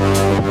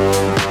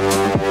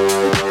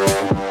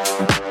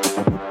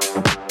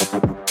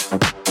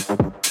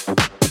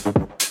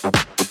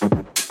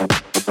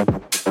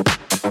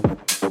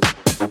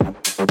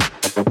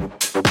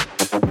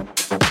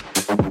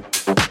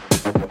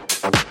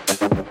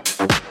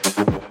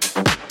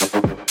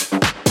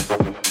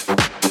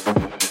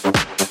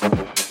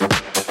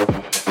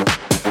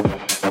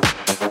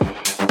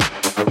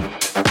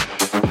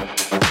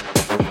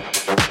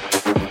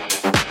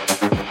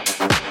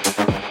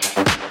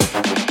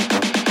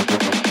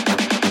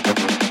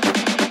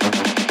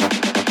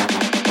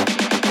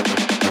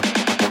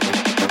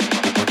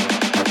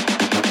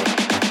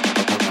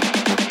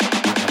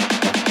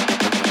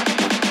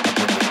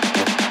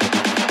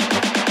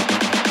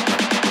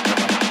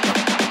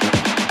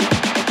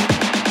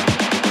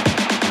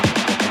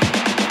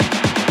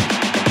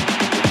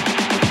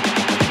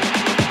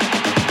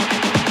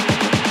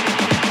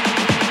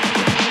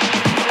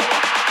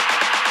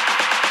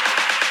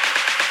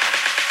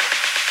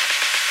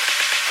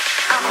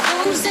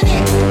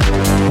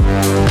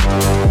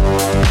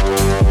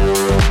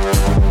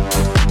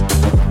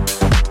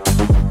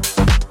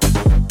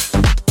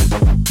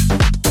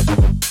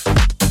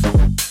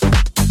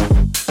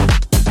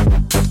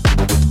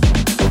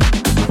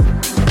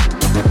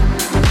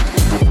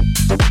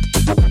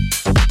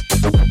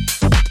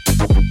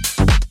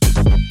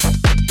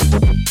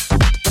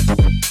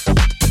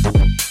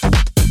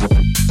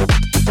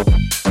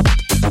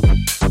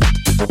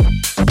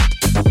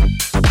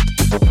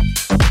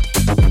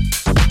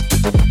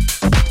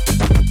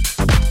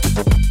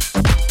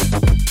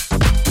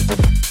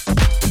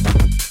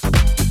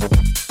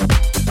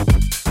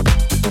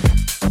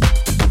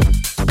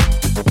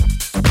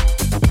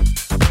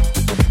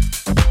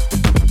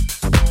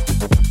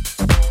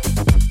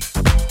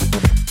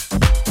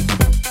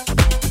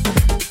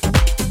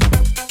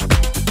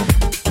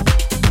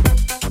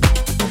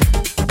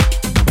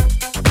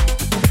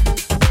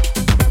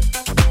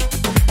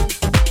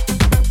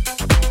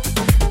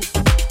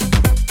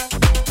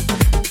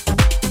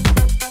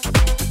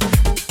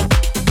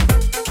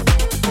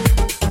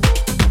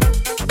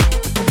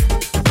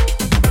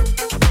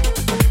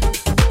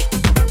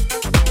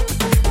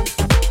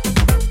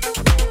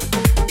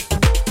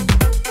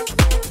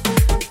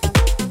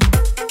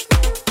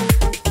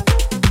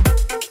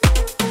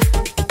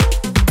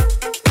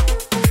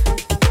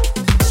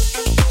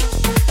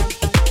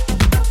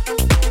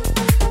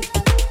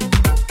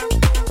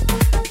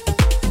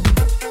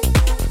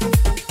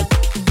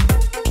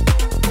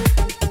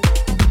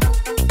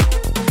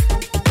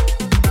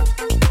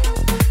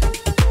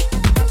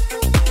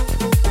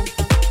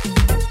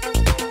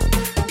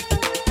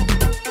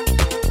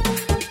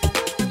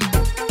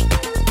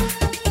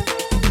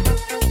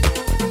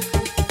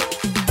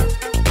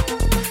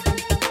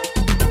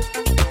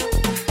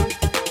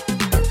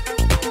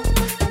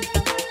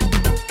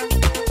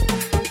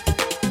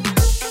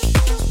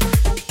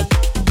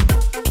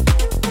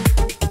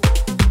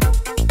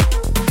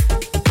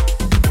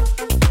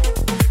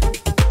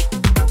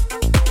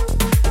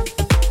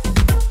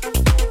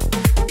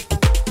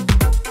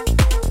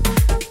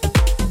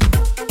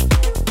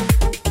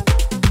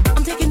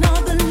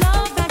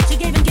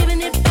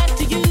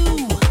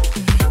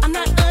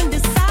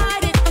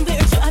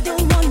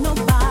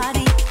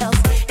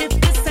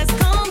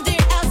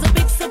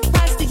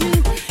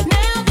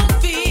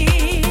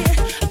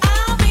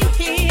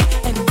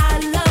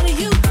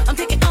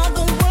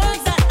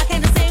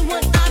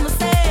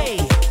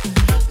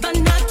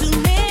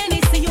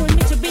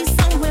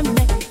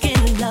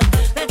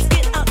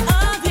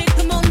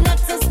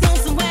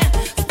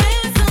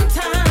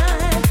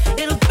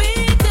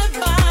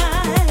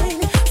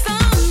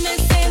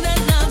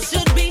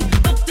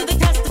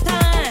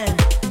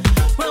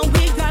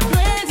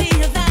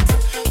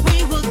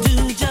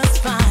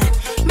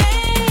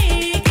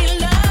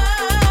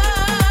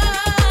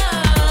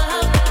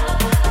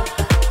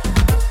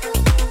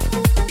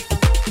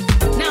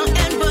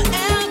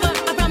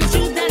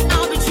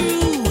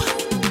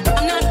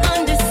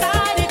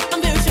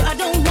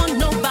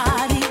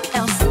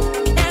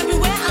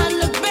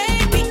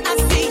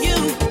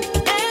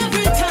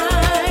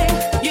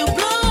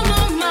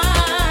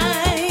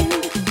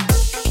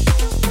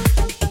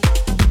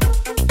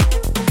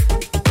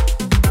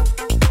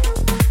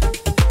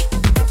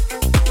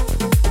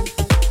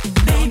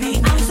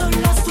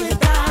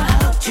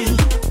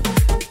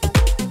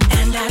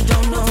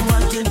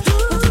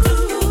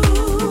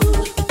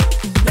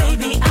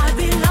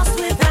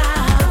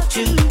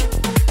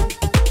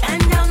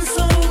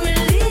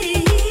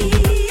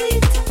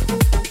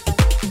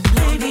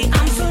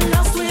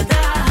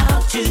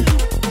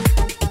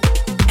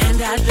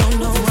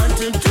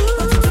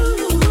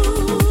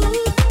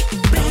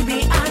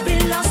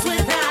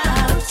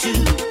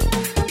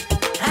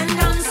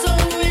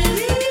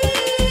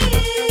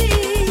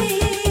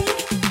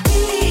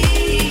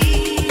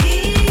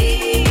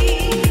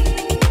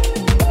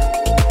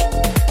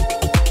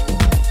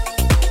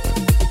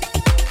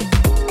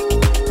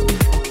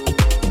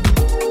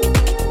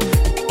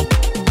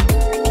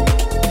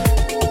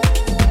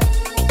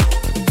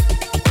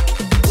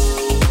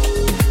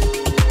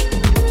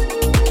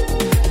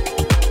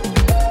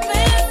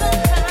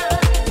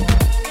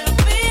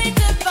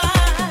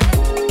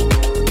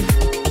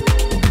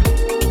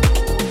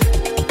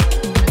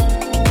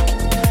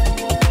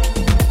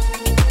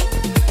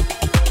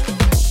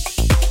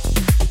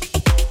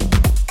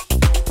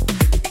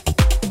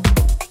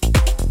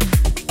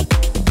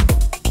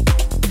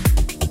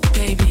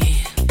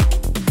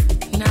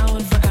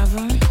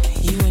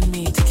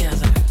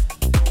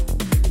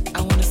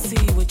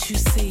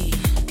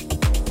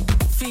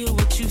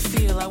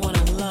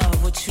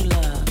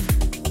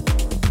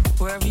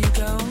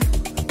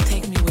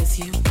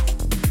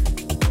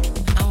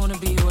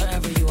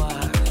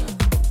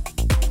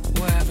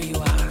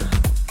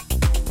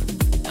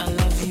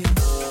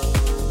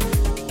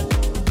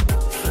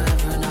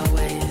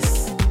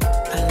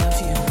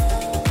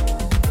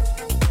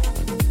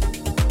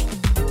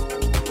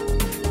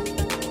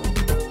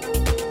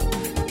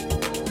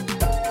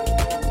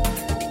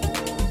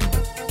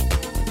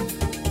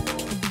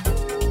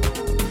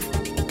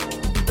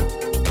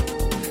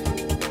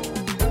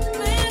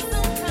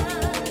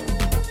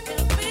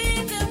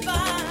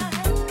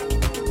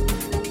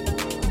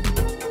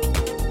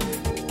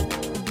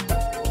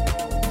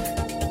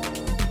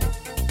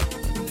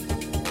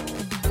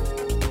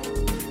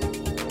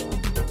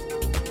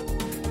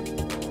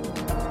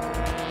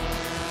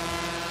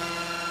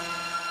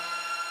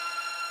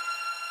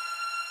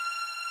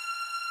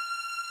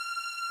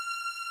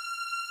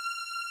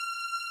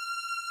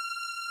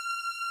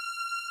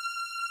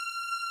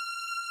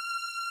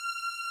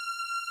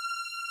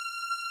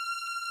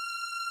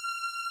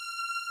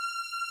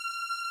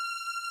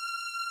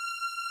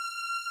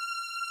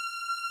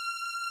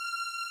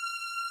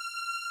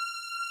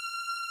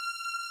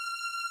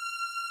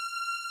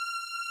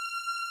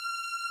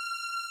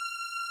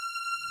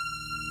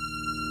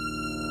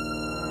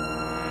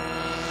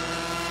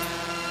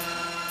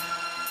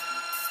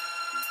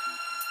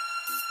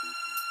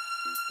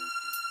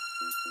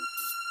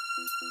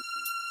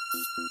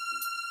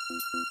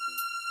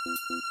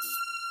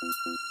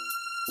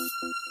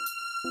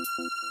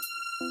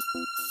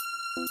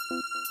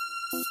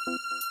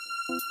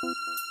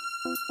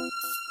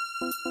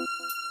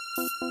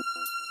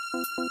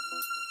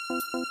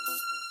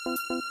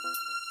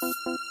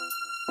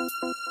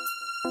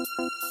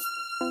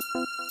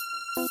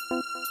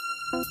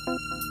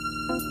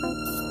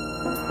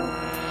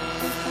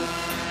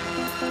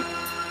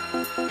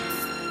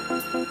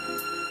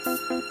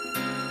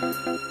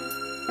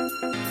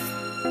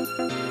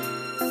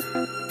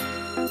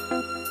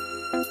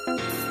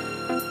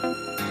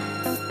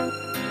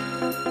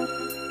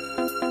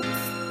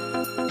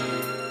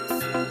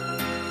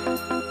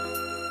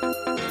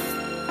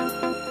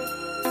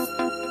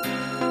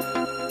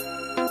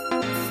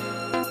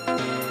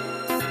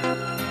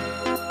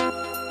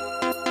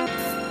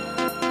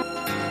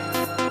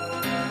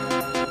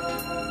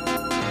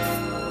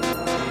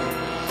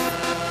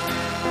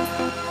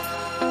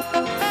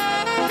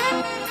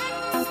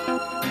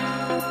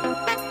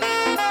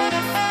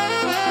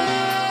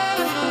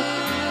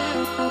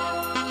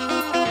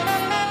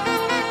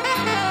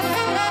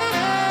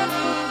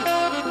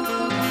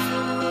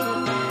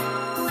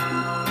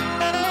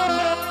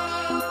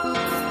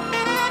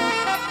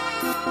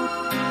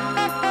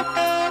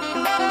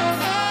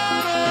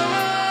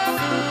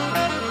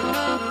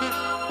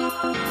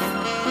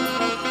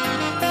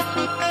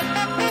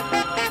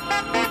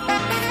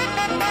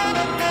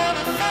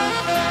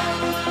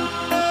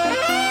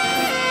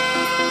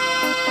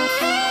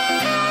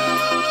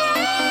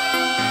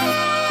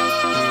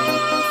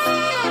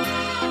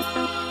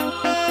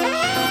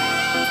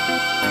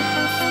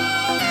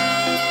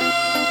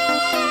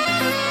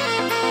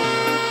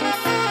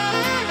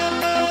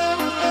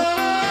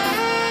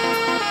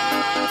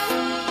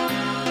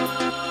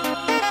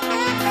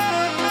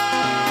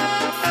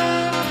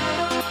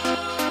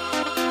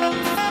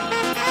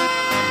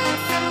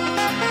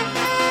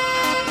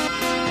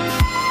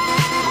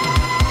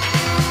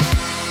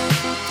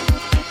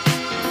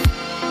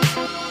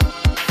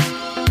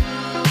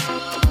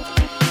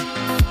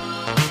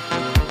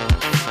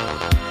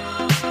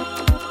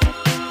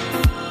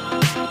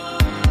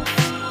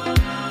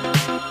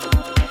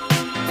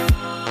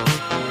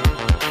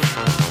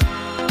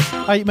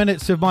 8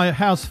 minutes of my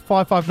House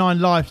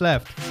 559 live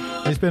left.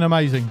 It's been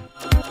amazing.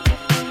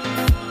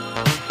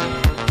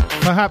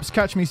 Perhaps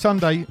catch me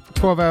Sunday,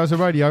 12 hours of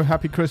radio.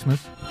 Happy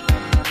Christmas.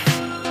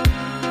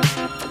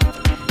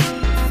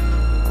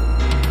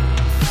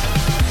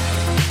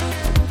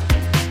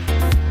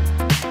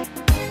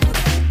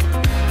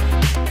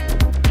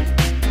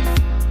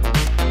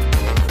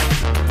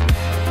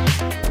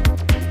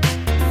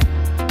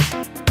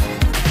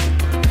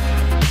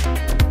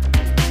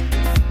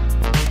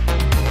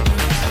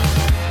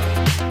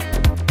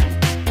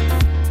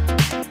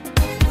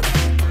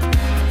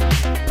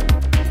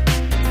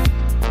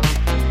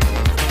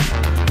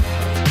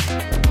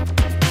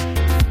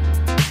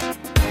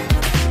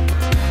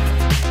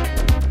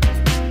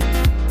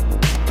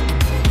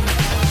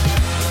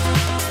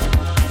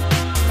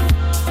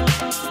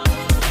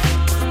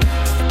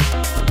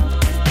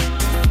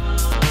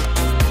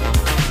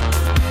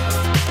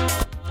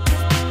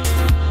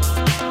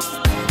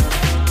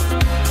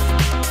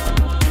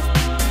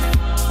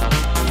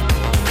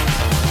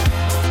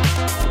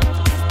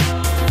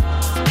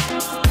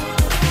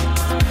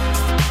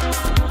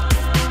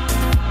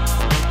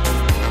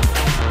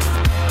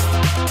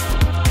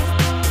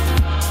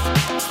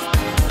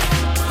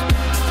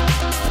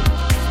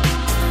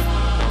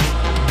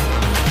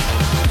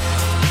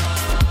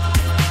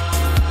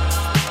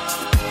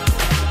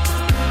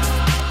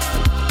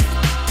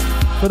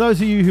 For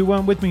those of you who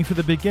weren't with me for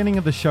the beginning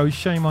of the show,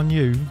 shame on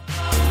you.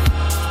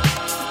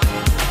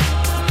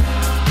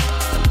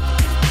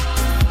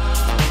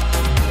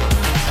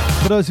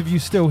 For those of you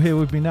still here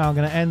with me now, I'm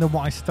going to end on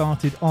what I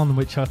started on,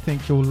 which I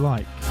think you'll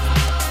like.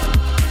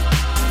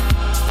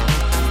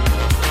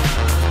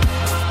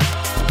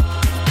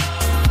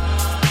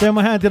 Then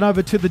we're handing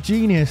over to the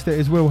genius that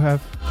is Will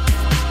Have.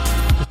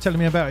 Just telling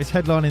me about his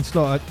headlining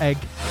slot at Egg.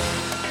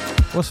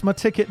 What's my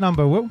ticket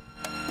number, Will?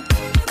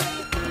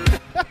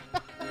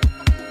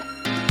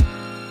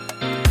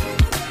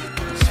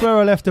 Swear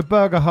I left a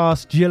Burger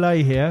Haas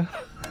Gilet here.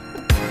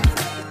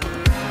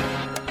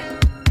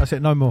 That's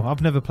it, no more.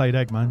 I've never played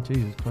Egg, man.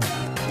 Jesus Christ.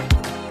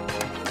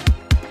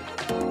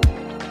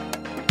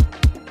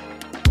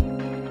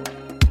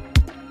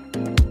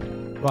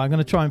 Right, I'm going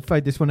to try and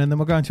fade this one in, then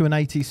we're going to an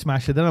 80s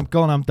smasher. Then I'm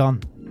gone, I'm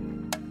done.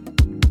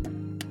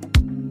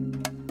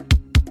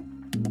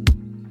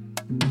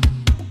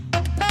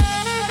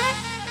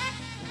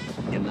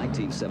 In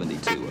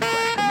 1972, a crack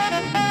commando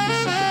unit was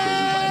sent to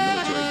prison by a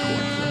military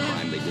court for a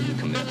crime they didn't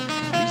commit.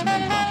 These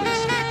men promptly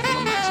escaped from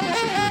a maximum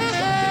security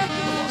stockade to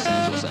the Los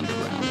Angeles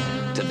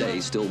underground. Today,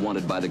 still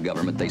wanted by the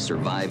government, they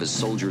survive as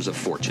soldiers of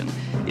fortune.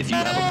 If you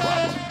have a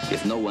problem,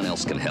 if no one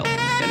else can help,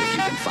 and if you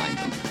can find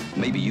them,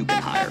 maybe you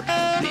can hire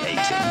the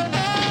A-Team.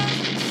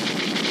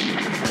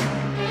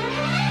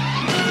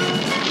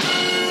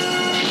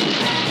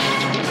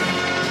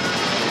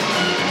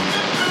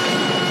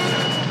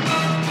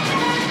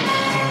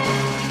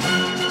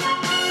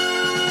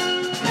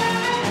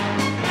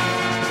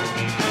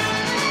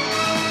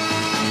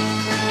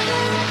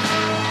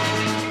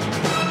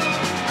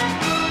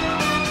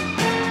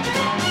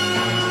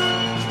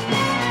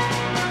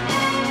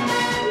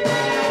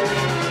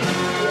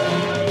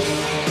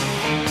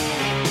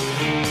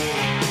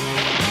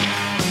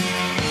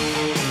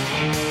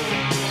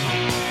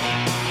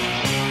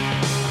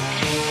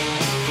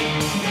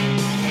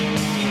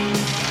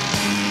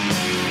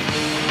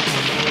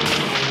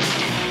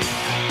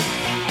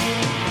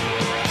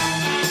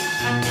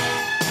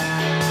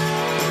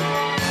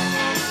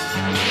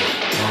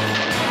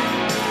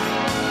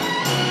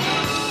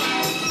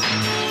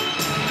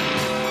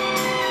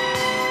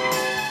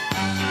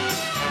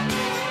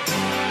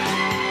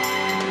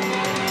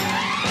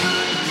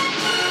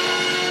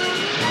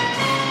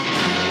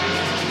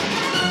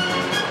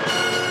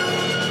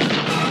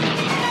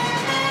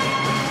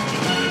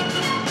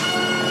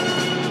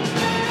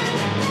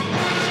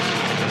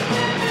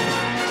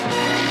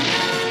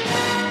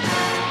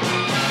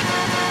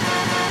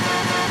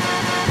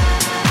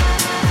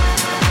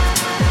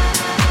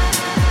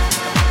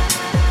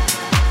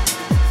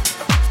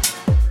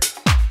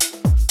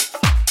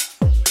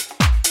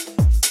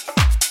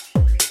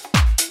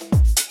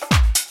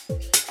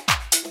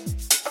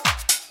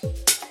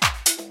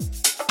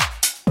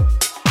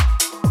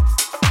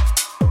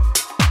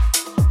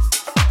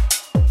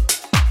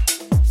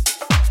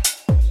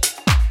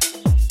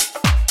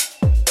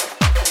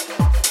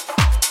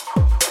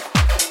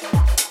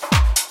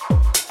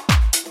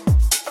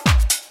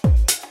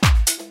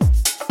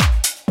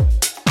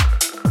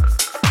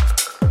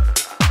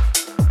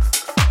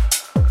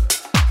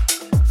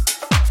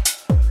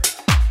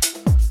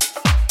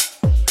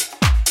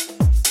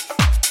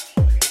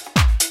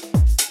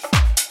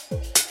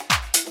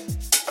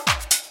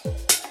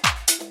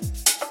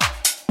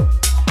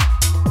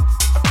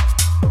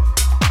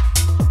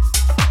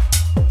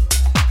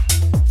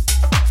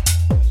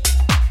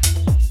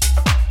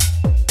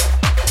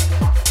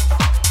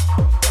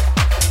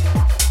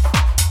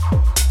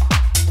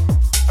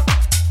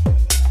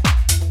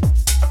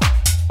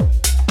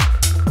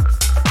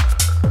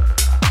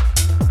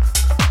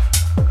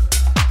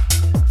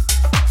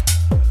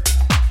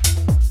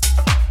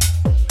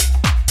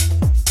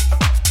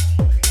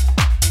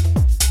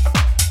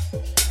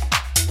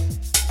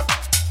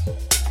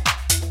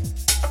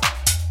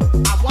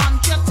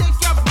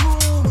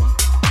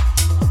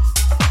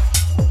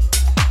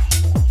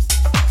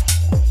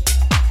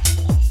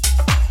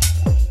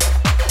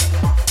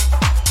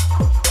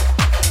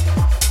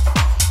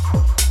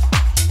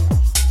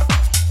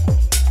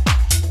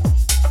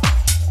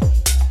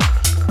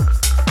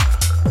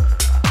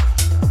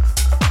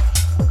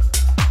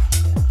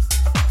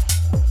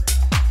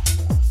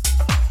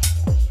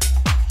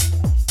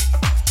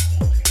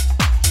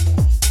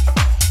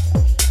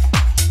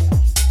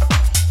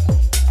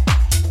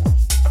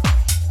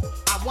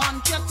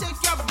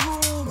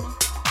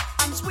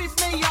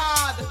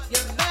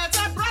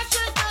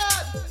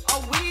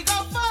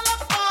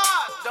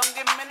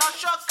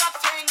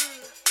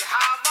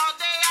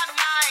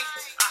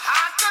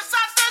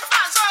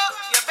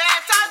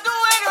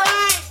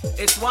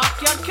 It's what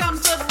you come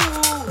to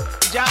do.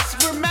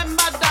 Just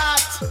remember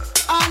that.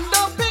 And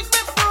don't pick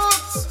me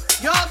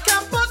fruits. You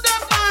can put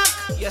them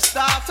back. You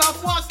start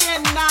off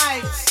walking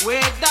nights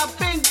with the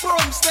pink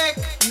broomstick.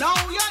 Now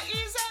you're